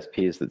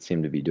ISPs that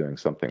seem to be doing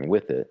something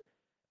with it.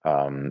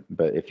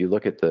 But if you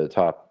look at the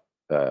top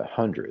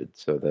 100,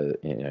 so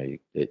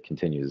it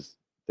continues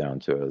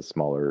down to a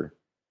smaller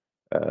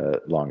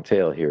long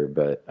tail here,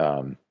 but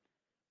out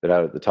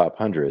of the top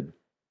 100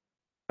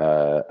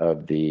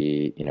 of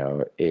the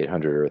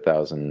 800 or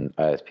 1,000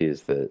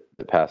 ISPs that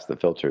pass the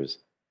filters,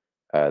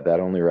 that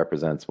only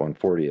represents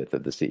 1/40th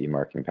of the CE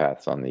marking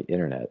paths on the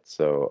internet.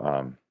 So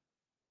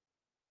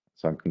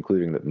I'm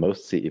concluding that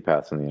most CE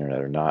paths on the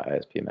internet are not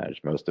ISP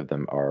managed. Most of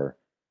them are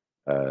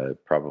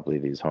probably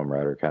these home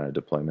router kind of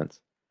deployments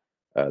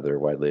that are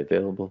widely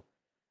available.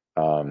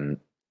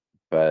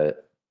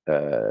 But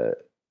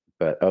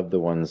of the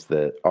ones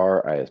that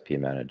are ISP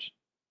managed,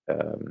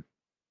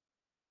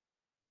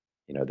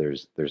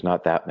 there's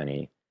not that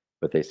many,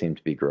 but they seem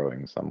to be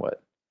growing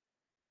somewhat.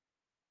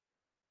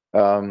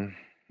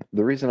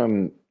 The reason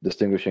I'm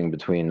distinguishing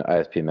between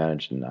ISP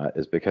managed and not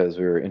is because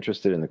we were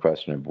interested in the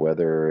question of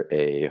whether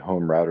a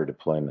home router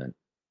deployment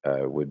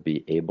would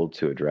be able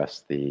to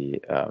address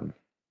the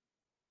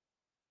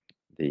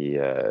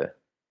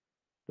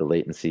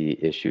latency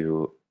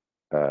issue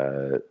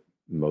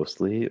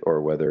mostly,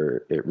 or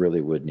whether it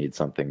really would need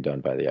something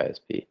done by the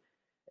ISP.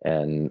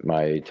 And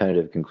my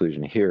tentative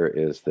conclusion here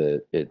is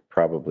that it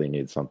probably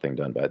needs something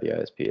done by the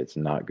ISP. It's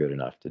not good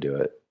enough to do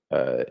it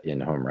in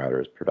home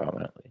routers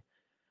predominantly.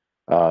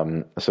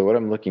 So what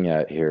I'm looking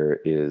at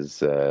here is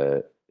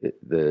the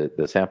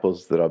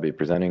samples that I'll be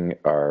presenting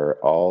are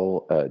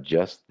all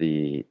just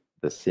the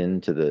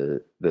SYN to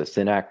the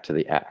SYN ACK to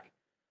the ACK.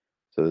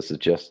 So this is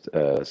just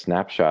a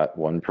snapshot,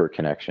 one per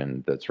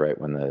connection. That's right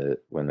when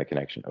the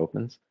connection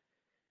opens.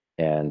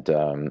 And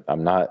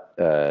I'm not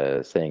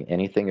saying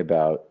anything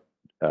about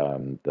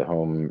the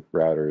home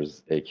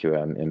router's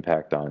AQM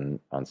impact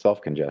on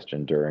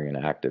self-congestion during an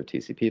active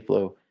TCP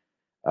flow.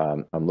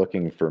 I'm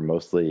looking for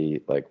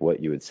mostly like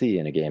what you would see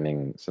in a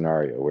gaming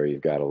scenario where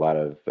you've got a lot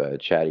of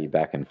chatty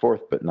back and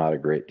forth, but not a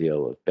great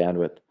deal of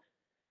bandwidth.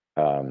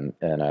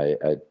 And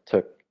I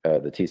took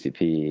the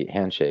TCP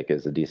handshake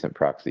as a decent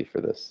proxy for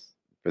this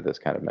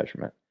kind of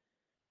measurement.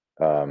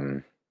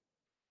 And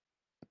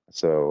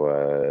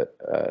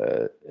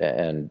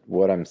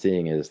what I'm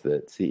seeing is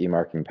that CE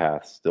marking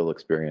paths still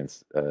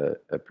experience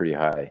a pretty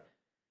high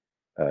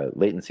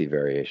latency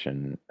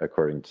variation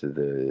according to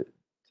the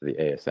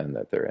ASN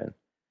that they're in.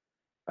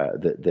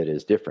 That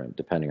is different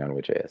depending on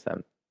which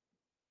ASN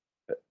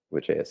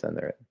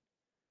they're in.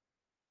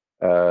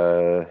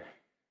 Where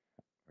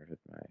did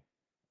my?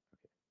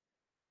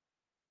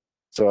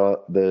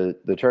 So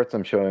the charts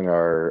I'm showing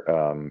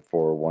are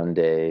for 1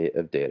 day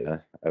of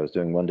data. I was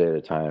doing 1 day at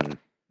a time,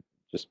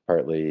 just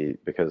partly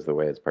because of the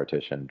way it's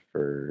partitioned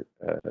for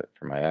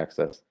my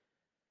access.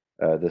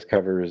 This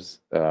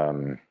covers.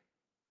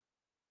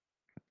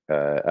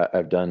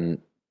 I've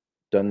done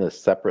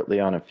this separately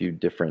on a few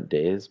different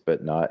days,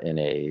 but not in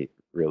a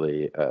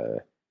really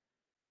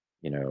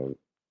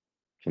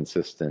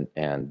consistent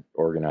and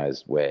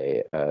organized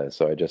way.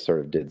 So I just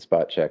sort of did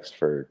spot checks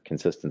for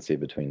consistency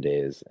between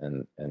days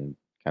and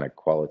kind of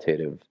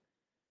qualitative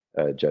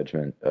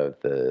judgment of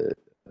the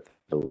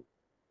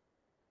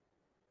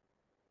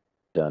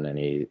done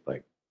any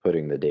like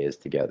putting the days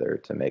together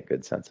to make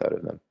good sense out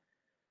of them.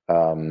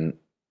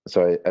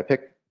 So I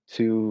picked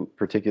 2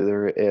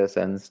 particular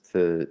ASNs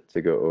to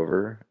go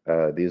over.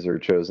 These are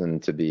chosen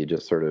to be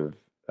just sort of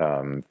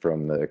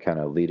from the kind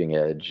of leading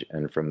edge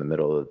and from the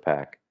middle of the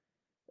pack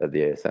of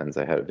the ASNs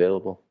I had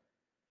available.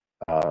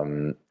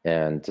 And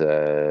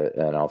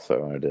also I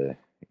wanted to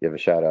give a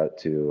shout out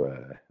to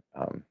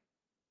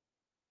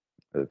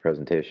the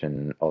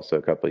presentation also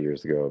a couple of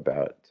years ago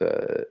about,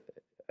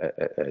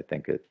 I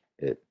think it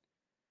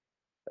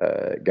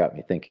got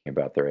me thinking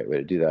about the right way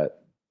to do that.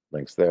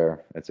 Links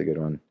there, that's a good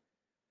one.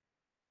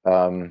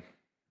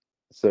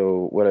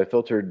 So what I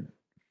filtered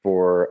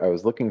for, I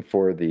was looking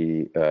for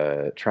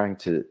the, trying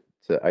to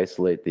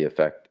isolate the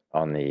effect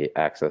on the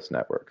access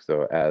network.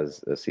 So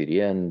as a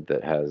CDN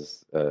that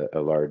has a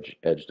large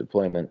edge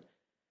deployment,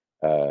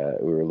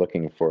 we were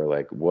looking for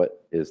like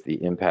what is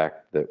the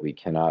impact that we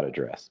cannot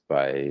address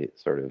by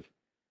sort of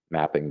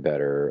mapping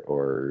better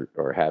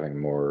or having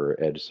more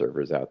edge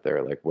servers out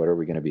there. Like what are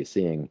we going to be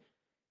seeing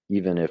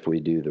even if we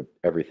do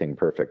everything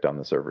perfect on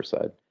the server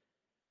side?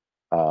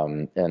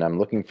 And I'm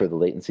looking for the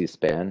latency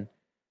span.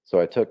 So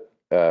I took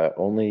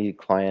only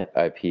client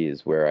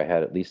IPs where I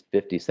had at least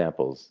 50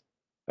 samples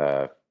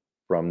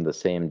from the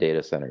same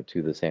data center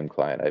to the same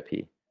client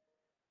IP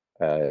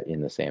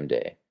in the same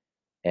day.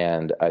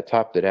 And I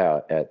topped it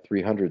out at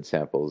 300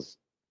 samples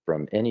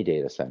from any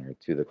data center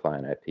to the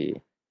client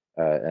IP.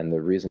 And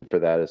the reason for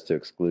that is to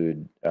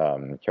exclude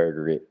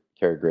carrier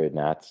grade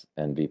NATs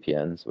and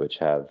VPNs, which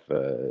have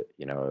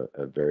you know,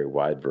 a very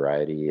wide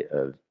variety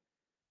of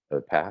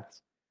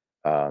paths.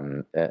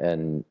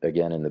 And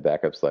again, in the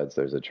backup slides,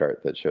 there's a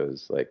chart that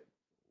shows like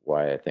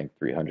why I think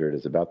 300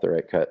 is about the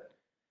right cut.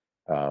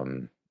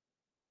 And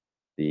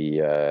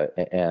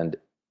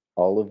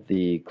all of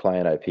the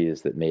client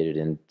IPs that made it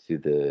into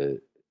the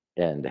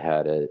end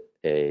had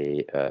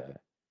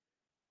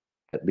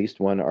at least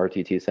one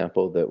RTT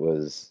sample that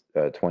was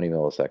 20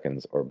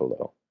 milliseconds or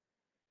below.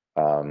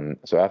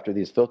 So after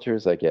these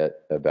filters, I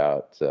get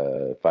about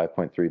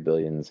 5.3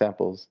 billion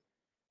samples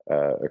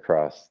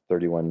across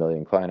 31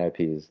 million client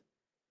IPs.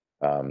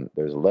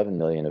 There's 11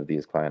 million of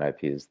these client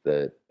IPs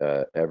that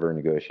ever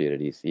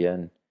negotiated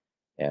ECN,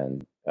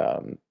 and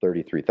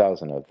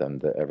 33,000 of them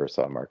that ever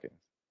saw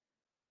markings.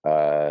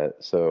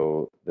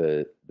 So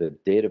the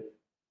data,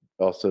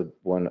 also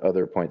one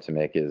other point to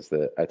make is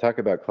that I talk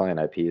about client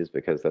IPs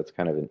because that's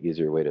kind of an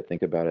easier way to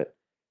think about it.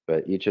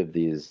 But each of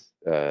the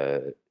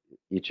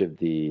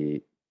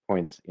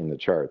points in the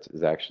charts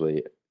is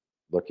actually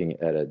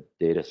looking at a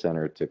data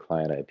center to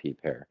client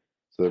IP pair.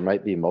 So there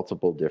might be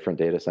multiple different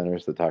data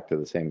centers that talk to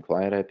the same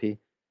client IP,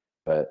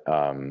 but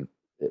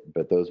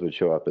those would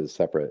show up as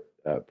separate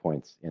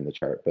points in the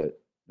chart. But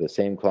the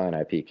same client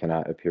IP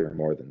cannot appear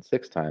more than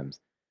 6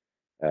 times,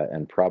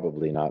 and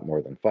probably not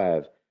more than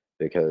 5,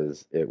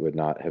 because it would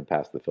not have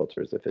passed the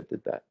filters if it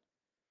did that.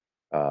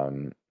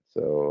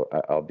 So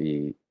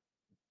the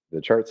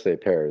charts say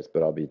pairs,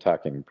 but I'll be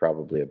talking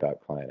probably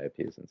about client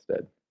IPs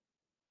instead.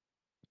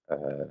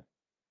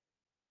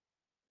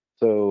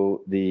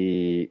 So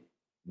the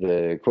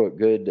quote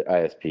good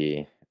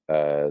ISP,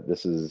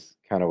 this is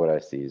kind of what I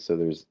see. So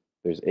there's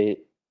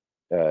 8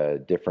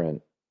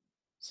 different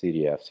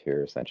CDFs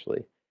here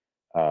essentially.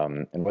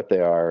 And what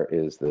they are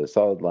is the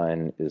solid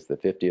line is the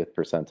 50th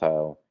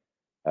percentile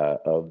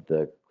of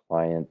the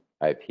client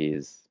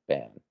IP's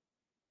span,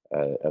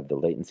 of the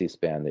latency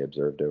span they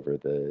observed over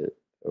the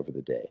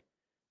day.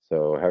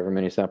 So however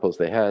many samples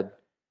they had,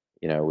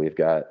 you know, we've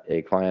got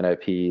a client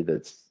IP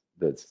that's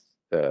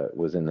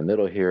was in the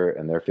middle here,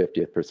 and their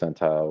 50th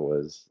percentile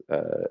was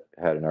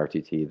had an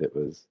RTT that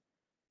was,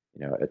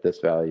 you know, at this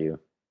value.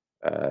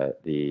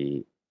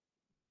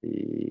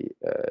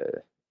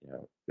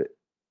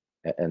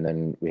 And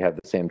then we have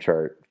the same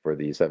chart for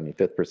the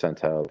 75th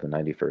percentile, the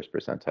 91st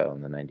percentile,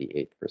 and the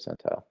 98th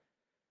percentile.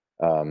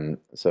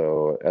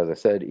 So as I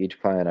said,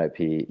 each client IP,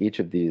 each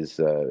of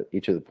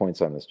the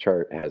points on this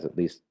chart has at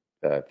least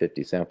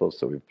 50 samples.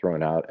 So we've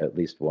thrown out at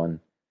least one.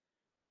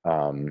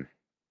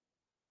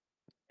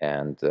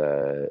 And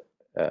at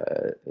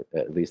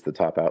least the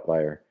top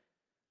outlier.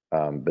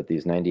 But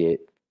these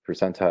 98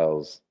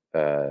 percentiles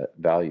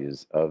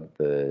values of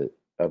the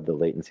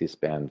latency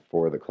span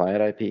for the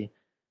client IP,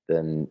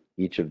 then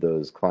each of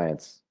those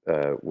clients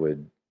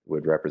would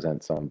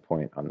represent some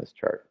point on this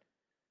chart.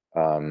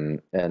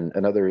 And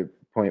another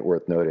point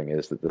worth noting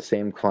is that the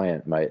same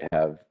client might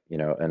have, you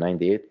know, a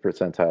 98th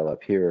percentile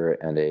up here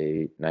and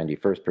a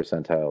 91st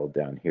percentile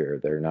down here.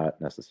 They're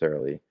not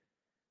necessarily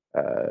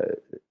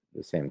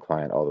the same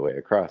client all the way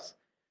across.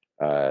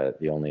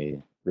 The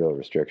only real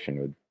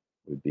restriction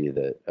would be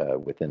that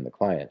within the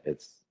client,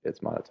 it's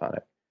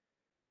monotonic.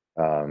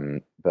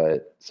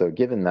 But so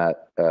given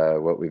that,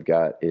 what we've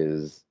got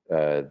is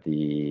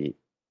the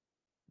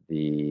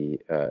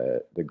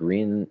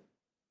green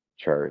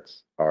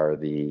charts are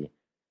the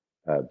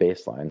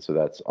baseline. So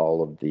that's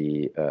all of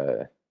the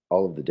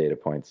data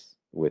points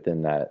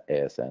within that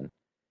ASN,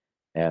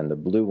 and the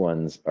blue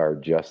ones are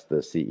just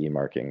the CE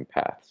marking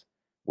paths.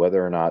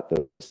 Whether or not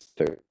those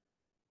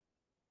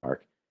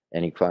mark,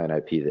 any client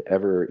IP that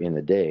ever in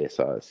the day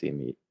saw a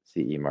CE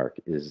mark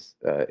is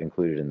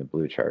included in the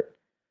blue chart.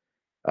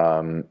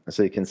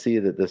 So you can see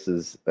that this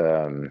is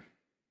what,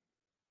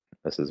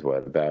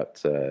 about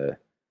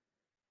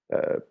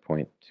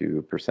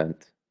 0.2%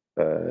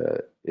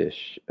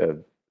 ish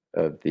of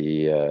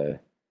the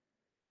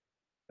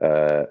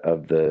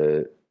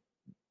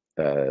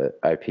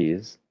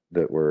IPs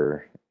that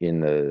were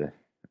in the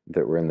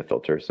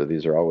filter. So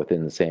these are all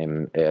within the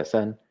same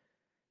ASN.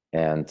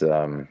 And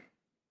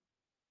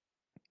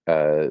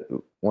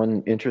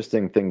one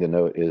interesting thing to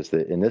note is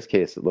that in this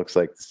case, it looks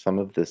like some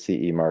of the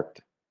CE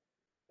marked,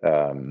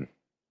 some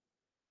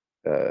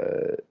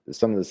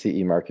of the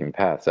CE marking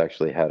paths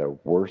actually had a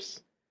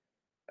worse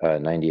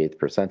 98th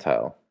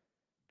percentile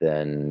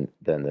than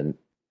the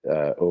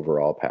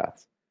overall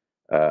paths.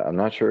 I'm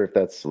not sure if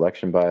that's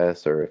selection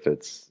bias or if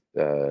it's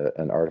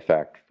an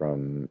artifact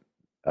from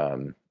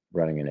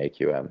running an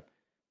AQM.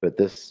 But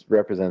this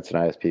represents an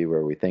ISP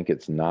where we think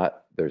there's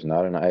not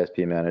an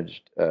ISP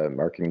managed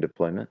marking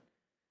deployment.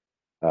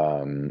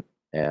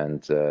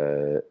 These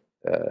are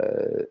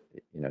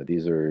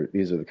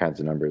the kinds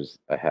of numbers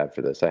I have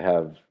for this. I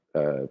have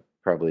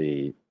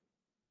probably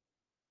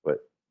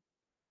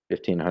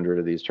 1,500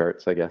 of these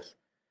charts, I guess.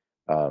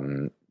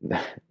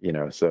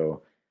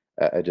 So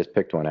I just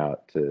picked one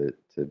out to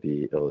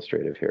be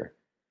illustrative here.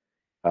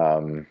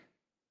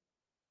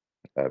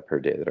 Per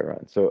day that I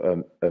run.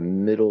 So a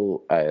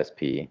middle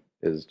ISP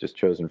is just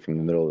chosen from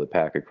the middle of the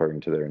pack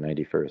according to their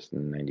 91st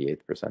and 98th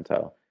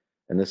percentile.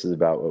 And this is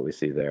about what we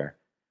see there,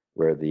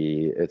 where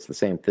it's the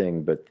same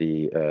thing, but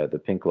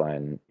the pink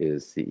line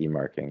is CE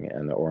marking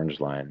and the orange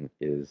line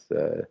is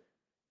the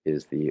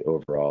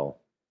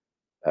overall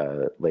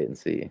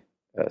latency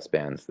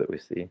spans that we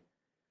see.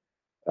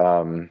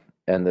 And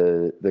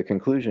the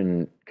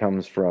conclusion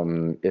comes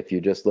from, if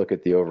you just look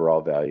at the overall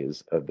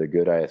values of the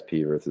good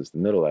ISP versus the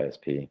middle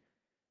ISP,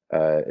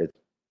 it's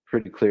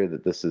pretty clear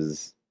that this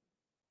is,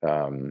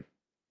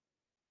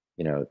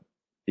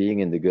 being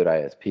in the good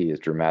ISP is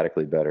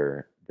dramatically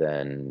better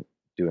than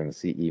doing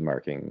CE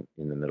marking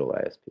in the middle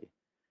ISP.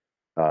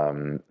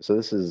 So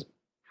this is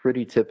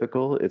pretty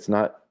typical. It's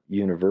not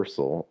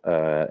universal.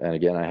 And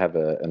again, I have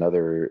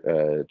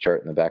another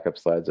chart in the backup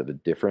slides of a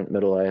different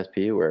middle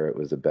ISP where it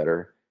was a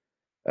better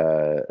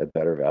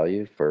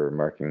value for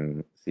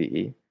marking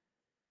CE,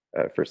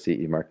 for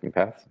CE marking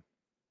paths.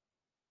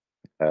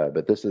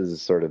 But this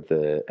is sort of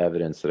the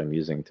evidence that I'm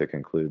using to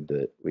conclude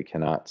that we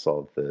cannot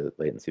solve the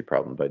latency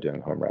problem by doing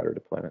home router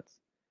deployments.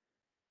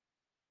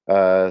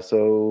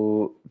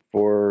 So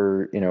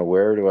for,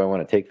 where do I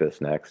want to take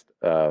this next?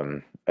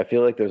 I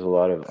feel like there's a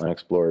lot of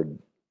unexplored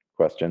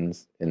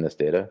questions in this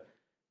data,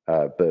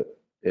 but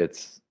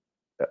it's,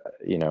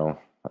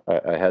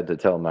 I had to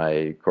tell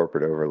my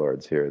corporate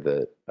overlords here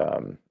that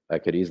I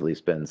could easily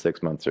spend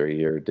 6 months or a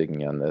year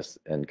digging on this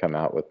and come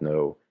out with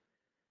no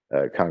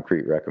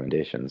concrete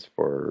recommendations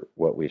for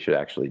what we should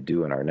actually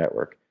do in our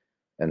network.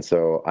 And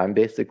so I'm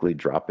basically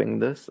dropping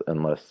this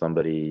unless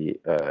somebody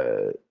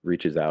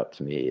reaches out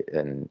to me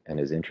and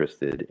is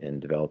interested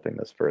in developing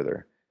this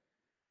further.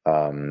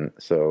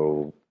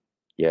 So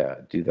yeah,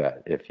 do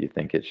that if you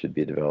think it should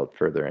be developed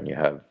further and you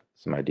have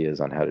some ideas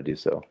on how to do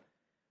so.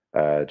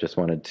 Just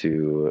wanted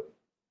to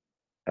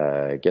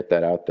get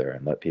that out there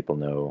and let people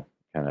know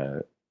kind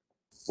of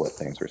what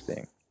things we're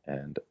seeing.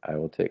 And I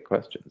will take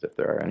questions if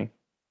there are any.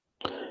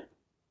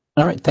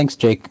 All right, thanks,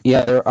 Jake.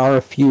 Yeah, there are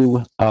a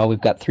few. We've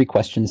got 3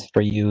 questions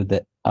for you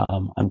that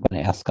I'm going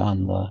to ask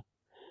on the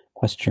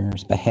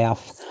questioner's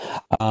behalf.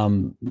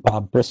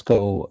 Bob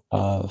Briscoe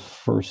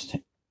first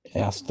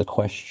asked the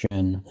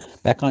question.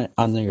 Back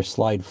on your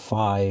slide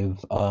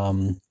 5,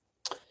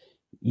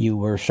 you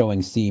were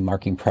showing CE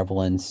marking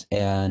prevalence,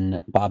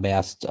 and Bob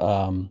asked,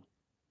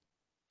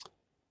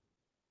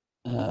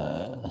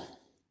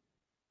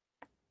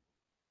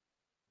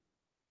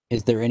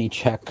 is there any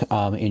check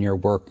in your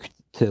work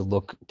to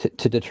look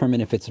to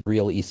determine if it's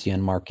real ECN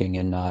marking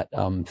and not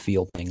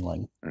field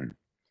mingling?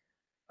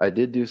 I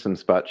did do some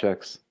spot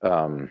checks.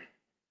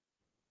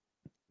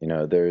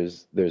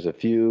 There's a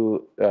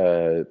few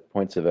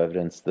points of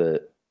evidence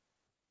that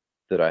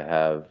I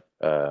have.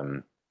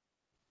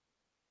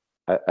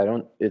 I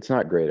don't. It's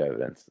not great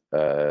evidence.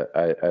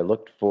 I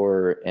looked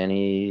for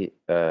any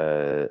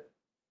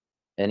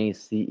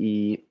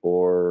CE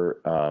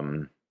or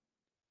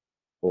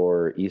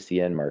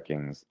ECN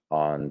markings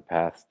on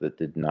paths that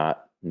did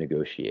not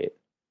negotiate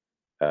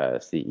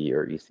CE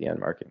or ECN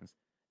markings,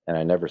 and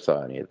I never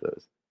saw any of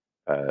those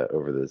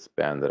over the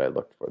span that I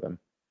looked for them.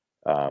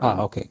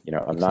 Okay.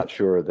 I'm not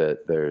sure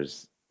that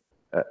there's.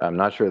 I'm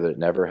not sure that it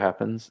never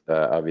happens.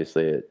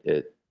 Obviously,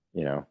 it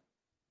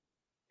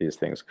these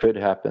things could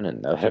happen,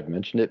 and now that I've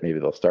mentioned it, maybe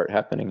they'll start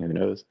happening. Who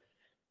knows?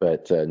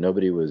 But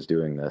nobody was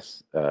doing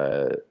this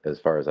as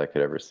far as I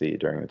could ever see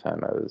during the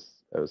time I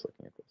was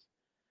looking at this.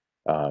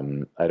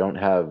 I don't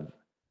have,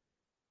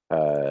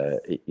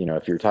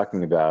 if you're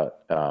talking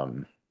about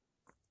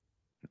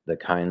the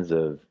kinds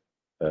of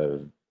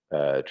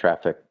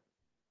traffic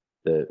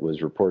that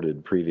was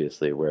reported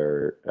previously,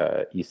 where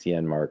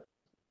ECN marks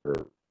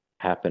were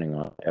happening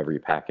on every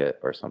packet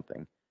or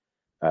something.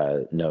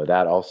 No,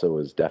 that also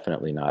was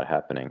definitely not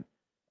happening.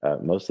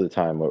 Most of the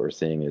time, what we're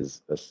seeing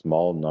is a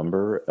small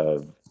number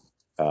of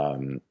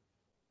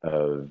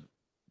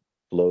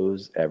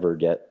flows ever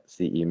get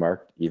CE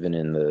marked, even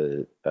in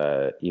the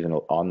even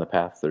on the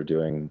paths they're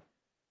doing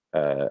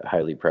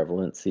highly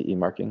prevalent CE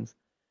markings.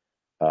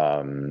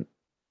 But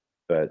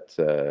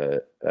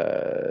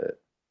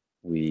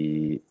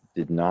we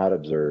did not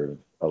observe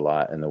a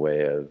lot in the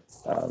way of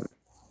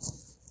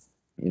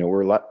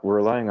we're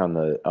relying on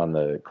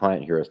the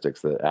client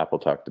heuristics that Apple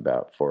talked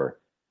about for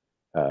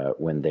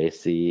when they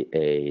see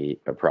a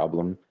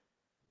problem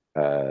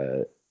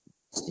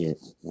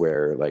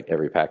where like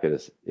every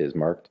packet is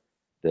marked,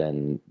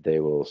 then they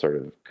will sort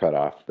of cut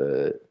off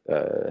the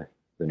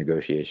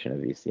negotiation of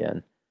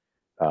ECN.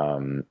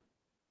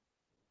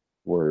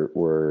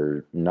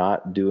 We're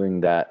not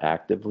doing that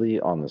actively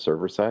on the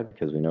server side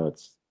because we know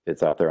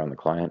it's out there on the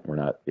client. We're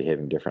not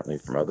behaving differently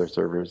from other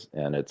servers,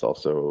 and it's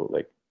also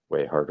like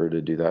way harder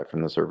to do that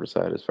from the server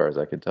side, as far as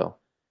I could tell.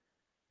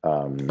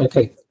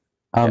 Okay,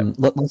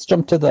 let's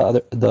jump to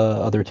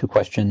the other two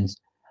questions.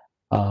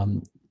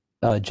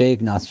 Jay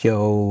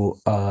Ignacio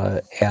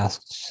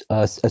asks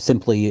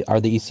simply, are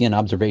the ECN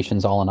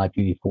observations all on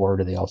IPv4, or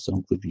do they also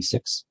include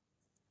v6?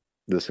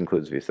 This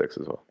includes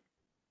v6 as well.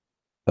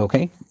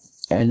 Okay,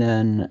 and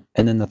then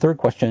the third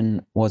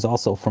question was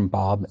also from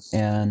Bob,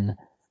 and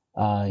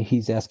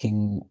he's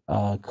asking,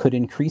 could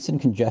increase in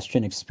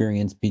congestion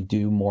experience be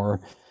due more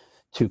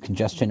to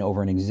congestion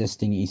over an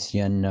existing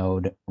ECN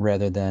node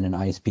rather than an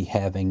ISP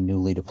having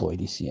newly deployed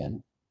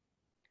ECN?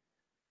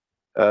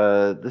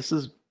 This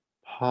is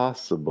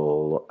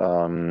possible.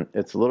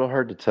 It's a little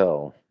hard to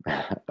tell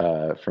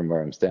from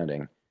where I'm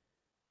standing.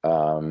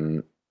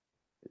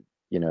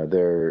 You know,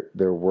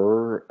 there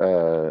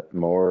were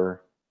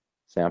more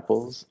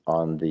samples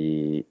on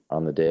the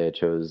day I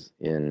chose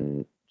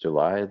in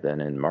July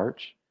than in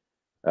March.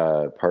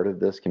 Part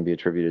of this can be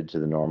attributed to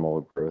the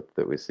normal growth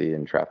that we see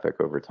in traffic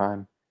over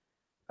time.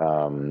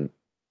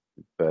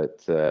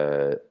 But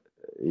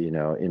you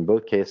know, in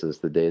both cases,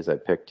 the days I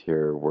picked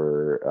here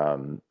were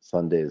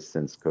Sundays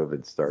since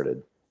COVID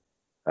started.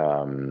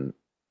 You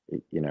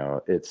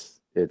know,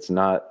 it's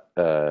not,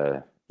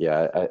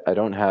 yeah, I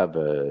don't have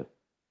a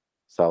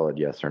solid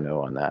yes or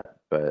no on that,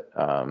 but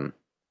I'm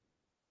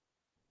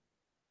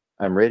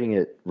rating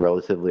it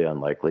relatively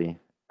unlikely,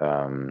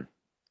 but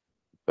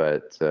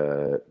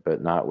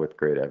not with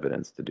great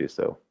evidence to do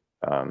so.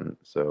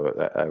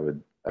 So I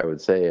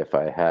would say if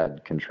I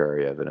had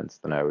contrary evidence,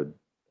 then I would,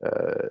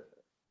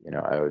 you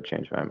know, I would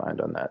change my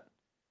mind on that.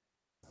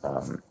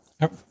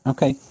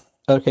 Okay.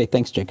 Okay,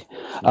 thanks, Jake.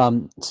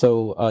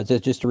 So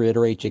just to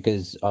reiterate, Jake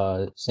is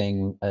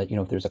saying, you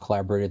know, if there's a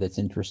collaborator that's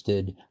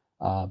interested,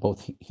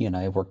 both he and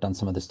I have worked on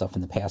some of this stuff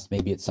in the past.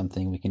 Maybe it's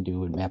something we can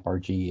do in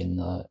MAPRG in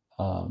the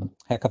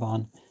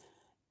hackathon.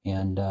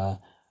 And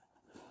all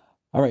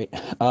right,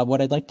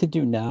 what I'd like to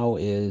do now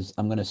is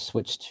I'm going to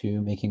switch to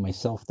making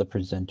myself the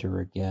presenter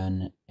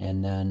again,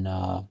 and then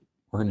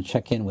we're going to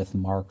check in with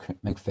Mark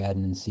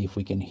McFadden and see if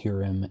we can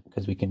hear him,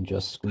 because we can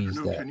just squeeze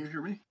that. Can you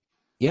hear me?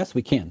 Yes,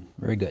 we can.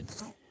 Very good.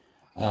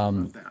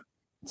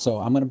 So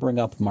I'm going to bring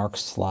up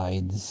Mark's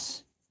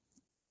slides,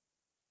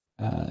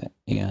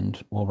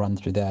 and we'll run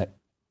through that.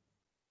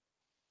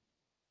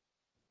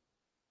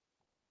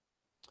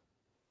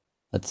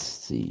 Let's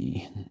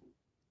see.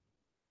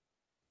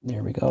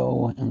 There we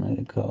go. I'm going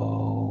to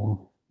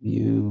go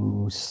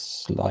view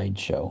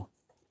slideshow.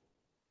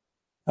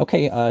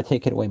 Okay,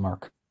 take it away,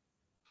 Mark.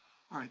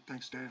 All right,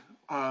 thanks, Dave.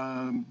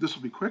 This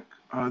will be quick.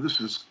 This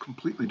is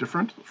completely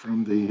different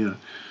from the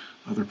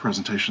other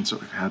presentations that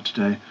we've had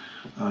today.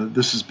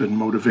 This has been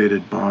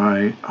motivated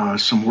by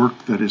some work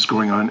that is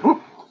going on.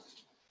 Oh,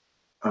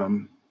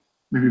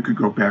 maybe we could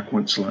go back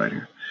one slide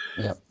here.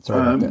 Yeah,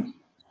 sorry about that.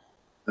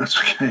 That's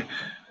okay.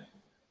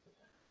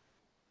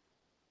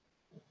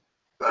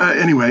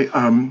 Anyway,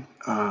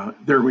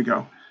 there we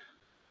go.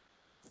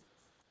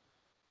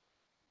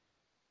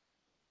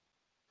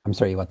 I'm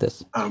sorry, you want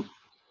this?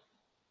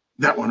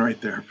 That one right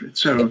there.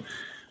 So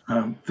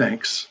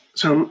thanks.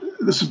 So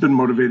this has been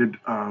motivated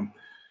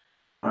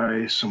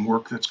by some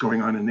work that's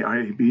going on in the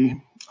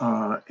IAB,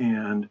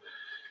 and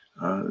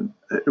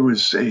it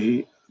was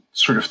a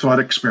sort of thought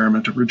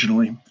experiment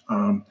originally.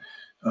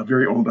 A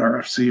very old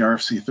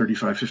RFC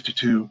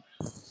 3552,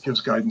 gives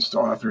guidance to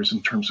authors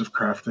in terms of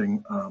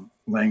crafting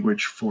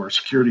language for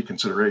security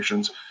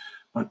considerations,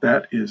 but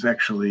that is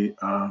actually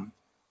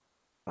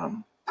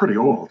pretty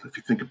old if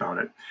you think about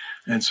it.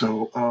 And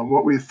so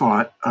what we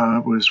thought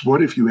was,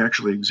 what if you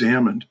actually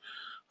examined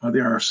the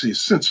RFCs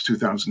since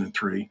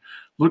 2003,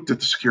 looked at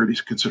the security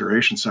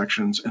consideration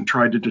sections, and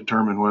tried to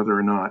determine whether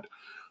or not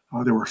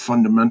there were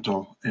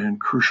fundamental and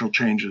crucial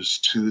changes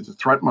to the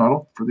threat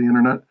model for the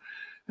internet,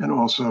 and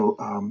also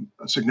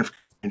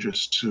significant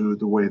changes to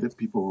the way that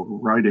people were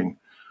writing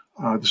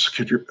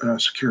the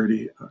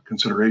security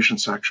consideration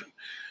section.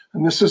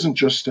 And this isn't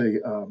just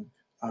a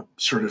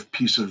sort of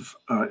piece of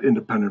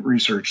independent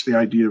research. The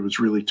idea was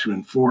really to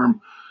inform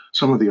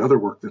some of the other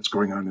work that's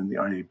going on in the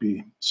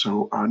IAB.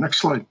 So next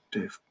slide,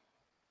 Dave.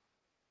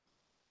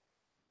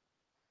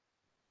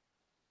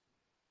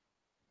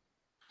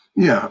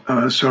 Yeah,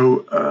 so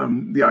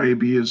the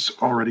IAB has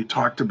already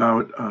talked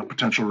about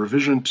potential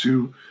revision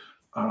to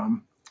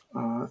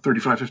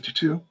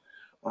 3552.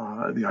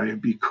 The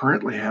IAB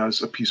currently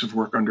has a piece of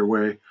work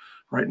underway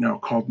right now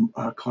called,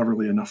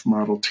 cleverly enough,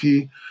 Model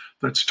T,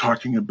 that's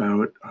talking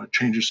about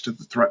changes to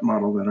the threat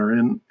model that are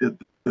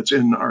that's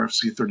in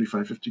RFC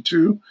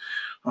 3552.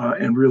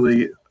 And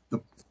really,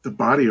 the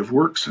body of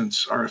work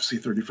since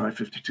RFC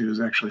 3552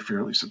 is actually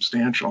fairly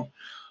substantial,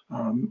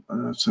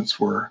 since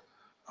we're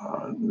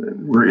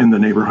in the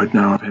neighborhood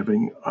now of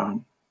having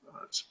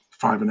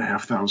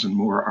 5,500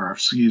 more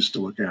RFCs to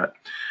look at.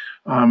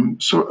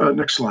 So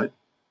next slide.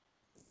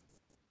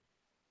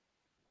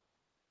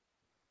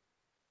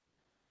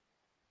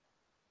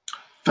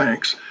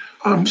 Thanks.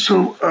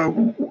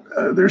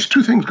 There's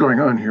two things going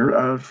on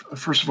here.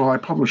 First of all, I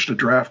published a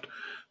draft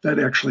that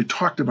actually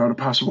talked about a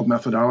possible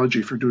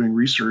methodology for doing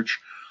research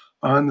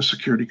on the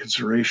security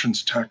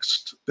considerations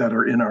text that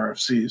are in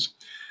RFCs.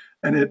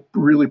 And it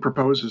really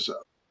proposes a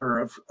pair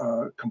of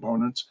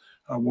components.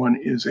 One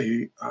is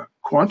a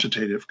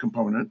quantitative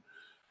component,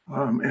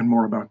 and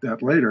more about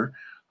that later.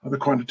 The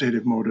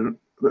quantitative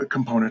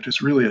component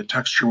is really a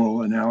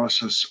textual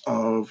analysis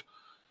of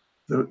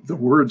the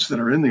words that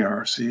are in the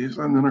RFCs,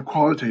 and then a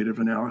qualitative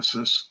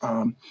analysis.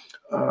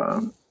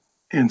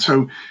 And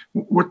so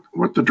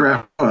what the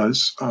draft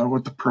does,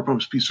 what the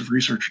proposed piece of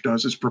research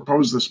does, is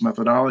propose this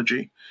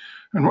methodology.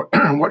 And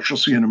what you'll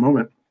see in a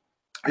moment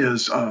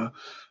is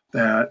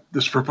that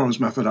this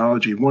proposed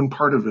methodology, one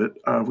part of it,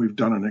 we've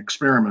done an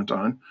experiment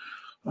on.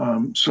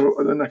 So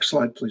the next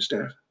slide, please,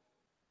 Dave.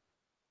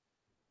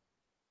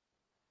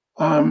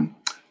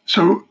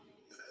 So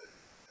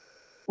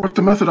what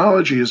the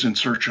methodology is in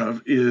search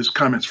of is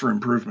comments for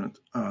improvement.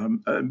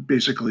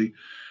 Basically,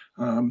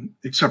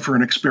 except for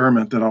an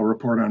experiment that I'll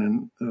report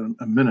on in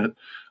a minute,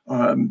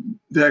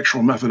 the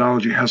actual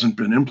methodology hasn't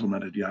been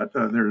implemented yet.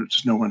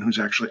 There's no one who's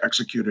actually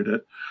executed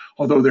it,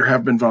 although there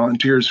have been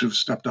volunteers who've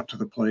stepped up to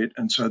the plate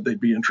and said they'd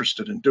be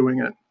interested in doing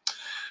it.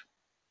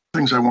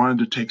 Things I wanted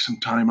to take some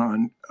time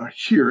on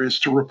here is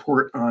to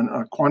report on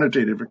a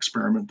quantitative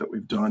experiment that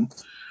we've done.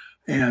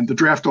 And the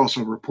draft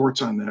also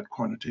reports on that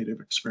quantitative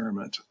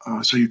experiment,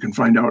 so you can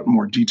find out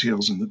more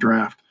details in the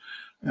draft.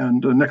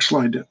 And next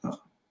slide.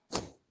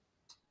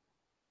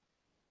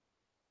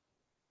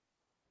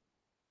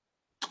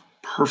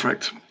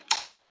 Perfect.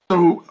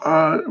 So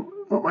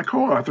what my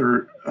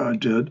co-author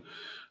did,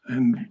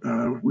 and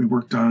we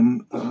worked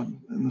on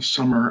in the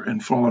summer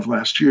and fall of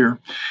last year,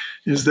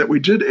 is that we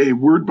did a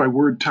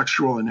word-by-word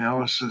textual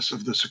analysis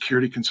of the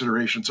security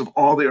considerations of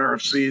all the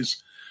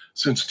RFCs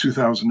since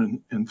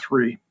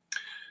 2003.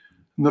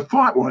 And the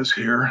thought was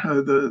here,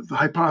 the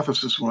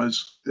hypothesis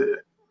was,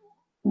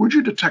 would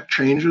you detect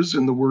changes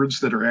in the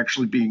words that are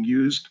actually being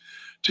used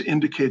to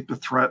indicate the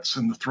threats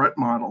and the threat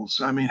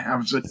models? I mean,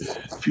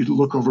 if you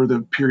look over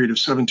the period of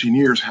 17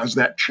 years, has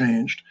that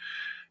changed?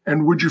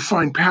 And would you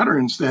find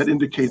patterns that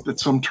indicate that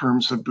some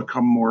terms have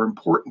become more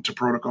important to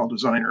protocol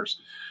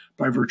designers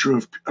by virtue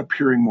of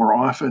appearing more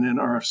often in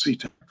RFC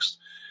text?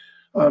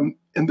 And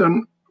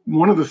then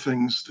one of the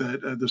things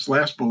that this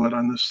last bullet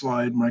on this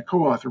slide, my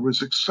co-author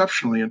was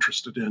exceptionally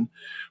interested in,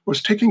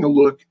 was taking a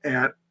look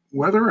at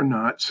whether or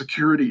not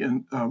security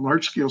and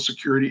large-scale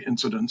security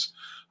incidents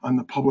on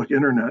the public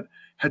internet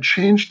had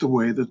changed the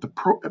way that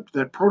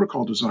that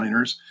protocol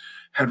designers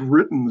had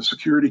written the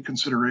security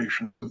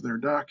considerations of their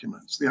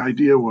documents. The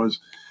idea was,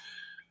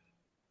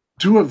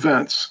 do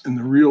events in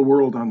the real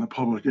world on the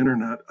public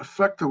internet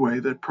affect the way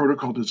that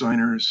protocol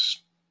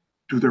designers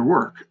do their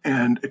work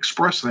and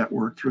express that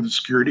work through the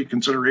security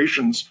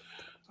considerations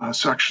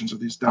sections of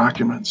these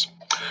documents?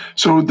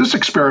 So this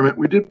experiment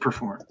we did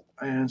perform.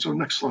 And so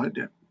next slide,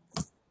 Dan.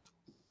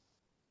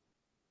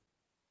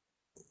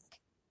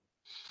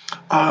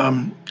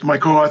 My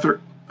co-author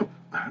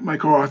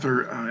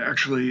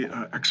actually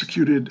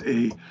executed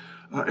a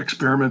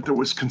experiment that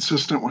was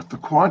consistent with the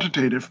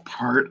quantitative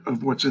part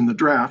of what's in the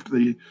draft,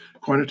 the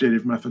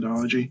quantitative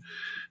methodology.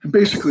 And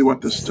basically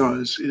what this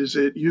does is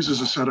it uses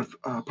a set of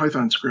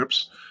Python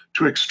scripts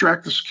to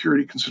extract the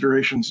security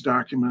considerations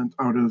document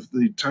out of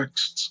the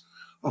texts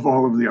of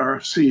all of the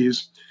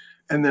RFCs,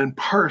 and then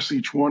parse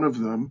each one of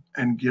them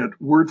and get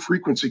word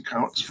frequency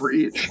counts for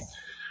each.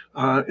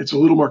 It's a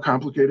little more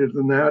complicated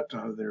than that.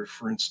 There,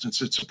 for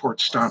instance, it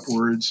supports stop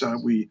words.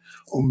 We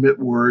omit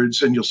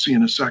words, and you'll see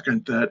in a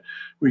second that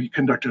we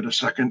conducted a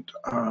second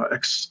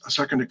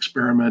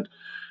experiment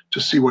to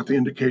see what the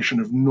indication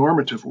of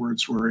normative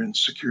words were in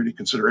security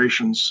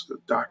considerations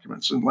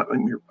documents. And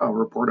I'll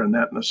report on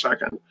that in a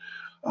second.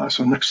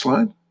 So next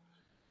slide.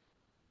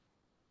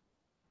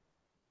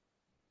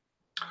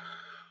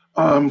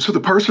 So the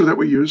parser that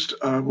we used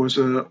was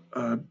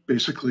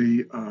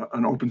basically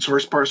an open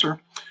source parser.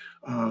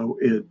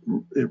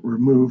 It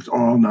removed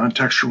all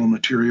non-textual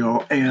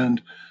material,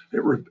 and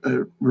it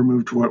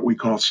removed what we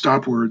call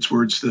stop words,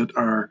 words that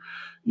are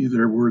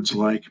either words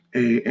like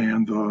a,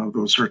 and,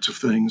 those sorts of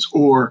things,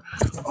 or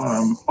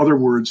other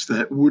words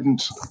that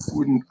wouldn't,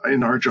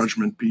 in our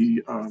judgment,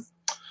 be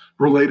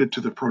related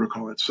to the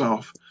protocol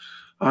itself.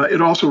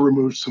 It also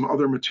removed some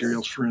other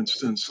materials, for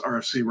instance,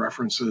 RFC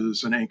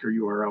references and anchor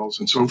URLs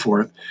and so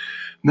forth.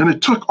 And then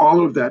it took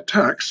all of that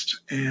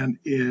text and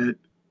it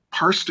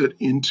parsed it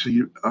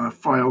into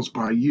files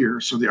by year.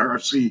 So the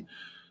RFC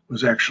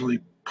was actually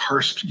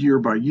parsed year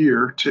by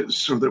year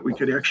so that we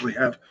could actually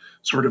have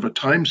sort of a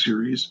time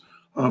series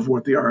of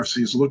what the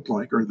RFCs looked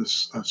like, or the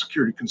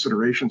security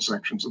consideration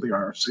sections of the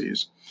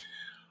RFCs.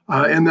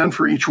 And then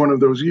for each one of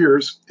those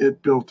years,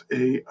 it built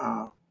a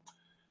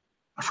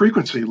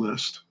frequency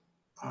list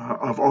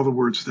of all the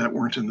words that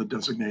weren't in the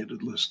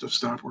designated list of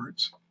stop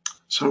words.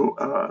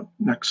 So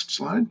next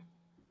slide.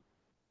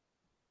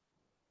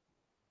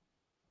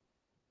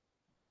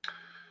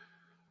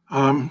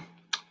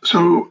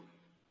 So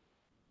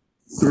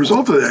The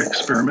result of that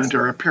experiment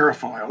are a pair of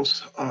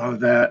files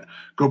that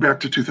go back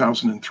to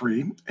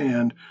 2003,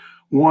 and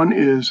one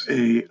is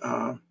a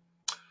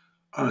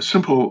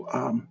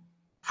simple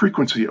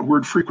frequency, a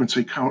word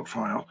frequency count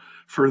file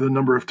for the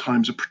number of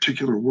times a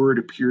particular word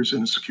appears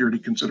in a security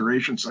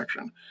consideration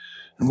section.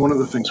 And one of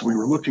the things we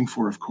were looking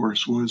for, of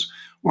course, was,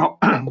 well,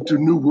 do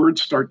new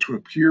words start to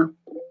appear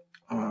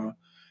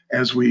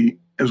as we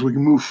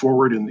move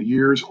forward in the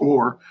years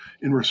or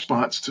in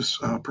response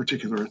to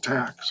particular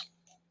attacks?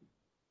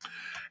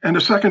 And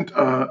a second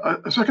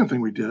thing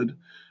we did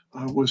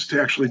was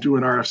to actually do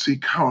an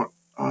RFC count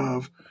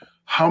of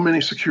how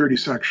many security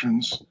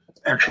sections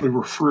actually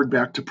referred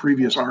back to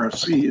previous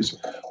RFCs,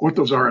 what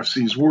those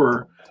RFCs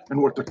were, and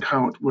what the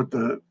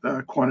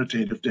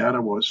quantitative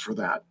data was for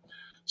that.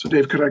 So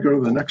Dave, could I go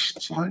to the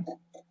next slide?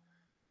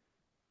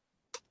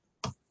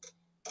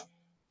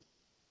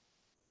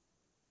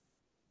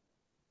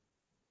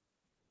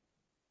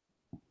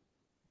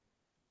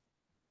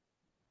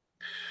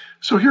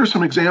 So here are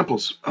some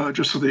examples,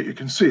 just so that you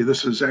can see.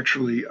 This is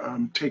actually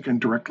taken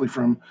directly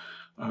from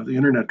the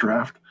internet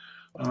draft.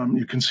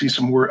 You can see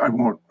some word. I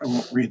won't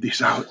read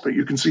these out, but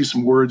you can see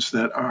some words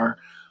that are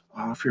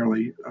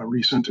fairly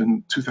recent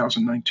in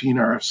 2019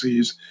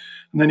 RFCs.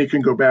 And then you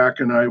can go back,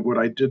 and what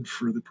I did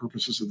for the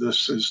purposes of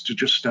this is to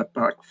just step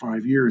back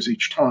 5 years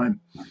each time.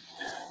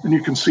 And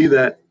you can see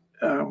that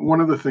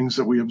one of the things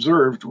that we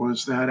observed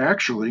was that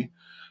actually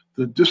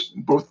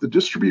both the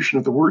distribution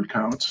of the word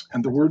counts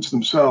and the words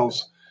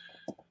themselves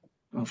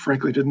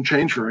frankly didn't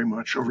change very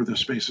much over the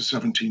space of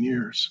 17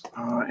 years.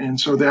 And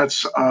so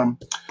that's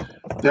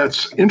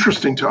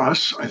interesting to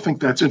us. I think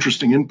that's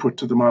interesting input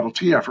to the Model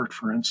T effort,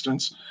 for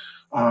instance.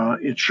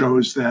 It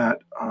shows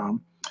that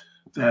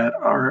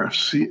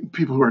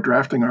people who are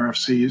drafting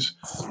RFCs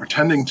are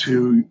tending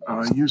to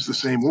use the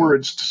same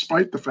words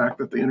despite the fact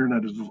that the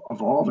internet is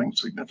evolving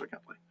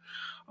significantly.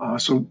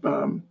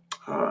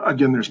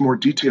 Again, there's more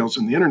details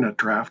in the internet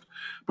draft,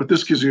 but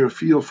this gives you a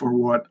feel for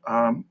what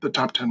the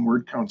top 10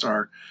 word counts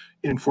are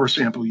in 4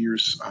 sample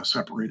years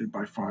separated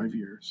by 5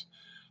 years.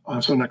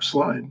 So next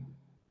slide.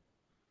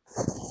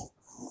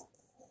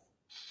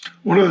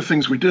 One of the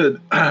things we did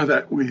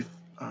that we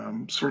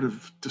sort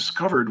of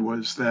discovered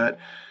was that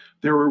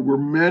there were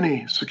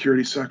many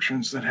security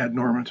sections that had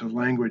normative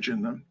language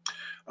in them.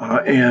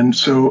 And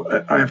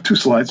so I have 2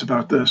 slides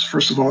about this.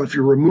 First of all, if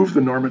you remove the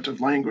normative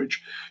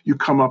language, you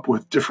come up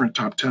with different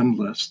top 10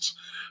 lists.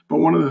 But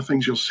one of the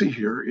things you'll see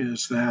here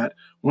is that,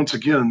 once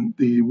again,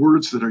 the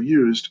words that are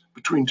used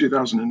between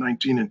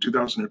 2019 and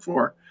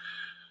 2004,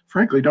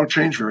 frankly, don't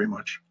change very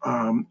much.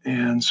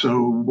 And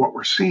so what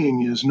we're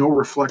seeing is no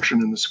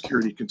reflection in the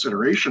security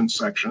consideration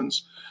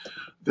sections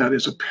that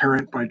is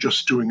apparent by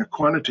just doing a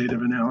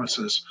quantitative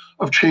analysis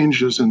of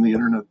changes in the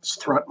internet's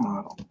threat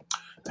model.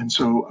 And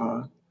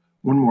so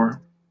one more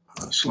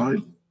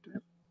slide.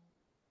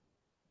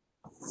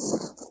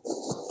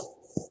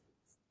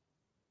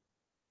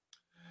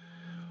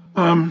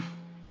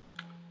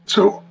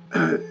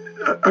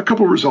 A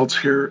couple results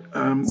here.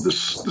 This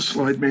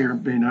slide may or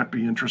may not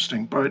be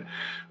interesting, but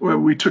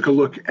we took a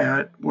look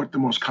at what the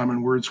most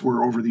common words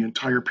were over the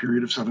entire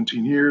period of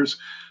 17 years.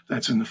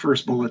 That's in the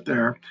first bullet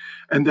there.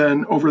 And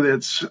then over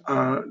the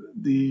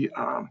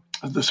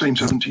same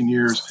 17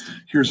 years,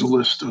 here's a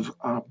list of,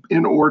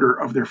 in order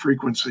of their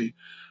frequency,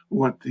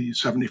 what the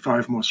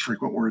 75 most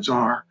frequent words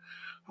are.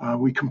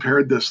 We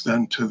compared this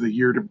then to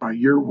the by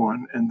year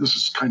one, and this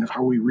is kind of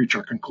how we reach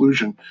our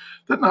conclusion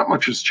that not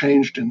much has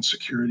changed in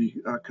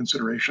security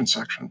consideration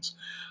sections.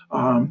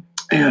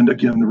 And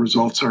again, the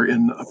results are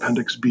in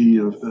Appendix B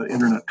of the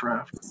internet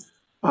draft.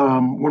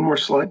 One more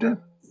slide,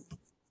 Dan.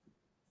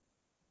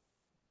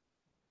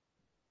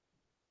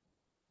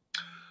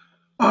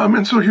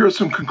 And so here are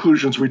some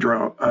conclusions we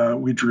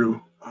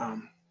drew.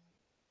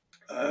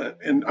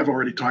 And I've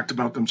already talked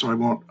about them, so I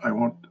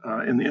won't,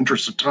 in the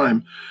interest of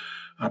time,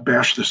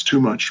 bash this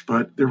too much,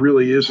 but there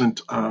really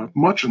isn't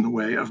much in the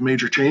way of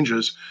major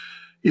changes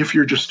if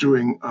you're just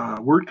doing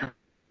word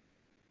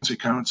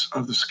counts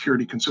of the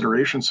security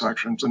consideration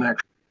sections and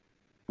actually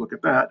look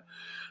at that.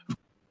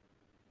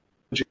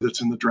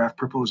 That's in the draft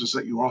proposes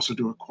that you also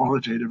do a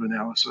qualitative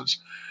analysis,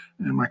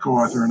 and my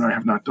co-author and I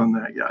have not done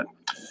that yet.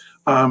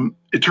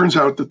 It turns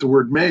out that the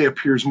word may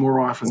appears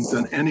more often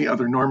than any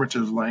other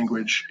normative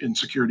language in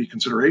security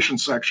consideration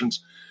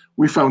sections.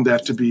 We found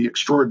that to be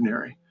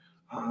extraordinary.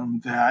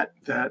 That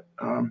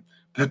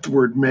the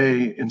word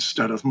may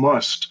instead of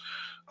must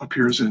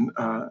appears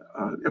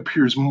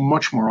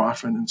much more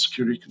often in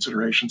security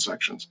consideration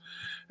sections,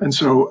 and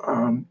so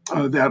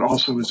that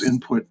also is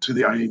input to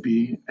the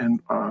IAB and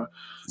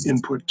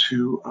input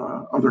to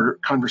other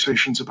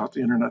conversations about the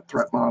internet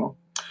threat model.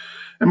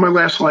 And my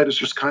last slide is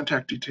just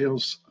contact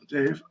details,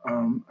 Dave.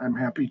 I'm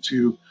happy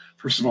to,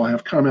 first of all,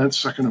 have comments.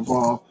 Second of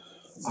all,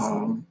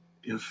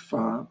 if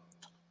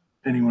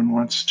anyone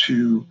wants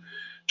to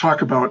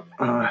talk about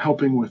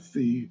helping with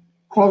the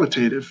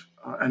qualitative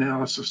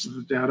analysis of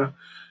the data,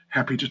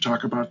 happy to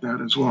talk about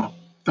that as well.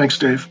 Thanks,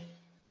 Dave.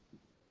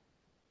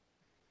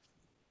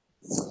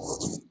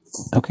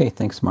 Okay,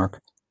 thanks, Mark.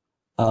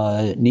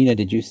 Nina,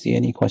 did you see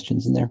any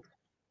questions in there?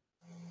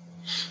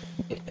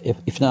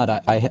 If not,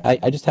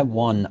 I just have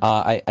one.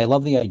 I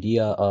love the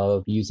idea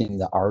of using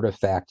the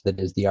artifact that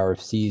is the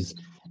RFCs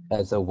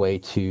as a way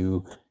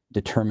to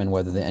determine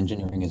whether the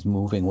engineering is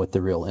moving with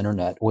the real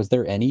internet. Was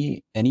there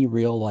any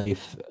real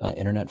life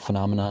internet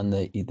phenomenon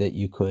that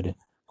you could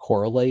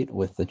correlate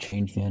with the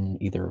change in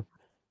either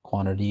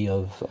quantity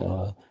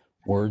of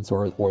words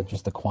or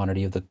just the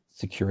quantity of the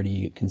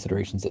security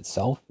considerations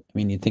itself? I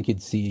mean, you'd think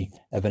you'd see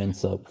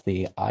evidence of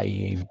the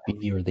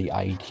IAB or the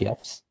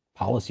IETF's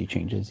policy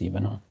changes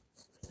even, huh?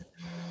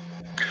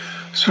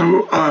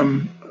 So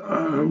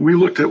we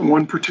looked at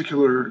one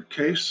particular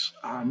case.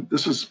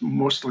 This is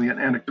mostly an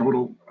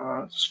anecdotal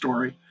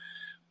story,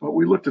 but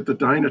we looked at the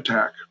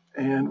Dynattack,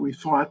 and we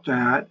thought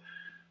that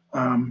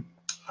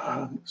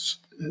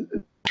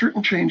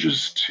certain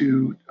changes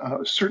to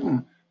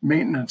certain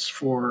maintenance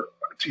for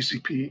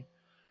TCP,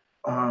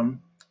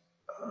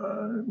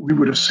 we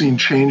would have seen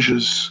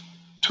changes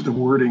to the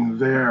wording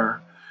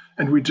there,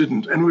 and we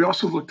didn't. And we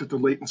also looked at the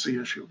latency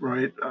issue,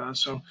 right?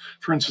 So,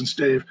 for instance,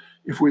 Dave,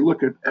 if we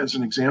look at, as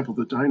an example,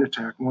 the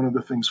Dynattack, one of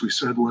the things we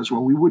said was,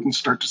 well, we wouldn't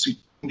start to see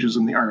changes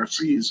in the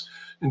RFCs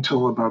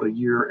until about a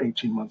year,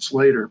 18 months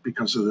later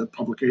because of the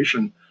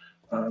publication,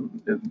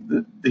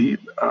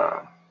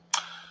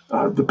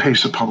 the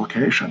pace of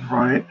publication,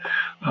 right?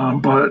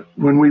 But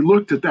when we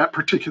looked at that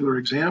particular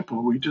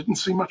example, we didn't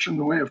see much in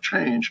the way of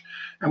change.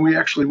 And we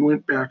actually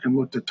went back and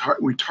looked at,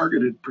 we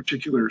targeted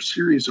particular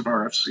series of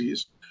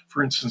RFCs.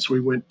 For instance,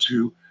 we went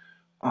to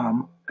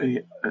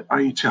a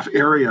IETF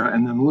area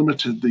and then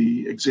limited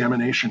the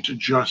examination to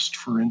just,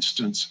 for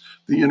instance,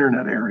 the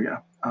internet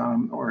area.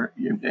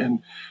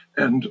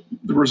 And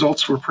the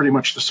results were pretty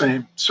much the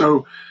same.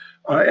 So,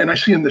 and I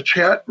see in the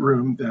chat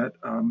room that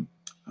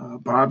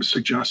Bob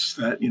suggests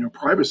that,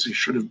 privacy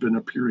should have been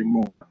appearing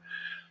more.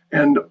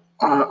 And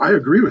I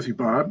agree with you,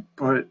 Bob,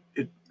 but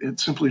it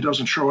simply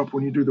doesn't show up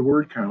when you do the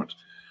word count.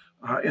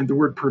 And the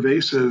word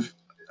pervasive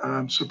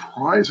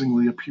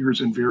surprisingly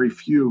appears in very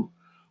few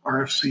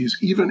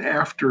RFCs, even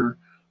after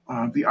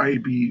the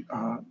IAB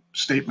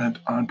statement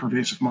on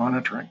pervasive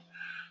monitoring.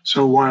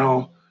 So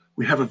while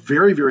we have a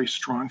very, very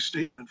strong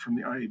statement from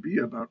the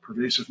IAB about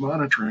pervasive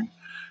monitoring,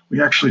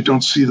 we actually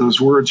don't see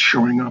those words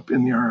showing up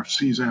in the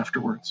RFCs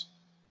afterwards.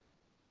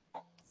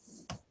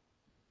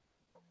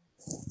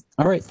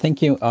 All right,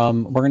 thank you.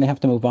 We're going to have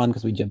to move on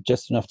because we have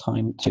just enough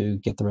time to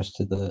get the rest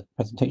of the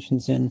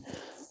presentations in.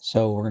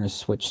 So we're going to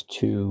switch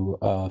to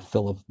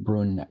Philip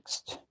Brun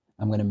next.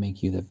 I'm going to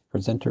make you the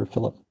presenter,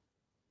 Philip.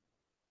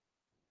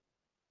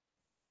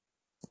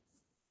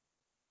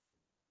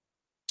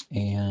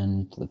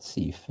 And let's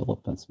see, Philip,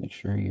 let's make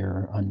sure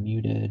you're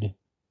unmuted.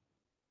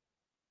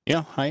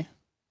 Yeah, hi.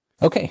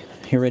 Okay,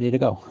 you're ready to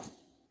go.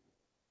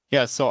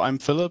 Yeah, so I'm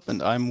Philip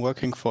and I'm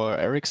working for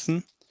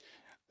Ericsson.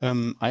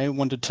 I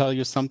want to tell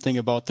you something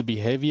about the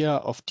behavior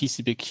of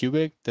TCP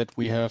cubic that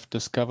we have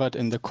discovered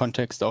in the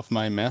context of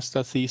my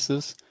master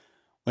thesis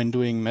when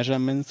doing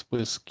measurements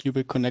with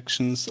cubic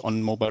connections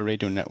on mobile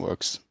radio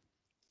networks.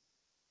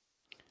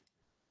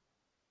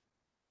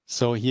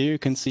 So here you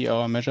can see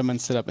our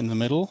measurement setup in the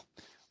middle.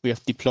 We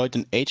have deployed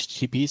an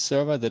HTTP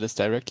server that is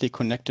directly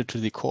connected to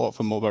the core of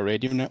a mobile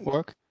radio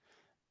network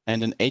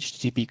and an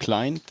HTTP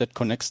client that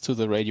connects to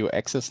the radio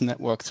access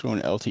network through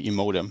an LTE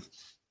modem.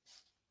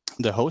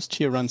 The host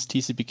here runs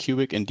TCP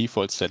cubic in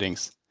default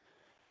settings,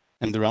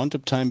 and the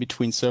round-trip time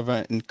between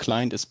server and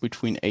client is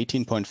between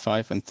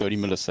 18.5 and 30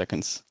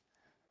 milliseconds.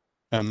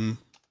 And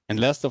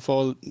last of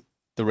all,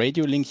 the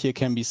radio link here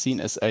can be seen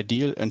as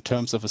ideal in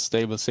terms of a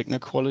stable signal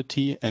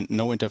quality and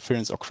no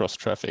interference or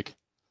cross-traffic.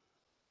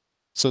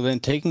 So then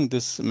taking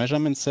this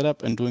measurement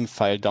setup and doing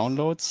file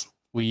downloads,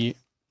 we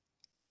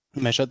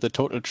measured the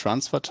total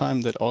transfer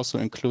time that also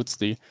includes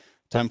the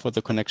time for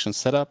the connection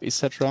setup,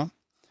 etc.,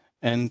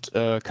 and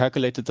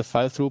calculated the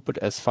file throughput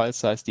as file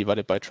size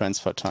divided by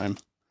transfer time.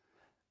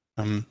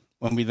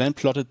 When we then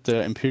plotted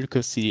the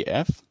empirical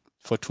CDF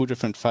for two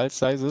different file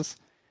sizes,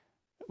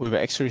 we were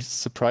actually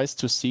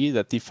surprised to see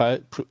that the file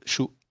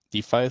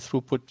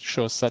throughput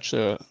shows such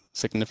a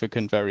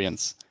significant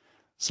variance.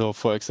 So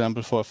for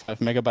example, for a 5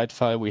 megabyte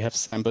file, we have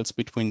samples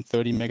between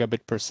 30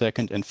 megabit per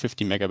second and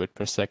 50 megabit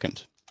per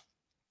second.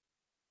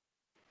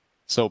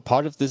 So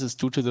part of this is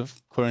due to the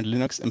current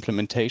Linux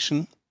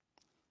implementation,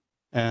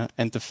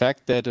 and the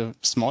fact that a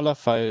smaller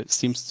file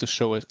seems to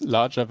show a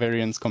larger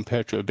variance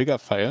compared to a bigger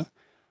file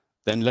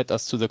then led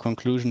us to the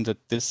conclusion that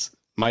this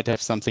might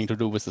have something to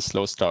do with the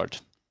slow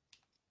start.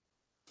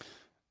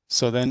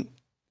 So then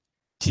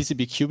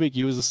TCP cubic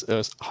uses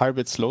a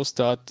hybrid slow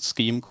start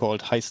scheme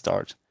called high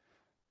start.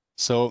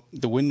 So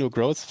the window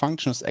growth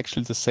function is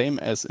actually the same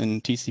as in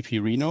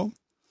TCP Reno,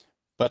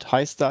 but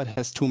high start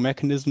has two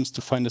mechanisms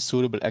to find a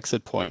suitable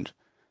exit point.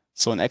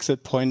 So an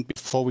exit point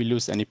before we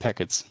lose any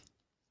packets.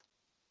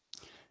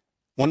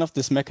 One of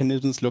these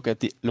mechanisms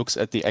looks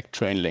at the ACK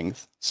train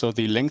length, so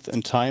the length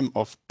and time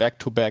of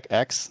back-to-back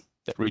ACKs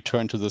that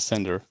return to the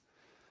sender.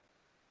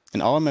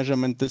 In our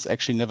measurement, this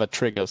actually never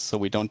triggers, so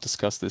we don't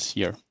discuss this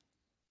here.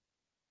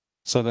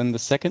 So then the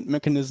second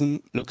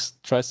mechanism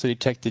tries to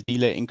detect the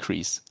delay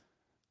increase.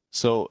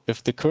 So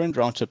if the current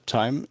round-trip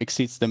time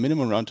exceeds the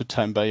minimum round-trip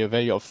time by a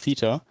value of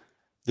theta,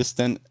 this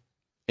then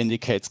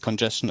indicates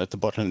congestion at the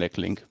bottleneck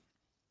link.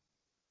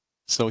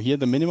 So here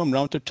the minimum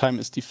round-trip time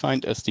is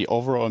defined as the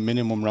overall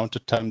minimum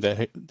round-trip time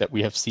that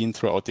we have seen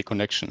throughout the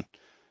connection.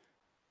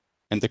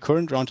 And the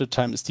current round-trip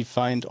time is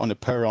defined on a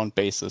per round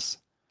basis.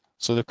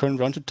 So the current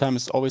round-trip time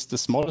is always the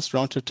smallest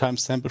round-trip time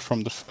sample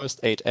from the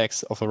first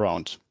 8x of a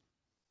round.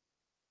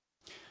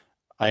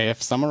 I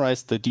have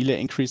summarized the delay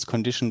increase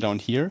condition down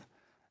here,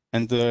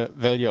 and the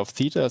value of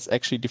theta is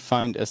actually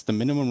defined as the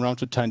minimum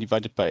round-trip time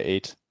divided by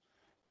 8,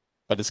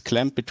 but is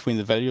clamped between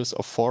the values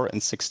of 4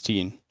 and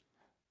 16.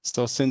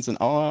 So since in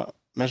our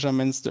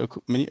measurements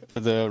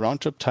the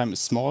round-trip time is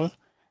small,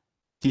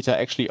 theta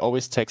actually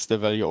always takes the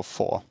value of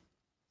 4.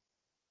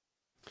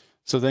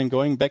 So then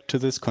going back to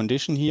this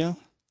condition here,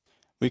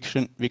 we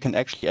can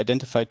actually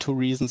identify two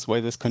reasons why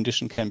this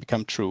condition can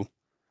become true.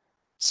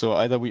 So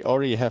either we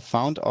already have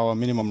found our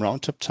minimum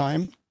round-trip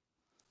time,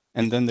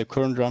 and then the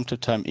current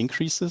round-trip time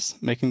increases,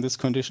 making this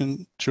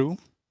condition true,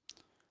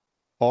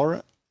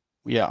 or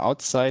we are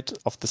outside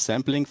of the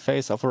sampling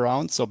phase of a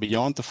round, so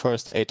beyond the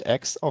first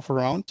 8x of a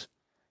round.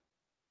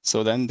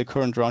 So then the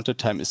current round-trip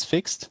time is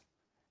fixed,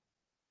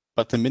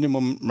 but the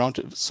minimum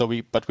round-trip,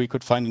 but we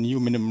could find a new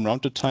minimum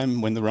round-trip time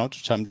when the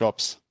round-trip time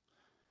drops.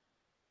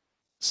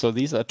 So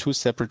these are two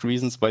separate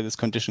reasons why this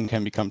condition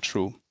can become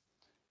true.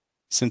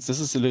 Since this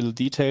is a little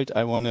detailed,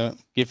 I want to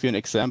give you an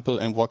example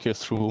and walk you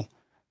through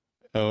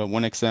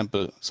one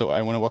example. So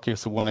I want to walk you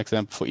through one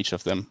example for each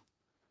of them.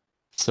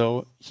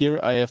 So here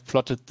I have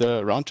plotted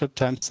the round-trip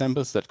time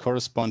samples that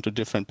correspond to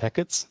different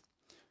packets.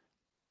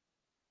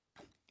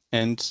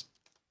 And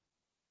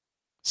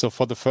so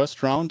for the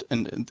first round,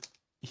 and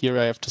here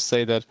I have to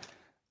say that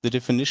the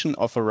definition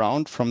of a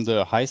round from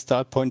the high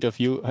start point of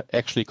view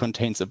actually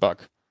contains a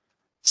bug.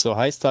 So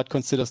high start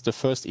considers the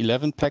first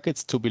 11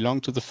 packets to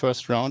belong to the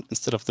first round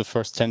instead of the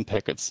first 10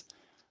 packets.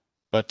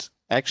 But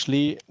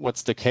actually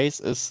what's the case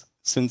is,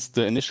 since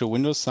the initial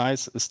window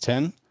size is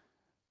 10,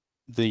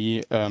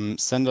 the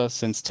sender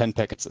sends 10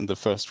 packets in the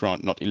first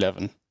round, not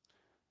 11.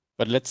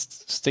 But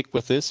let's stick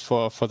with this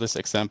for this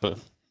example.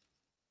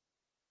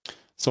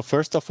 So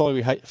first of all,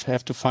 we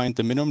have to find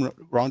the minimum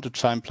round-trip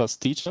time plus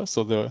theta,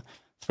 so the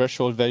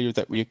threshold value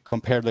that we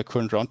compare the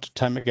current round-trip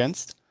time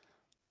against.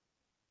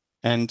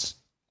 And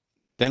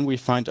then we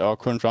find our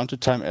current round-trip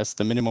time as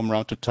the minimum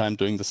round-trip time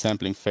during the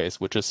sampling phase,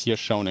 which is here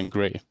shown in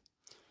gray.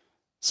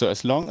 So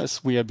as long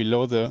as we are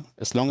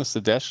as long as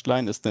the dashed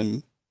line is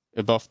then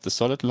above the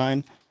solid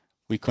line,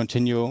 we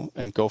continue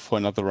and go for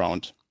another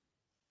round.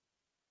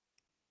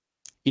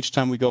 Each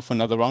time we go for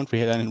another round, we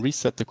then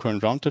reset the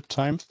current round-trip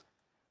time.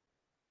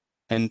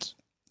 And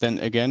then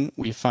again,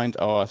 we find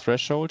our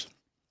threshold,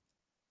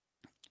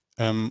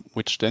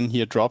 which then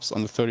here drops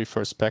on the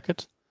 31st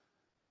packet.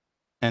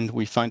 And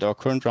we find our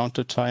current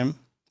round-trip time,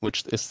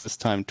 which is this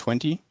time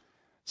 20.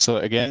 So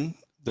again,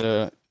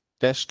 the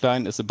dashed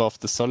line is above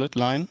the solid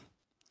line.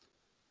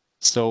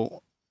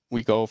 So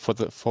we go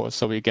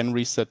so we again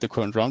reset the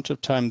current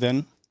round-trip time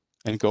then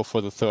and go for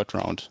the third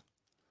round.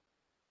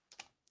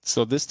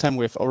 So this time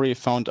we've already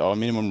found our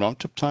minimum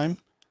round-trip time.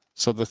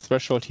 So the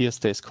threshold here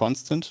stays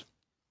constant.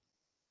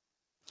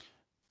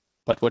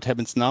 But what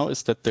happens now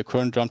is that the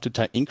current round-trip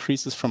time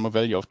increases from a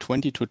value of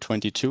 20 to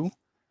 22,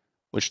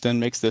 which then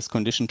makes this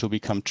condition to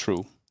become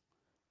true.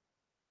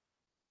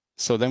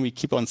 So then we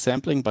keep on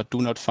sampling, but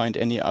do not find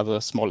any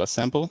other smaller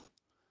sample.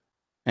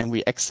 And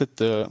we exit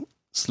the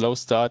slow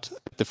start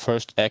at the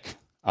first egg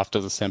after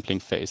the sampling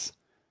phase.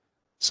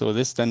 So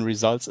this then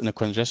results in a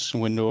congestion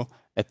window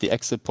at the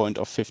exit point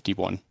of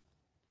 51.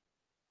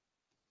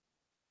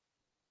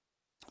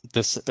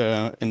 This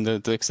in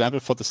the example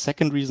for the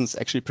second reason is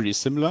actually pretty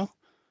similar.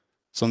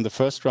 So in the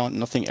first round,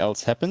 nothing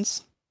else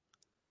happens.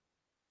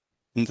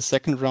 In the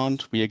second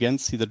round, we again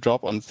see the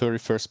drop on the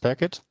 31st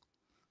packet.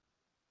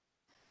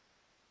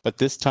 But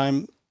this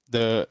time,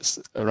 the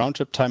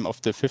round-trip time of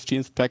the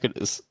 15th packet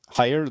is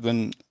higher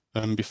than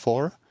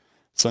before.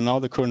 So now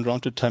the current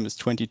round-trip time is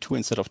 22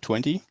 instead of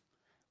 20,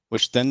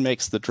 which then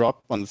makes the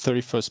drop on the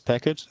 31st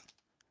packet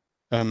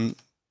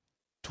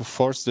to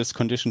force this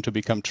condition to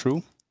become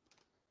true.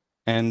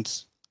 And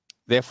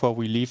therefore,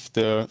 we leave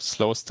the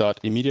slow start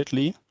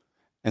immediately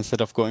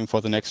instead of going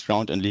for the next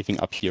round and leaving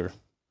up here.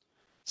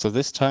 So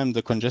this time,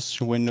 the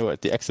congestion window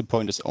at the exit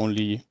point is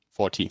only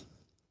 40.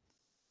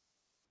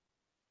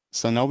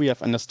 So now we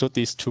have understood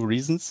these two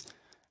reasons,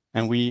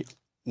 and we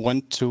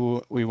wanted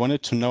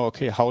to know,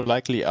 okay, how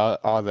likely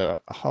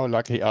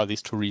are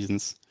these two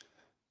reasons?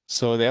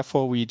 So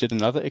therefore, we did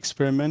another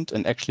experiment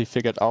and actually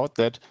figured out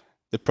that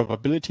the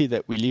probability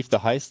that we leave the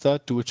high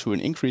start due to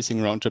an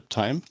increasing round-trip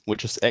time,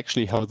 which is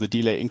actually how the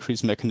delay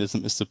increase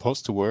mechanism is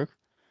supposed to work,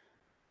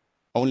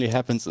 only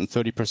happens in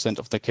 30%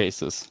 of the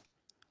cases.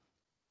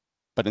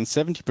 But in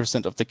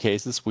 70% of the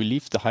cases, we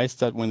leave the high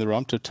start when the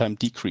round-trip time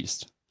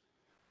decreased.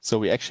 So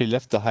we actually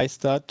left the high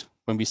start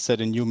when we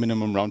set a new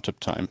minimum round-trip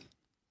time.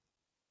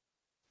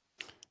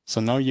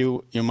 So now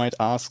you might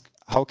ask,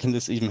 how can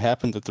this even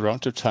happen that the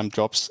round trip time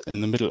drops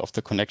in the middle of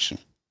the connection?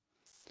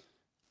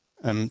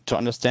 To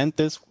understand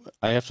this,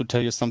 I have to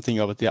tell you something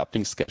about the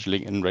uplink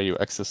scheduling in radio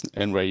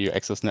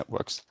access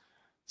networks.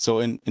 So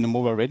in a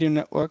mobile radio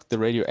network, the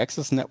radio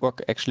access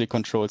network actually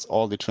controls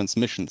all the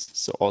transmissions,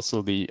 so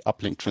also the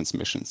uplink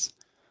transmissions.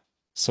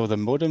 So the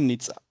modem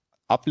needs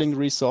uplink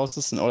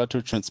resources in order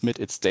to transmit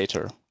its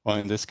data, or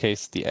in this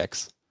case, the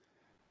X.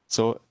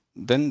 So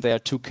then there are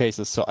two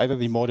cases. So either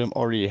the modem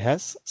already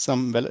has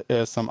some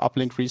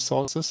uplink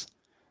resources,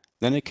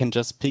 then it can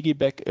just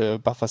piggyback a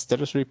buffer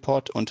status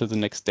report onto the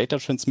next data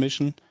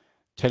transmission,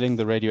 telling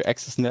the radio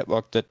access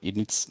network that it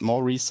needs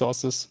more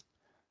resources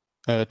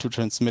to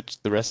transmit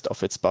the rest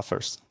of its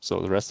buffers, so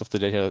the rest of the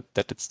data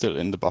that it's still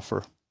in the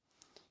buffer.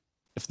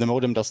 If the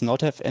modem does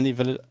not have any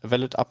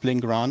valid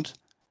uplink grant,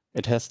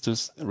 it has to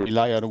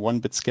rely on a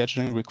 1-bit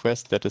scheduling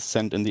request that is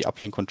sent in the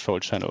uplink control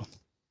channel.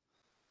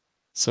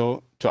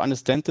 So to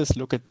understand this,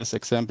 look at this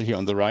example here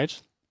on the right.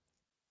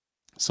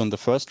 So in the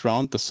first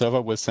round, the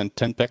server will send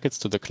 10 packets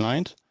to the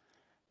client,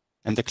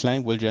 and the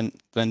client will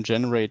then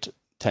generate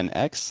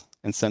 10x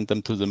and send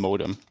them to the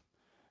modem.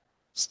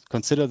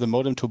 Consider the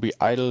modem to be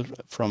idle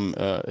from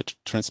a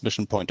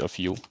transmission point of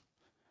view.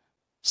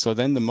 So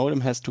then the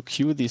modem has to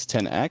queue these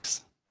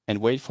 10x and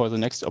wait for the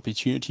next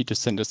opportunity to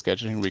send a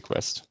scheduling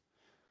request.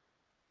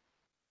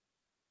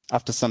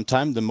 After some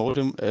time, the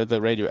modem,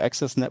 the radio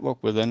access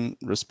network, will then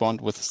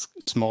respond with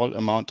a small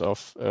amount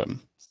of,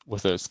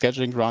 with a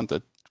scheduling grant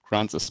that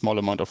grants a small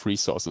amount of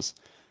resources,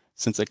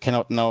 since it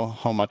cannot know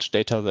how much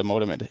data the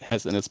modem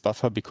has in its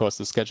buffer because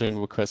the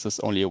scheduling request is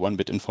only a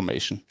 1-bit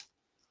information.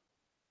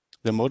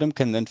 The modem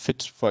can then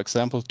fit, for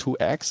example,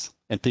 2x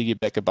and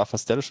piggyback a buffer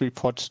status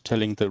report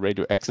telling the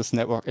radio access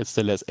network it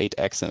still has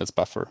 8x in its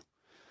buffer.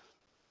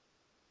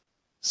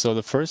 So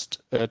the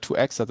first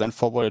 2x are then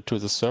forwarded to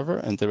the server,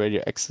 and the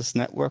radio access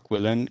network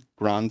will then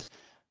send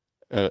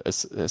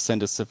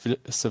a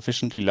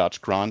sufficiently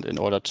large grant in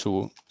order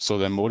so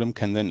the modem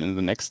can then in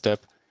the next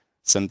step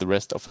send the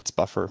rest of its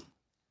buffer.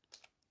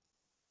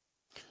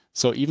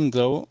 So even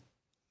though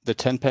the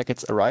 10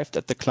 packets arrived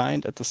at the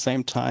client at the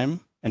same time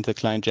and the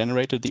client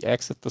generated the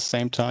X at the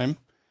same time,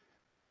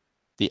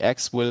 the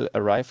X will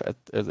arrive at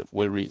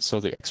so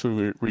the X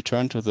will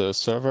return to the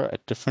server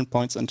at different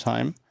points in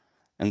time,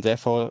 and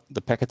therefore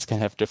the packets can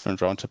have different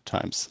round trip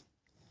times.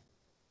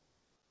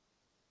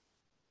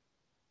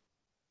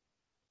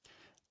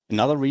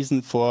 Another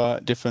reason for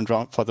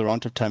the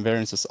round trip time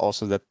variance is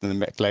also that the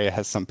MAC layer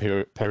has some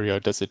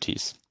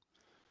periodicities.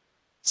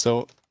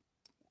 So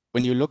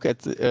when you look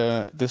at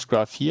this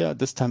graph here,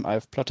 this time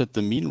I've plotted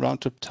the mean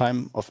round trip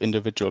time of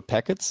individual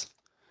packets.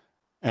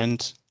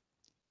 And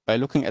by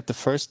looking at the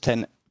first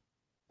 10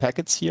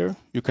 packets here,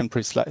 you can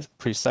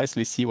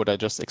precisely see what I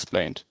just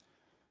explained.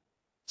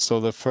 So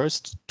the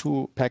first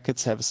 2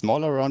 packets have a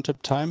smaller round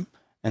trip time,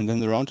 and then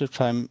the round trip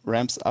time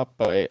ramps up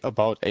by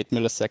about 8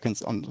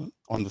 milliseconds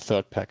on the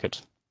third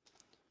packet.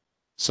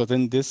 So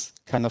then this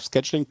kind of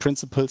scheduling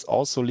principles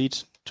also lead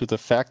to the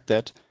fact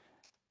that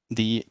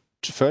the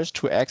first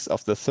 2 X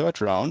of the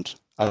third round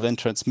are then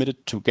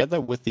transmitted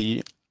together with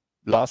the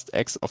last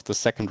X of the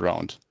second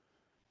round.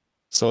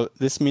 So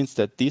this means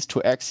that these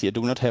 2 X here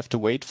do not have to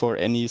wait for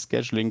any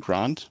scheduling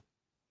grant,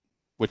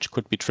 which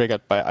could be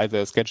triggered by either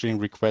a scheduling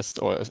request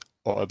or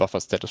a buffer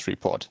status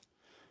report.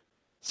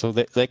 So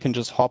they can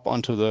just hop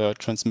onto the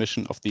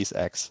transmission of these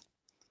X.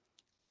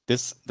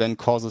 This then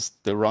causes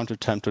the round trip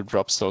time to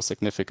drop so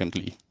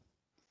significantly.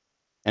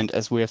 And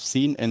as we have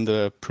seen in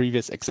the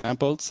previous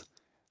examples,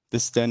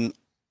 this then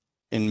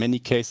in many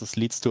cases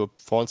leads to a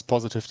false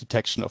positive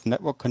detection of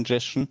network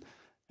congestion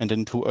and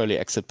an too early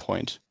exit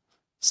point.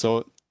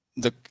 So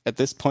at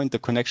this point, the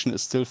connection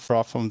is still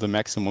far from the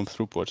maximum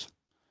throughput.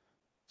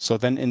 So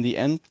then in the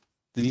end,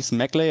 these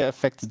MAC layer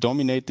effects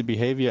dominate the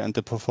behavior and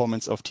the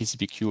performance of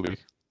TCP cubic.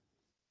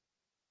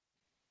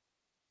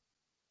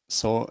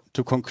 So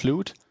to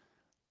conclude,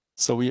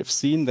 so we have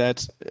seen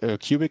that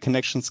cubic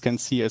connections can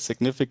see a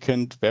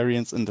significant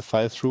variance in the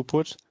file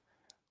throughput,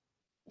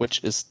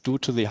 which is due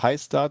to the high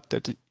start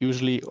that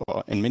usually,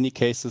 or in many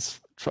cases,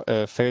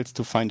 fails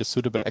to find a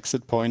suitable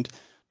exit point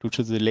due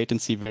to the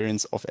latency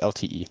variance of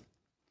LTE.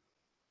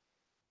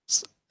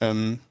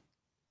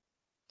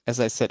 As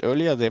I said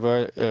earlier,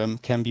 there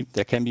can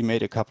be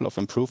made a couple of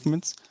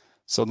improvements.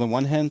 So on the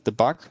one hand, the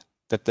bug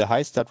that the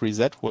high start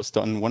reset was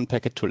done 1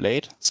 packet too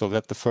late, so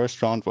that the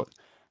first round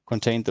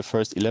contained the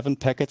first 11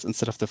 packets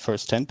instead of the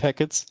first 10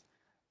 packets.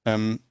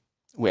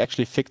 We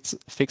actually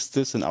fixed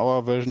this in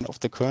our version of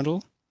the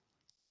kernel.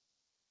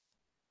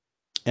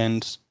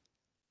 And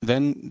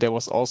then there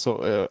was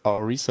also,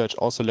 our research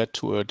also led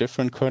to a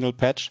different kernel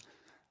patch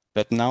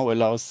that now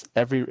allows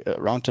every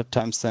round trip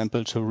time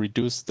sample to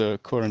reduce the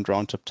current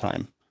round trip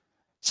time.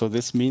 So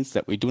this means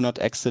that we do not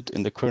exit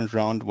in the current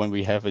round when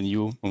we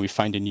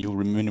find a new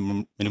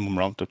minimum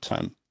round trip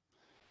time.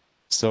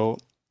 So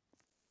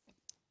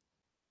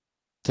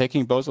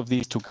taking both of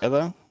these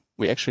together,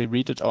 we actually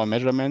redid our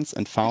measurements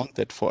and found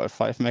that for a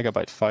 5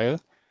 megabyte file,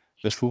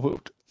 the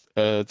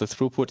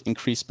throughput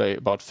increased by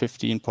about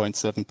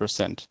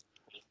 15.7%.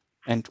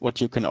 And what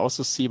you can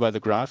also see by the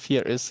graph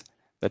here is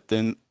that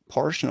the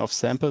portion of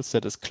samples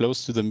that is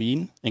close to the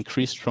mean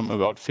increased from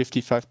about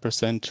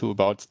 55% to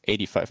about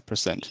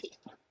 85%.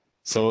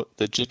 So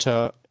the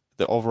jitter,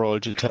 the overall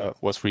jitter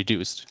was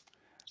reduced,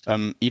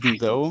 even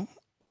though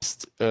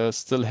we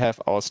still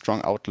have our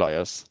strong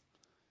outliers.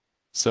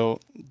 So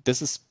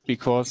this is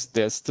because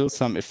there's still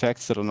some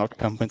effects that are not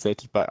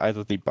compensated by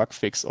either the bug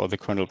fix or the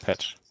kernel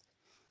patch.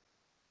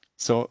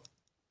 So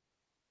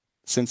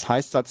since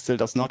HiStart still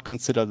does not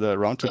consider the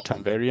round-trip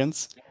time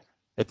variance,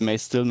 it may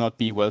still not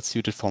be well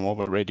suited for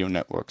mobile radio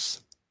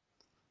networks.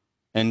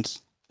 And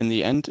in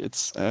the end,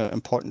 it's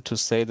important to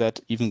say that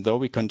even though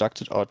we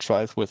conducted our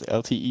trials with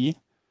LTE,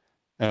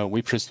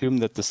 we presume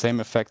that the same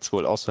effects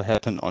will also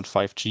happen on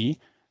 5G,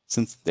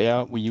 since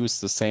there we use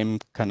the same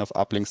kind of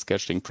uplink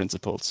scheduling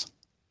principles.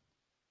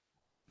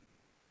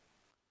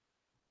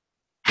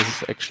 This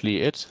is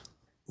actually it.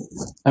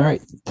 All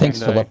right.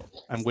 Thanks, And Philip.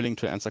 I'm willing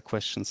to answer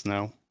questions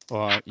now,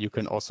 or you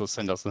can also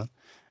send us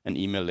an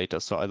email later.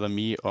 So either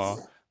me or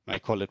my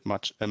colleague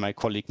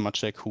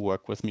Maciek, who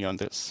worked with me on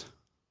this.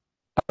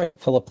 All right,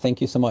 Philip, thank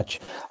you so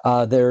much.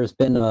 There's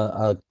been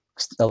a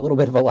little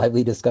bit of a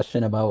lively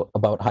discussion about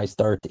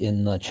HiStart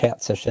in the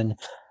chat session,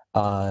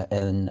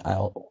 and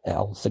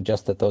I'll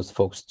suggest that those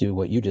folks do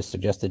what you just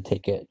suggested,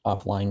 take it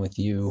offline with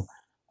you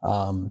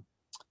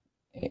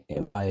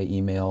by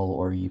email,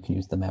 or you can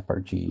use the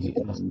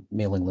MAPRG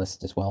mailing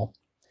list as well.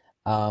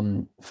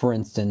 For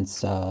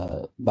instance,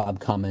 Bob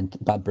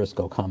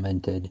Briscoe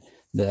commented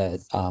that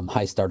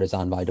HiStart is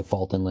on by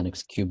default in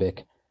Linux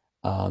Cubic.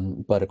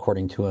 But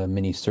according to a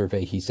mini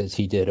survey, he says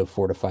he did of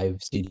 4 to 5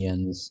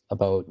 CDNs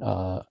about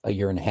a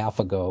year and a half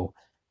ago.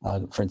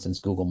 For instance,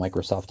 Google,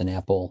 Microsoft, and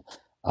Apple,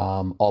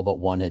 all but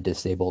one had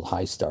disabled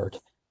HiStart.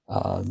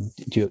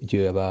 Do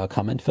you have a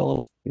comment,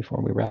 Phil,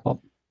 before we wrap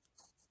up?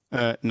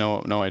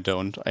 No, I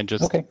don't. I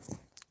just, okay.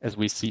 As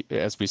we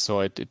saw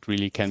it, it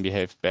really can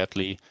behave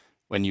badly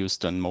when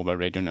used on mobile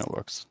radio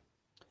networks.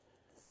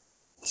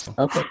 So.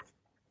 Okay.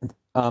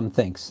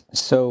 Thanks.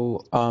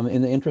 So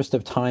in the interest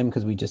of time,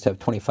 because we just have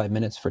 25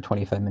 minutes for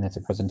 25 minutes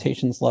of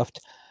presentations left,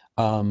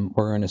 we're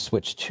going to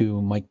switch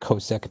to Mike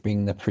Kosek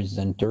being the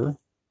presenter.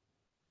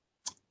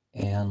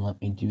 And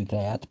let me do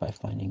that by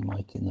finding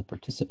Mike in the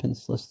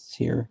participants lists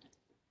here.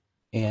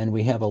 And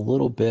we have a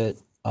little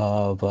bit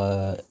of,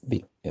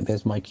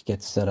 as Mike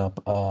gets set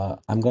up,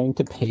 I'm going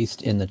to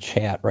paste in the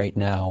chat right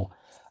now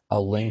a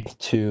link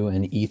to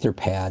an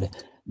Etherpad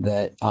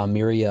that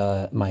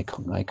Miria, my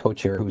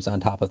co-chair, who's on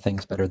top of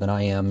things better than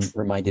I am,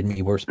 reminded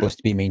me we're supposed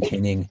to be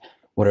maintaining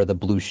what are the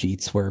blue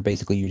sheets, where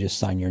basically you just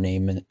sign your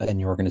name and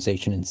your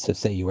organization and to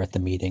say you were at the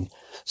meeting.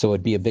 So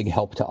it'd be a big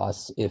help to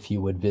us if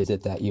you would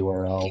visit that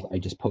URL. I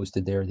just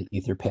posted there, the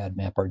Etherpad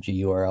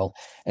MAPRG URL,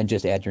 and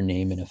just add your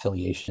name and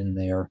affiliation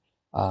there.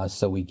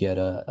 So we get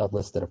a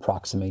list that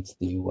approximates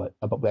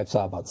I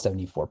saw about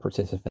 74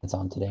 participants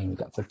on today, and we've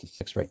got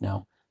 56 right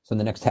now. So in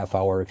the next half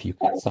hour, if you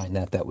could sign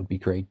that would be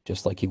great,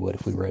 just like you would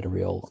if we were at a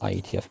real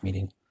IETF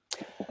meeting.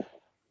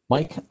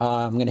 Mike,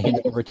 I'm going to hand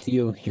it over to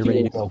you. You're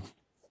ready to go.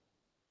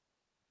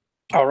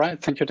 All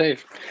right, thank you,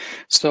 Dave.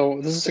 So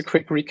this is a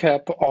quick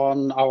recap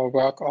on our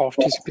work of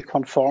TCP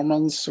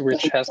conformance,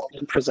 which has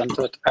been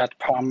presented at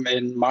PAM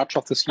in March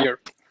of this year.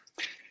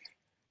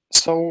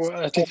 So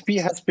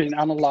TCP has been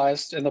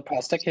analyzed in the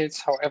past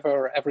decades.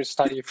 However, every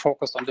study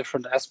focused on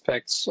different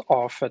aspects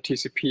of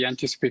TCP and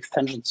TCP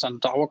extensions.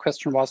 And our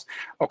question was,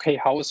 okay,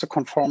 how is the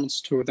conformance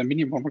to the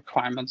minimum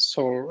requirements?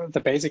 So the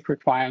basic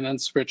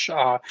requirements, which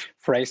are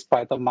phrased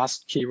by the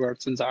must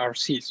keywords in the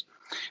RFCs.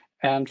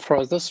 And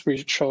for this, we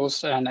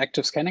chose an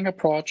active scanning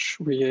approach.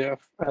 We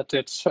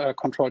did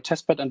controlled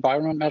testbed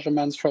environment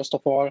measurements, first of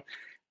all.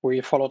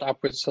 We followed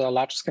up with a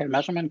large-scale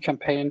measurement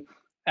campaign.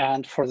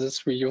 And for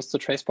this, we used the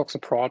tracebox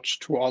approach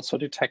to also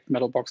detect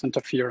middlebox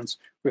interference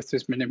with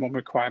these minimum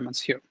requirements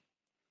here.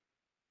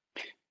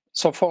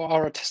 So for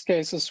our test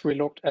cases, we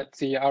looked at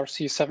the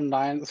RC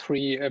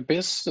 793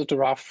 BIS, the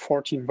draft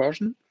 14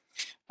 version.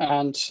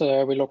 And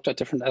we looked at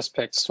different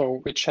aspects.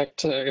 So we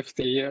checked if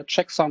the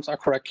checksums are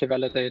correctly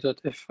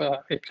validated, if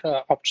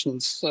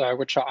options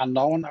which are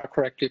unknown are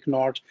correctly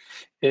ignored,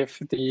 if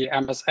the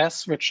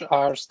MSS which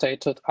are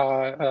stated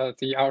are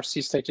the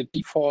RC stated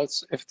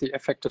defaults, if the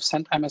effective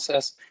send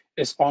MSS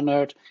is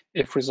honored,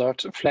 if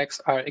reserved flags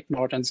are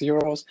ignored and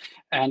zeros,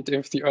 and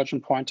if the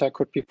urgent pointer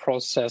could be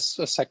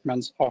processed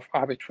segments of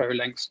arbitrary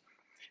lengths.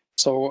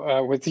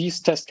 So with these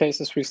test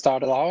cases, we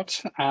started out,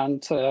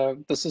 and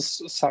this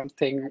is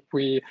something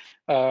we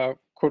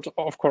could,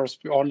 of course,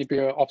 only be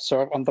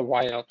observed on the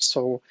wired.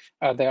 So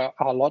there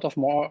are a lot of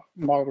more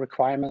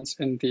requirements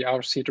in the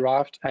RC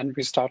draft, and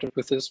we started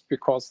with this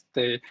because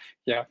they,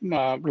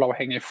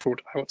 low-hanging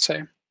fruit, I would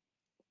say.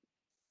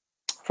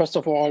 First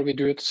of all, we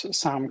did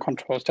some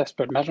controlled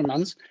testbed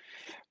measurements.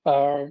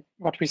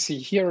 What we see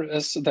here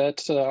is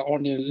that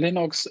only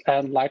Linux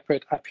and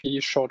lightweight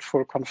IP showed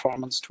full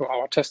conformance to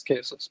our test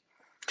cases.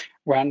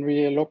 When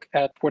we look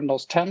at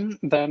Windows 10,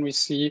 then we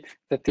see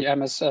that the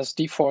MSS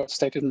defaults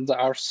stated in the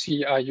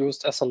RC are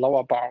used as a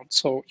lower bound.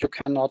 So you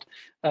cannot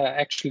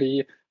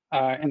actually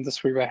in this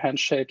three-way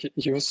handshake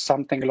use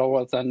something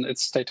lower than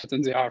it's stated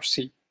in the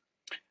RFC.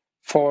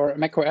 For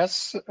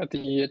macOS,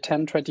 the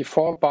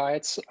 1024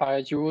 bytes are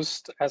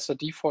used as a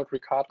default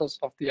regardless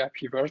of the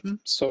IP version.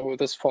 So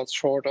this falls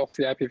short of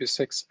the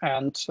IPv6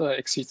 and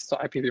exceeds the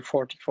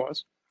IPv4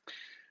 defaults.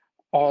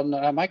 On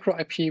micro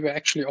IP, we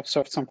actually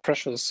observed some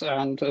crashes,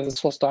 and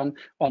this was done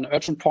on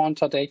urgent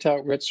pointer data,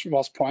 which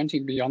was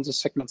pointing beyond the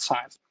segment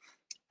size.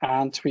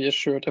 And we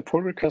issued a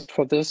pull request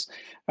for this.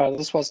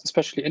 This was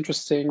especially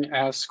interesting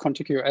as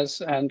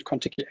ContigiOS and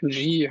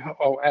ContigiNG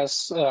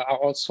OS are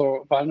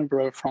also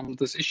vulnerable from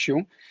this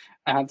issue.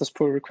 And this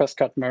pull request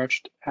got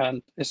merged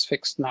and is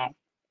fixed now.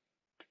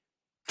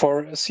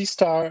 For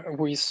C-star,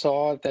 we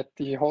saw that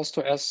the host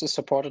OS is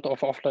supported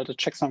of offloaded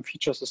checksum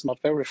features is not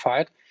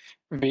verified.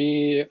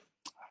 We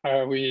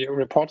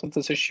reported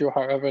this issue,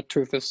 however,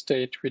 to this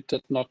date, we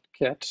did not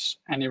get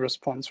any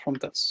response from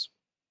this.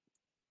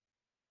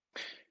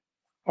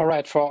 All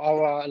right, for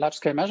our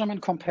large-scale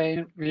measurement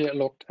campaign, we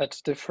looked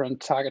at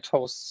different target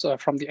hosts.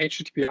 From the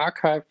HTTP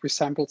archive, we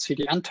sampled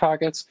CDN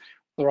targets.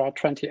 There are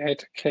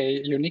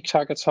 28K unique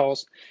targets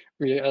housed.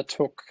 We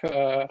took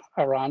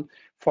around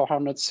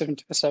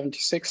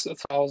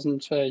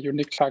 476,000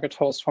 unique target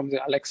hosts from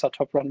the Alexa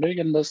top 1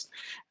 million list.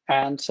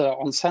 And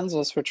on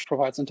Census, which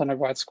provides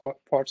internet-wide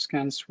port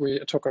scans, we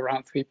took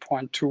around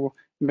 3.2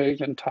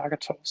 million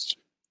target hosts.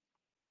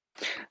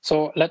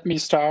 So let me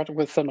start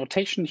with the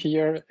notation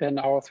here. In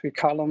our three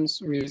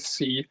columns, we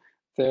see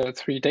the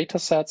three data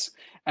sets,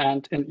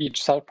 and in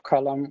each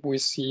sub-column, we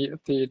see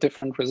the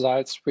different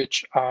results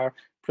which are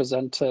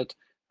presented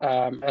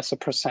as a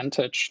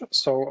percentage.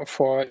 So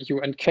for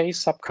UNK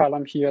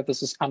sub-column here,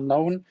 this is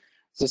unknown.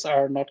 These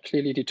are not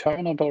clearly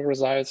determinable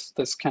results.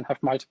 This can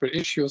have multiple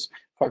issues.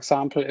 For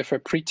example, if a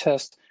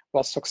pre-test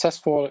was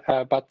successful,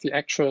 but the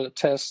actual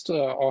test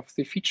of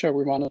the feature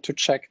we wanted to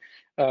check,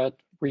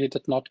 we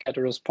did not get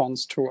a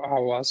response to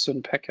our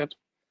SYN packet.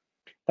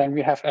 Then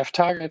we have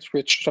ftarget,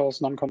 which shows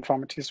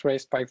nonconformities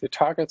raised by the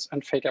targets,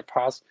 and failure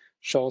path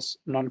shows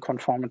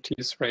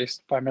nonconformities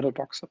raised by middle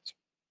boxes.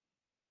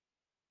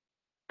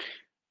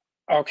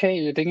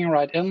 Okay, digging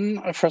right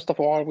in. First of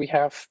all, we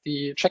have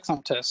the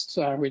checksum test.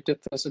 We did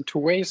this in two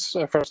ways.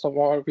 First of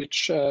all, we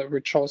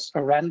chose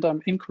a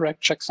random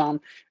incorrect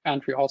checksum,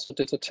 and we also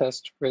did a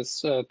test with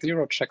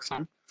zero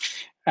checksum.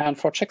 And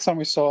for checksum,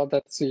 we saw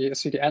that the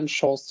CDN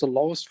shows the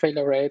lowest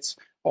failure rates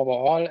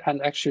overall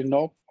and actually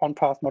no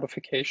on-path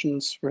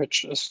modifications,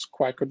 which is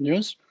quite good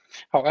news.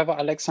 However,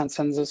 Alexa and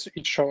Census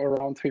each show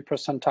around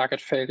 3% target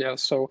failure.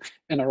 So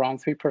in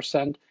around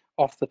 3%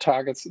 of the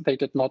targets, they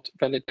did not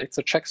validate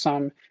the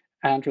checksum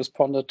and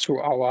responded to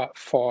our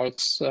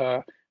false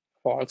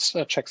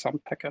checksum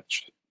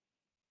package.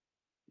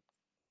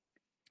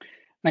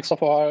 Next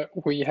of all,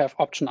 we have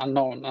option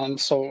unknown.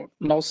 So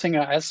no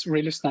single S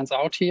really stands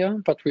out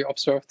here, but we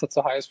observed that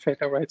the highest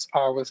failure rates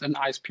are within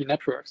ISP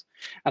networks.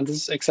 And this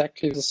is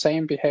exactly the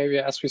same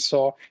behavior as we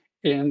saw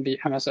in the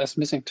MSS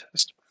missing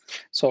test.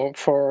 So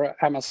for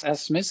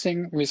MSS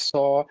missing, we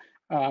saw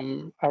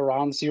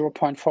around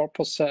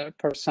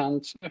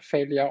 0.4%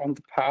 failure on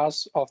the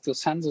path of the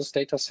census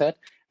data set.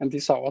 And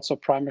these are also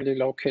primarily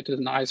located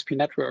in ISP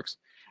networks.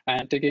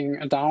 And digging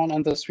down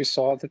on this, we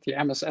saw that the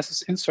MSS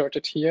is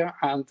inserted here,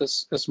 and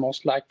this is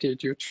most likely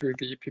due to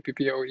the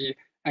PPPoE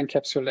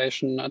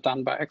encapsulation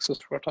done by access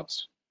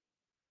routers.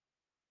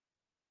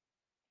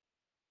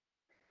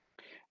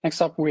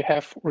 Next up, we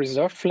have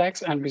reserved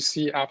flags, and we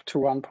see up to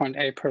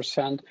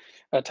 1.8%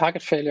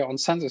 target failure on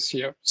census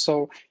here.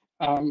 So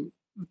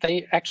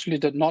they actually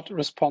did not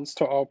respond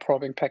to our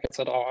probing packets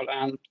at all.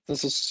 And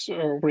this is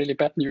really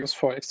bad news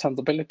for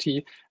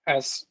extensibility,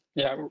 as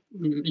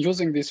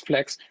using these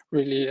flags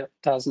really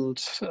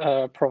doesn't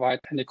provide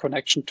any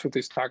connection to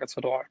these targets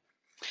at all.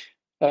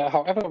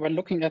 However, when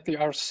looking at the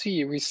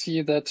RC, we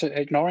see that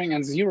ignoring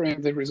and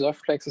zeroing the reserve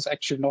flags is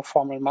actually no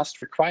formal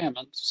must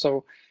requirement.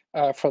 So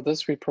for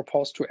this, we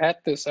propose to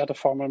add this as a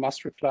formal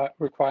must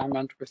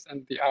requirement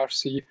within the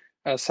RC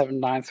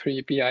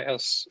 793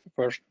 BIS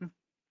version.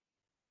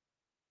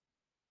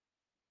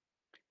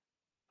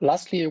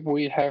 Lastly,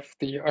 we have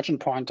the urgent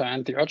pointer,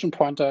 and the urgent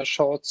pointer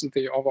shows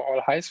the overall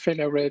highest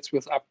failure rates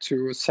with up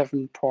to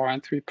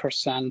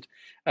 7.3%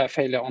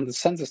 failure on the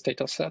census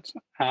data set.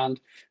 And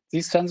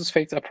these census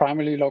fakes are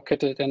primarily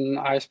located in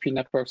ISP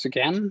networks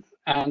again,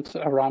 and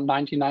around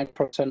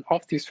 99%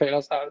 of these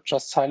failures are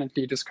just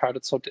silently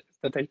discarded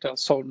the data,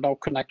 so no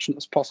connection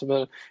is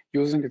possible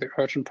using the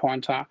urgent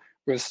pointer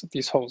with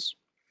these hosts.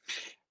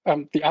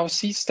 The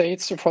RC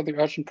states for the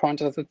urgent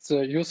pointer that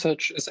the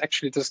usage is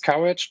actually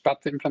discouraged,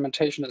 but the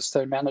implementation is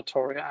still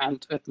mandatory,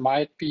 and it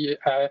might be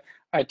an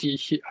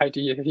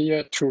idea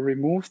here to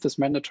remove this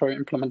mandatory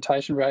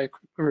implementation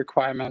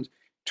requirement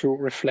to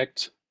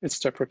reflect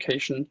its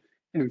deprecation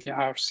in the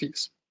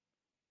RFCs.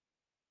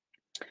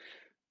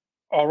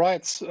 All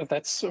right, so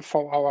that's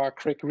for our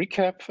quick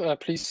recap.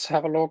 Please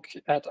have a look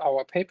at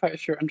our paper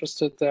if you're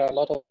interested. There are a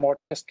lot of more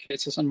test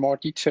cases and more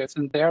details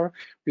in there.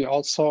 We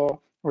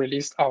also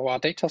released our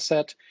data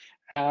set,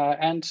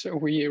 and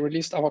we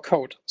released our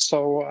code.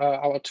 So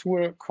our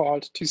tool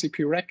called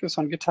TCP-Rec is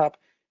on GitHub.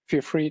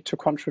 Feel free to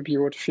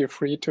contribute. Feel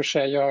free to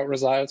share your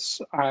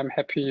results. I'm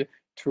happy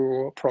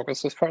to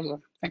progress this further.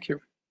 Thank you.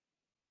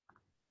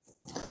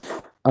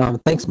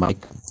 Thanks,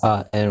 Mike.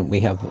 And we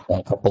have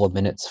a couple of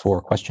minutes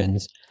for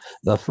questions.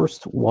 The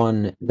first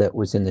one that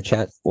was in the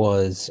chat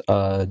was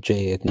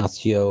Jay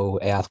Ignacio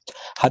asked,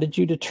 how did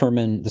you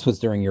determine, this was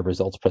during your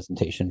results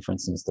presentation, for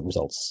instance, the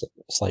results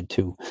slide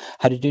 2,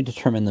 how did you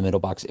determine the middle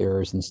box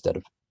errors instead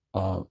of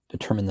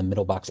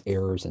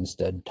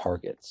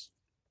targets?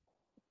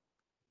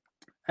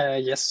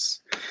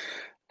 Yes,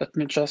 let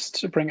me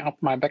just bring up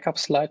my backup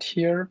slide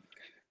here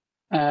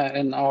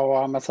in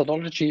our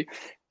methodology.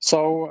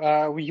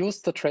 So we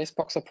used the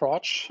tracebox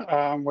approach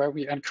where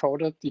we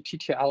encoded the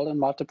TTL in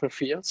multiple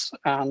fields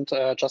and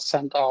just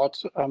sent out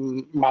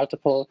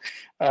multiple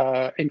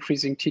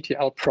increasing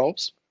TTL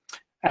probes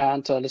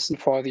and listened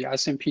for the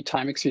ICMP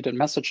time exceeded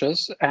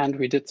messages. And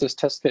we did this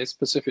test case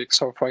specific.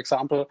 So for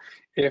example,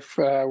 if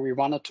we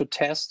wanted to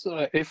test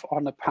if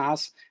on a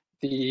path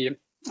the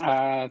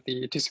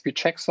TCP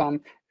checksum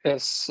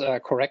is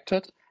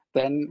corrected,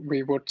 then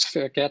we would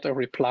get a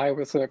reply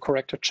with a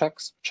corrected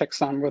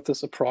checksum with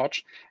this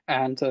approach.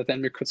 And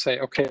then we could say,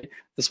 okay,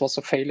 this was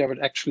a failure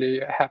that actually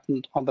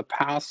happened on the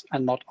path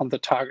and not on the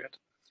target.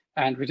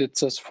 And we did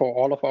this for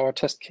all of our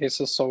test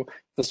cases. So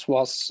this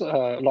was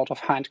a lot of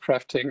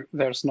handcrafting.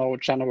 There's no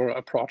general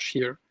approach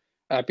here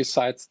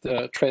besides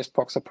the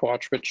tracebox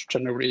approach, which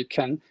generally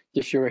can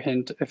give you a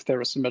hint if there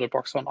is a middle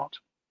box or not.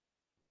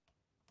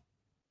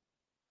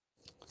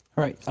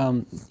 All right.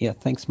 Yeah,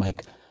 thanks,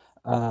 Mike.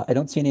 I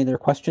don't see any other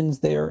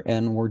questions there,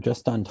 and we're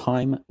just on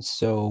time.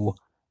 So,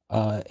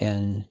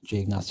 and Jay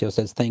Ignacio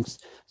says thanks.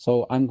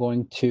 So I'm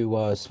going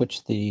to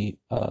switch the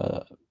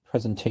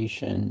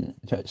presentation,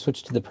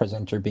 switch to the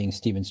presenter being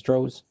Stephen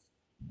Strohs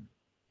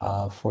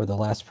for the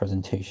last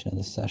presentation of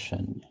the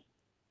session.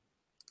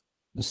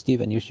 So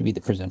Stephen, you should be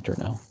the presenter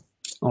now.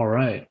 All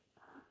right.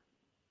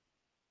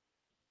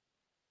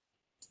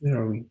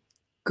 There we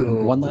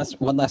go. One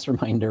last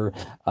reminder,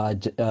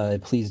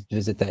 please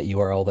visit that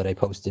URL that I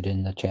posted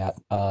in the chat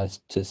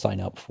to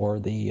sign up for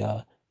the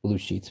Blue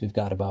Sheets. We've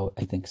got about,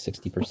 I think,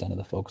 60% of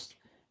the folks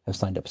have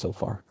signed up so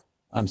far.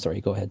 I'm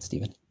sorry, go ahead,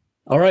 Stephen.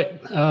 All right,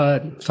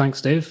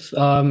 thanks, Dave.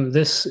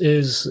 This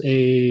is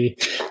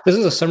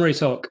a summary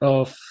talk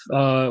of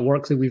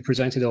work that we've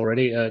presented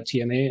already at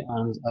TMA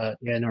and at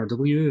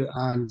NRW,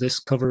 and this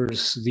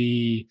covers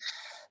the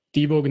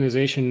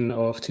debogenization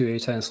of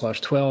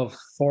 2A10/12.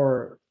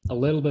 For a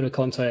little bit of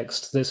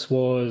context, this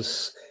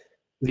was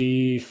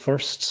the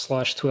first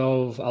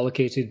 /12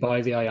 allocated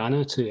by the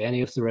IANA to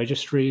any of the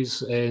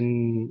registries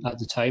in, at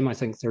the time, I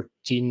think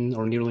 13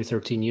 or nearly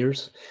 13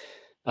 years.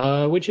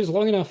 Which is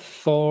long enough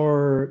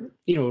for,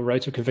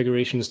 router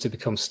configurations to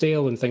become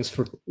stale and things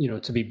for,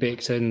 to be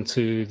baked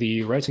into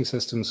the routing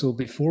system. So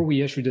before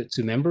we issued it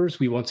to members,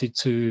 we wanted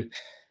to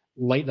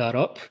light that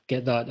up,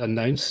 get that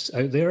announced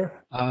out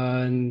there,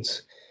 and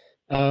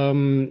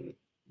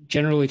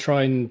generally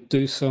try and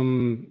do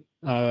some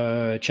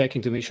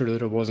checking to make sure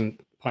that it wasn't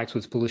packed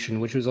with pollution,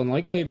 which was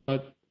unlikely,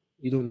 but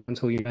you don't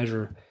until you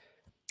measure.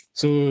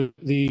 So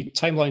the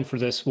timeline for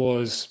this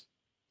was,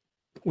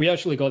 we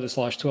actually got the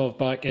 /12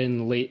 back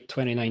in late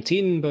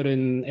 2019, but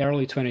in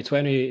early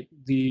 2020,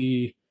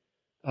 the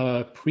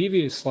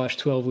previous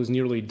 /12 was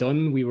nearly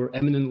done. We were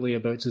imminently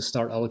about to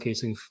start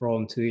allocating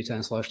from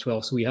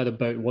 2A10/12, so we had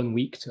about 1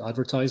 week to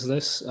advertise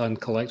this and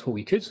collect what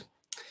we could.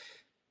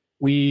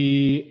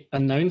 We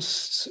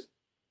announced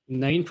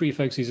 9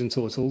 prefixes in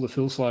total, the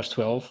full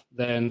 /12,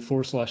 then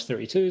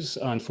 4/32s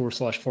and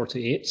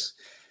 4/48s.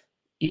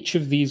 Each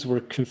of these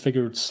were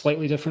configured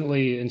slightly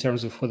differently in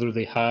terms of whether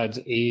they had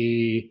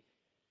a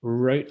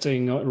route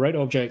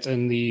object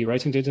in the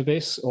routing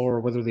database or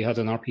whether they had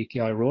an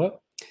RPKI ROA.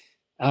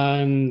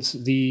 And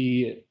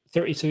the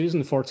 32s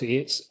and the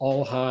 48s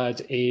all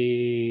had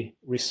a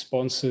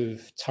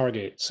responsive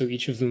target. So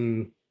each of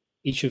the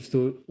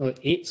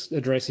 8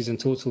 addresses in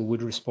total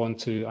would respond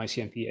to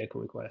ICMP echo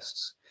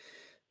requests.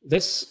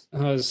 This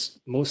has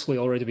mostly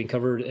already been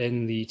covered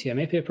in the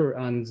TMA paper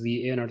and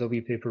the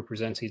ANRW paper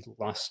presented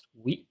last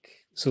week.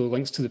 So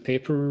links to the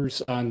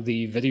papers and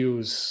the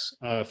videos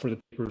for the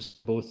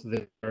papers, both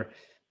there.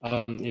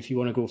 If you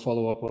want to go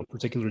follow up on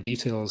particular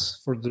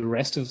details. For the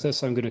rest of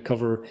this, I'm going to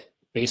cover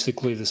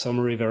basically the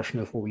summary version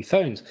of what we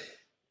found.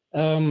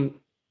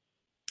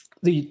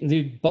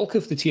 The bulk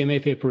of the TMA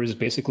paper is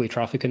basically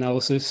traffic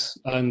analysis.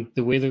 And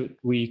the way that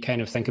we kind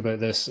of think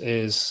about this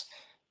is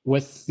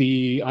with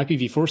the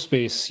IPv4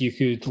 space, you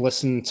could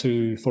listen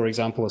to, for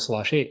example, a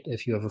 /8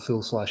 if you have a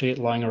full /8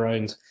 lying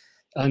around.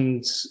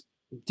 And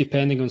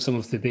depending on some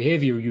of the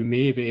behavior, you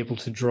may be able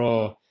to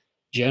draw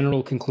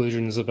general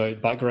conclusions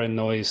about background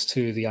noise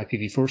to the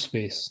IPv4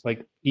 space.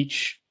 Like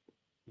each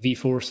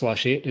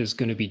v4/8 is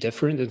going to be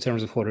different in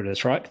terms of what it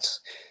attracts,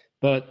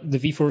 but the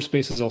v4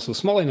 space is also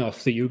small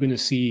enough that you're going to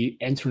see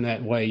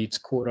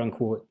internet-wide,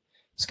 quote-unquote,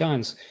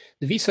 scans.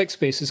 The v6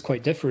 space is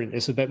quite different.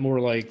 It's a bit more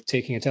like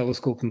taking a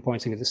telescope and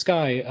pointing at the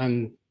sky,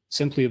 and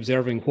simply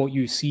observing what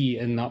you see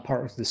in that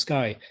part of the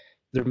sky,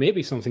 there may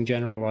be something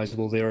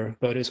generalizable there,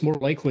 but it's more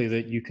likely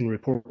that you can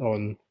report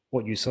on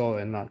what you saw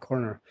in that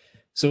corner.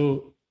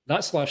 So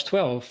that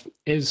 /12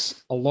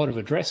 is a lot of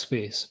address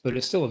space, but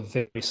it's still a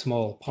very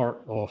small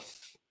part of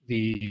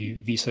the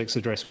V6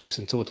 address space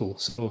in total.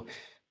 So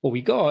what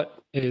we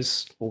got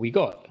is what we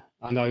got,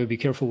 and I would be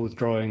careful with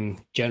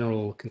drawing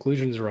general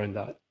conclusions around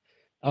that.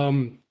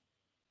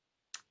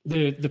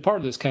 The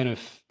part that's kind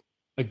of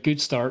a good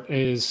start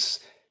is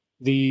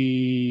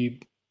the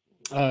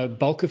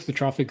bulk of the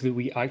traffic that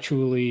we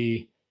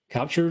actually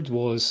captured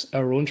was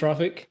our own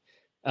traffic.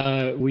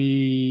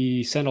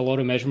 We sent a lot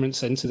of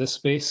measurements into this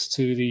space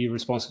to the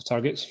responsive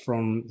targets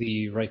from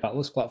the RIPE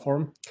Atlas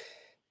platform.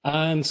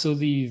 And so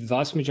the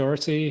vast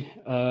majority,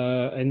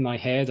 in my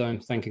head, I'm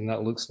thinking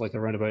that looks like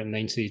around about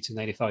 90 to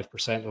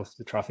 95% of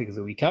the traffic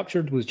that we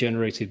captured was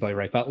generated by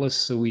RIPE Atlas.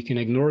 So we can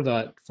ignore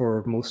that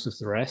for most of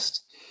the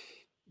rest.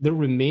 The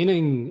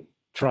remaining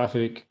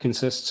traffic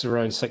consists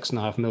around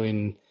 6.5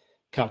 million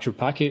captured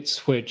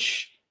packets,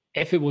 which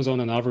if it was on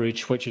an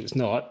average, which it's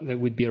not, it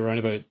would be around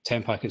about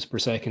 10 packets per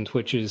second,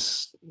 which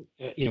is,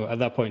 at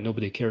that point,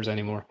 nobody cares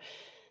anymore.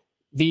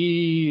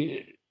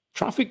 The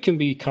traffic can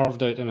be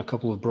carved out in a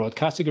couple of broad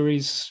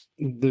categories.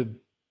 The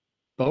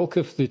bulk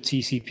of the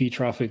TCP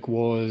traffic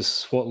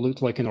was what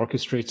looked like an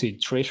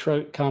orchestrated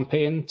traceroute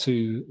campaign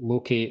to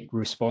locate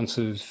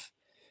responsive,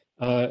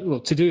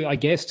 to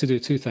do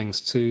two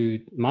things, to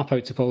map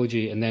out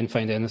topology and then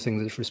find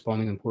anything that's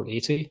responding in port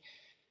 80.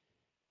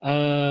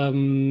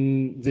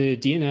 The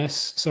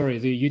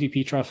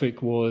UDP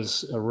traffic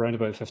was around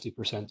about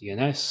 50%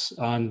 DNS,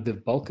 and the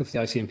bulk of the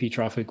ICMP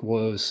traffic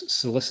was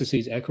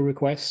solicited echo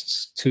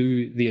requests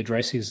to the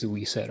addresses that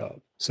we set up.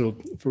 So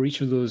for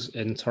each of those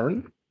in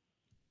turn,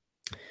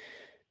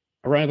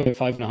 around about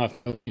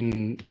 5.5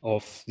 million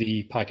of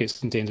the packets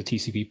contained a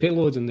TCP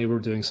payload, and they were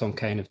doing some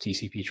kind of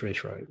TCP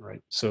traceroute,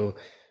 right? So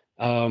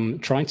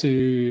trying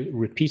to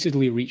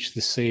repeatedly reach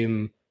the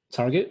same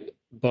target,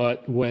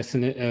 but with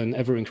an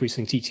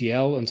ever-increasing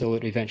TTL until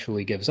it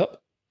eventually gives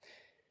up.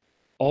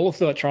 All of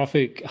that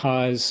traffic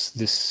has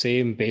the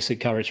same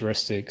basic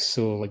characteristics,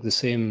 so like the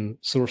same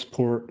source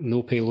port,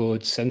 no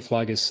payload, send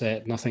flag is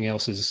set, nothing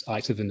else is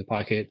active in the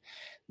packet.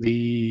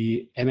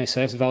 The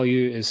MSS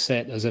value is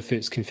set as if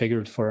it's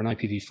configured for an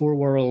IPv4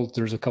 world.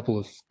 There's a couple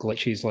of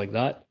glitches like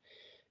that.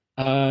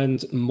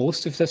 And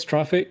most of this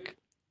traffic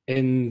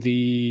in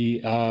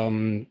the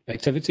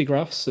activity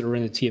graphs that are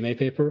in the TMA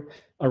paper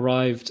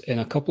arrived in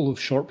a couple of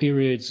short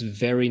periods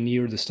very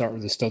near the start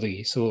of the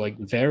study. So like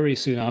very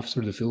soon after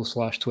the full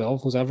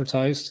 /12 was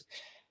advertised,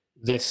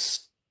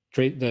 this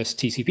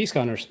TCP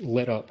scanner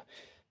lit up.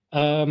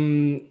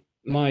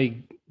 My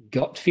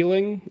gut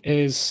feeling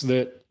is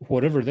that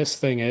whatever this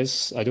thing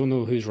is, I don't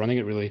know who's running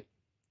it really,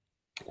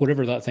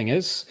 whatever that thing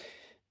is,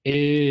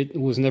 it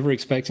was never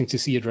expecting to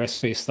see address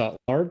space that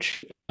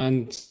large,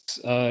 and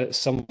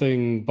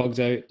something bugged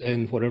out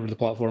in whatever the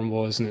platform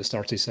was, and it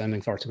started sending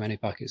far too many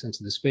packets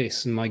into the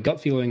space. And my gut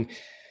feeling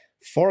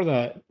for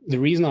that, the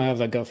reason I have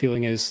that gut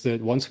feeling is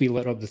that once we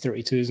lit up the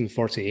 32s and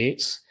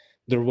 48s,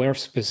 there were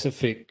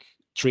specific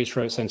trace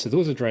routes into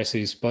those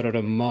addresses, but at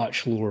a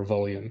much lower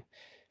volume.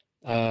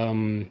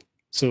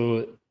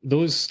 So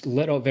those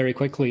lit up very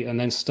quickly and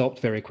then stopped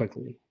very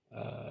quickly,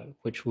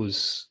 which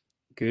was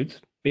good.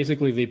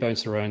 Basically, they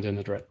bounce around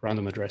in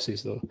random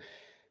addresses, though.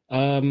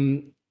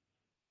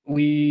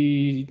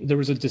 There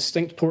was a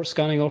distinct port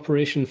scanning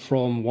operation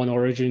from one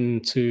origin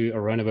to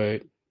around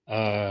about,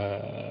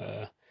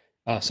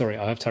 sorry,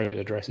 I have target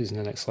addresses in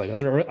the next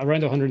slide.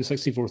 Around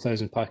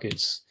 164,000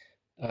 packets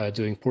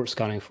doing port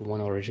scanning from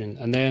one origin.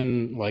 And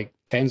then like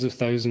tens of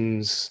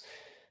thousands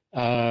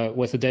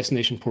with a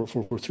destination port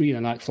 443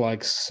 and an ACK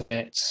flag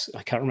set.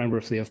 I can't remember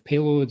if they have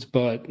payloads,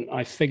 but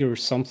I figure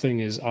something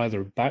is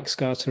either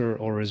backscatter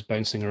or is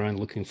bouncing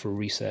around looking for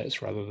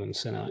resets rather than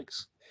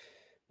synax.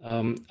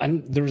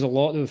 And there's a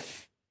lot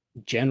of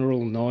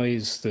general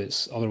noise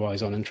that's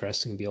otherwise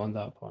uninteresting beyond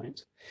that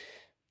point.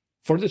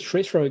 For the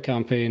traceroute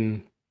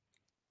campaign,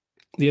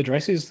 the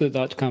addresses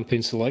that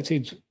campaign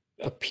selected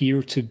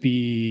appear to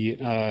be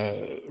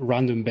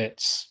random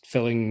bits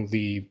filling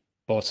the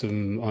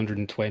bottom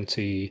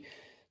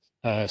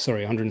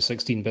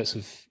 116 bits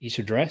of each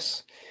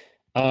address.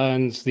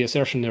 And the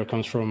assertion there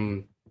comes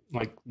from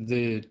like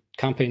the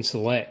campaign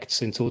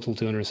selects in total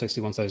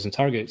 261,000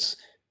 targets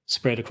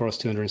spread across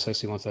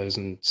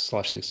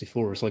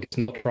 261,000/64. Like it's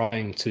not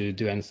trying to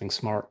do anything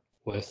smart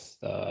with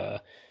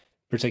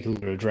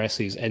particular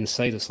addresses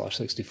inside the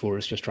 /64.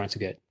 It's just trying to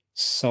get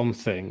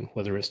something,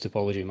 whether it's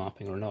topology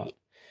mapping or not.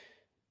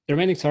 The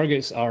remaining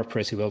targets are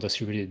pretty well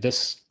distributed.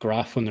 This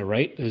graph on the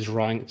right is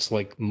ranked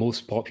like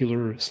most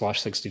popular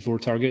 /64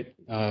 target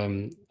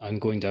and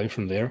going down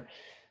from there.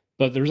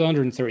 But there's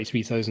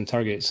 133,000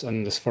 targets,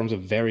 and this forms a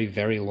very,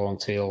 very long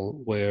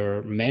tail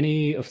where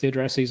many of the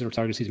addresses are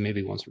targeted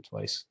maybe once or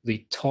twice.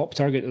 The top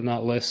target in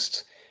that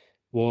list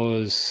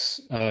was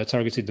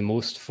targeted the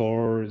most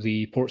for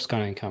the port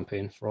scanning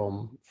campaign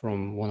from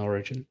one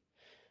origin.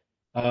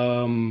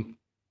 And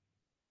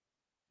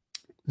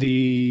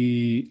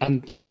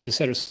the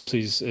set of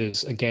sources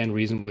is again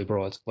reasonably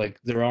broad. Like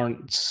there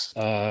aren't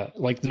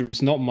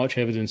there's not much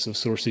evidence of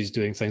sources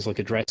doing things like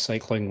address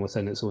cycling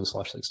within its own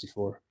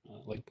 /64.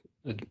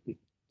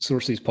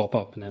 Sources pop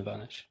up and then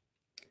vanish.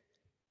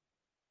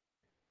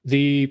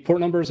 The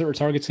port numbers that were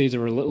targeted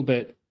are a little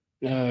bit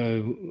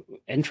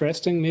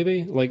interesting,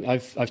 maybe. Like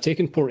I've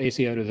taken port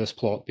 80 out of this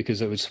plot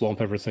because it would swamp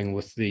everything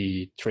with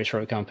the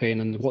traceroute campaign,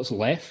 and what's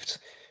left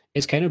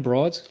is kind of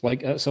broad.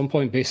 Like at some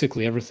point,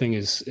 basically everything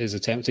is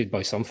attempted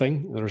by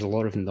something. There's a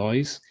lot of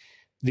noise.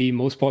 The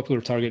most popular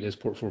target is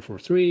port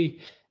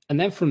 443, and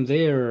then from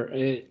there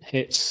it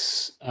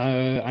hits.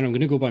 And I'm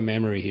going to go by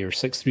memory here: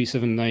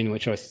 6379,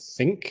 which I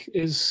think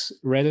is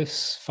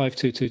Redis.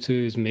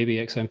 5222 is maybe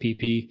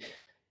XMPP.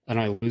 And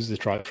I lose the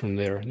track from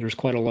there. There's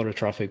quite a lot of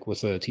traffic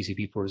with a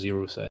TCP port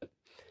 0 set.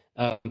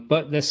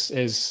 But this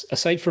is,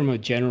 aside from a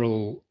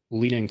general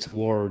leaning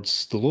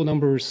towards the low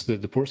numbers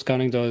that the port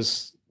scanning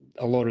does,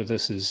 a lot of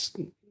this is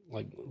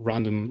like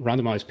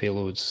randomized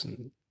payloads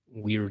and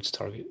weird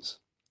targets.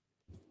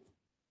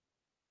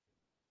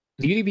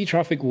 The UDP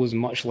traffic was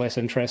much less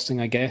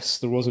interesting, I guess.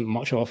 There wasn't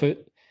much of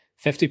it.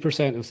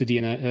 50% of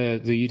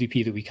the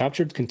UDP that we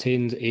captured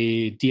contained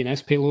a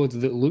DNS payload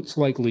that looked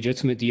like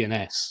legitimate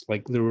DNS.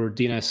 Like there were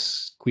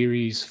DNS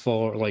queries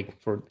for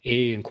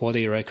A and quad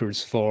A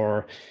records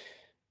for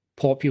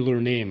popular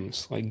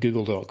names like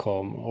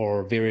google.com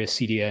or various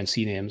CDN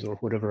CNAMEs or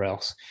whatever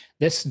else.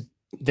 This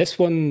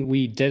one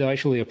we did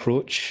actually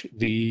approach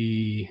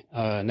the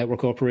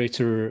network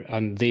operator,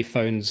 and they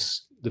found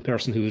the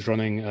person who was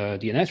running a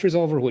DNS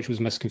resolver, which was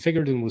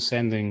misconfigured and was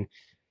sending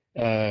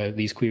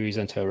these queries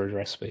into our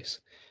address space.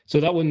 So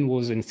that one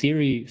was in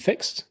theory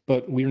fixed,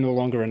 but we're no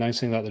longer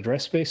announcing that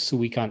address space, so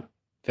we can't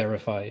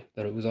verify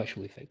that it was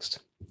actually fixed.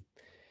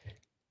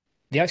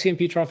 The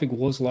ICMP traffic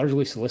was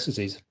largely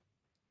solicited.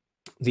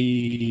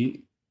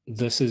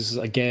 This is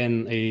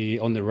again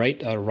on the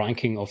right a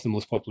ranking of the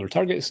most popular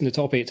targets, and the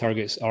top 8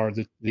 targets are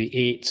the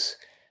 8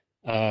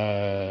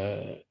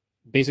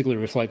 basically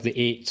reflect the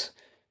 8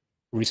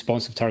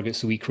 responsive targets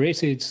that we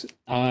created,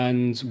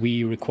 and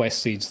we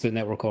requested that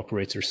network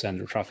operators send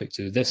their traffic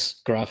to.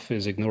 This graph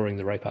is ignoring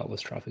the RIPE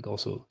Atlas traffic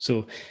also.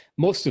 So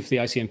most of the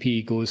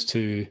ICMP goes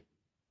to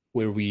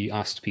where we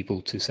asked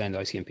people to send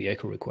ICMP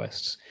echo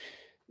requests.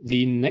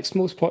 The next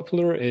most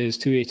popular is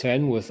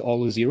 2A10 with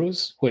all the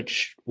zeros,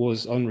 which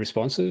was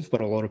unresponsive,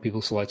 but a lot of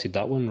people selected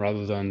that one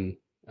rather than :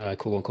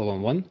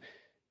 1.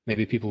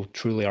 Maybe people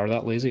truly are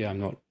that lazy, I'm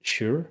not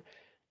sure.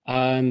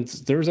 And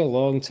there's a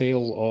long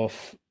tail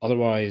of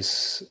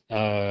otherwise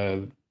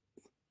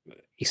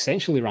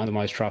essentially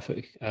randomized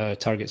traffic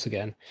targets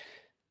again.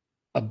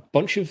 A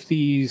bunch of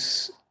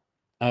these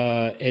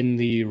in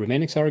the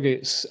remaining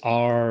targets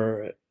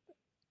are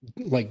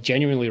like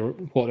genuinely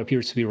what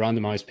appears to be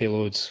randomized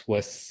payloads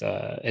with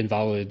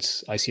invalid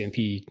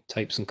ICMP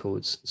types and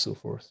codes and so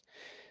forth.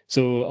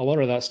 So a lot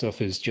of that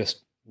stuff is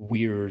just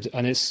weird,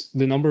 and it's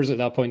the numbers at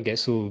that point get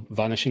so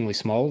vanishingly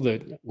small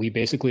that we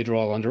basically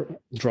draw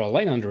a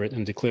line under it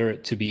and declare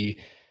it to be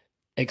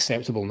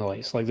acceptable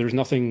noise. Like there's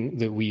nothing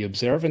that we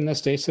observe in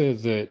this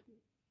data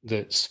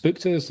that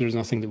spooked us. There's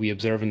nothing that we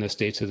observe in this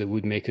data that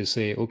would make us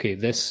say, okay,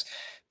 this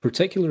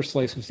particular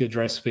slice of the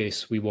address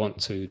space we want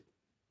to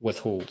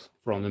withhold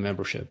from the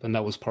membership, and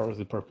that was part of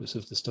the purpose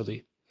of the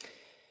study.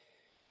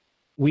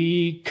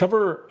 We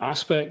cover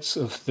aspects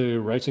of the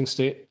routing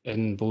state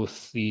in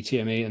both the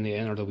TMA and the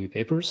NRW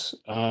papers,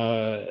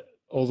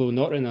 although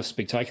not in a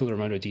spectacular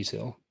amount of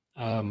detail.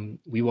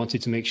 We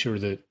wanted to make sure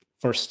that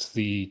first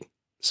the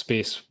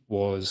space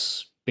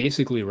was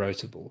basically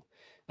routable,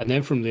 and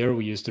then from there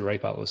we used the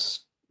RIPE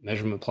Atlas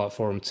measurement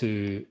platform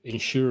to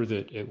ensure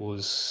that it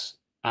was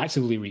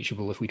actively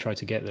reachable if we tried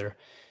to get there.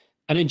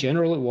 And in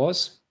general, it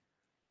was.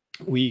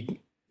 We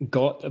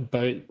got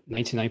about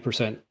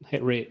 99%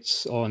 hit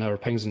rates on our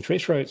pings and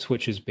trace routes,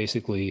 which is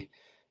basically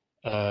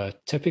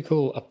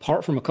typical,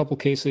 apart from a couple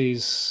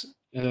cases,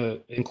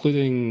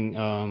 including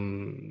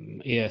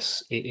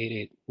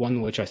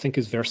AS8881, which I think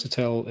is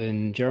Versatel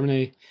in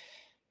Germany.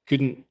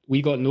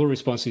 We got no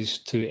responses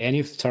to any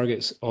of the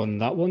targets on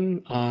that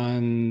one,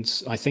 and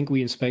I think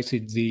we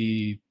inspected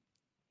the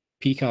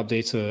PCAP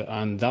data,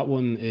 and that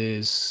one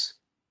is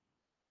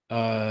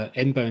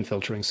inbound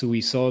filtering. So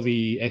we saw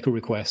the echo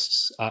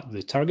requests at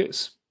the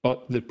targets,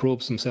 but the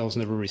probes themselves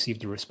never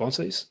received the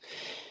responses.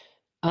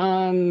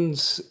 And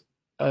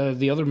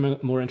the other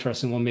more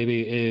interesting one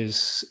maybe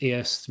is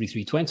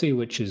AS3320,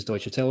 which is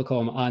Deutsche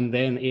Telekom, and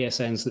then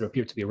ASNs that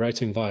appear to be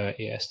routing via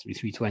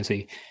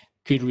AS3320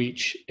 could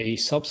reach a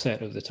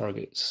subset of the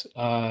targets.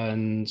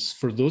 And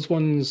for those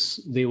ones,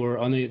 the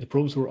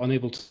probes were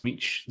unable to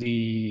reach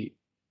the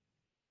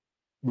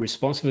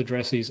responsive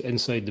addresses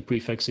inside the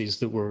prefixes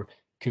that were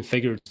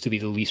configured to be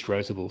the least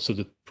routable. So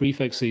the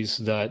prefixes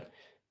that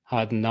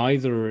had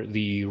neither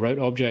the route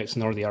objects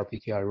nor the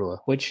RPKI ROA,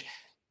 which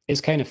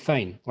is kind of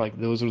fine. Like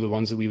those are the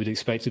ones that we would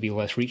expect to be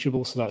less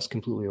reachable, so that's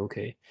completely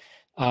okay.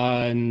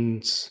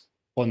 And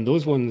on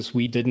those ones,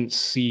 we didn't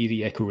see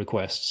the echo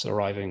requests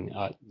arriving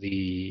at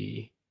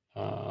the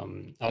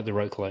at the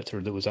route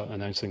collector that was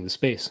announcing the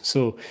space.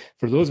 So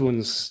for those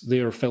ones, they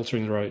are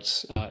filtering the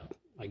routes at,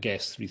 I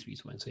guess,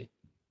 3320.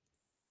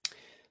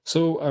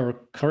 So our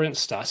current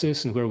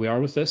status and where we are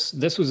with this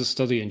was a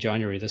study in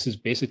January. This is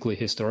basically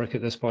historic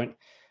at this point.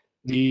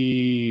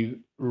 The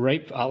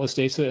RIPE Atlas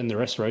data and the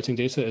rest routing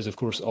data is, of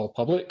course, all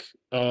public.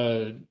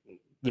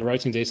 The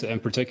routing data in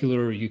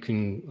particular, you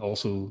can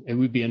also, it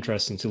would be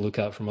interesting to look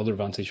at from other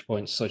vantage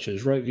points, such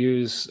as route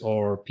views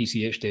or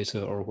PCH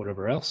data or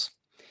whatever else.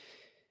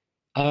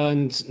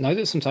 And now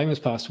that some time has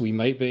passed, we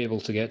might be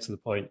able to get to the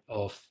point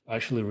of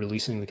actually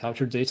releasing the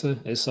captured data.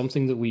 It's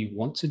something that we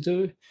want to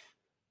do,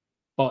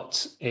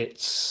 but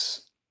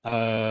it's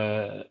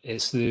trying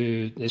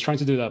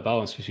to do that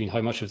balance between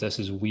how much of this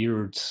is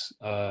weird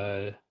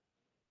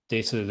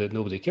data that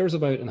nobody cares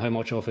about and how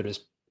much of it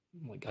is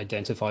like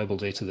identifiable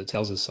data that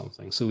tells us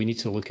something. So we need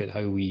to look at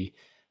how we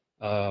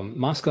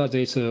mask that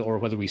data, or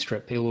whether we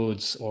strip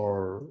payloads,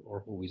 or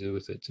what we do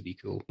with it to be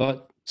cool.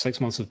 But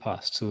 6 months have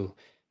passed, so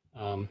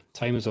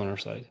time is on our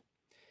side.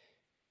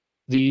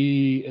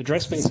 The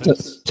address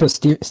spaces. So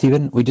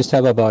Stephen, we just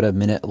have about a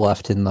minute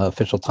left in the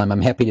official time.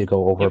 I'm happy to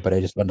go over, but I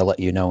just wanted to let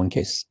you know in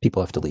case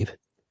people have to leave.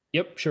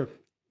 Yep, sure.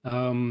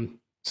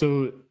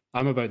 So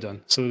I'm about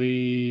done. So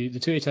the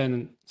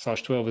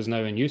 2A10/12 is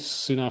now in use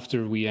soon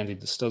after we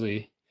ended the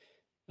study.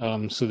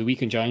 So the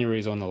week in January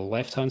is on the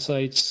left-hand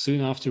side.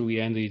 Soon after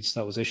we ended,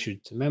 that was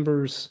issued to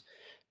members,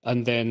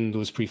 and then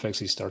those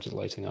prefixes started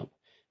lighting up.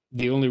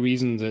 The only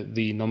reason that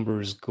the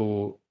numbers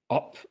go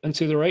up and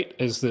to the right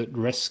is that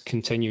RISC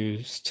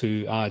continues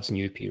to add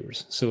new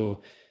peers.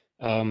 So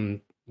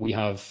we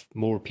have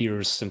more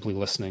peers simply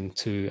listening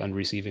to and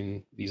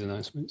receiving these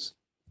announcements.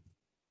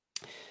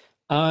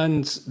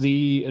 And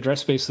the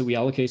address space that we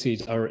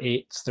allocated our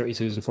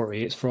 832s and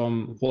 48s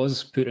from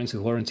was put into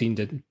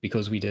quarantine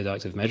because we did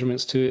active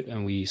measurements to it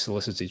and we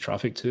solicited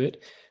traffic to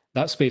it.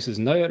 That space is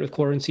now out of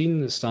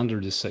quarantine. The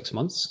standard is 6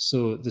 months.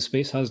 So the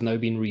space has now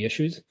been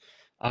reissued.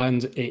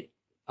 And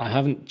I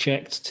haven't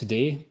checked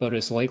today, but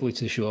it's likely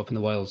to show up in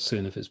the wild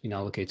soon if it's been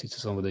allocated to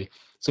somebody.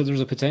 So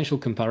there's a potential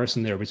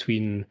comparison there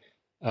between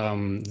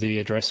the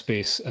address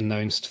space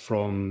announced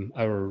from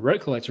our route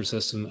collector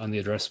system and the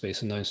address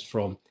space announced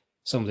from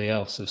somebody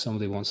else, if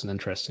somebody wants an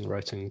interesting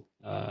routing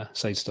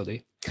side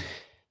study.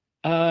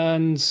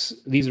 And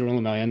these are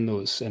only my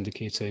endnotes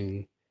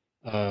indicating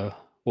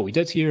what we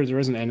did here. There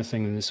isn't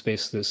anything in this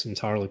space that's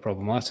entirely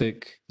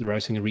problematic. The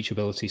routing and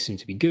reachability seem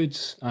to be good,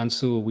 and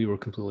so we were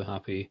completely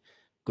happy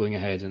going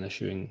ahead and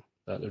issuing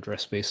that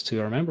address space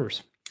to our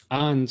members.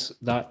 And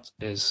that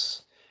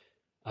is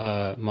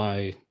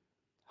my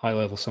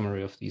high-level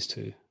summary of these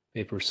two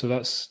papers. So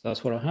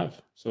that's what I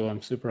have. So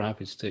I'm super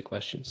happy to take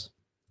questions.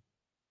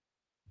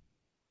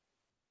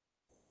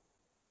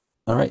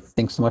 All right,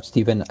 thanks so much,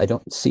 Stephen. I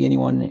don't see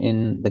anyone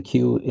in the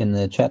queue in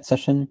the chat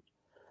session,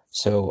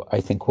 so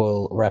I think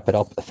we'll wrap it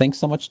up. Thanks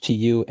so much to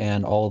you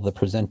and all of the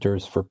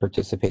presenters for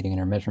participating in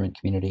our measurement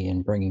community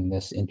and bringing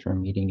this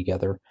interim meeting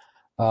together.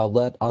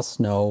 Let us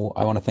know.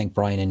 I want to thank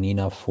Brian and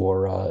Nina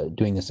for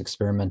doing this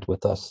experiment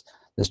with us,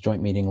 this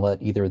joint meeting. Let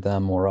either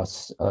them or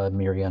us,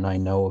 Miria and I,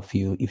 know if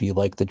you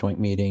like the joint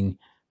meeting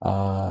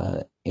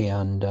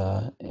and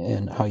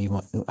how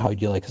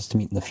you'd like us to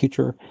meet in the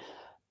future.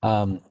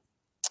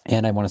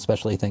 And I want to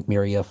especially thank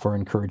Miria for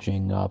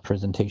encouraging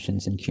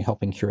presentations and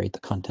helping curate the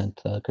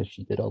content because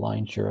she did a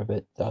lion's share of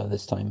it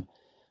this time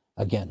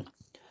again.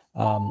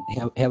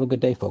 Have a good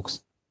day,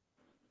 folks.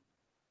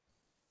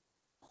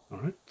 All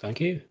right, thank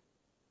you.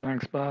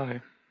 Thanks,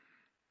 bye.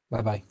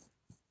 Bye-bye.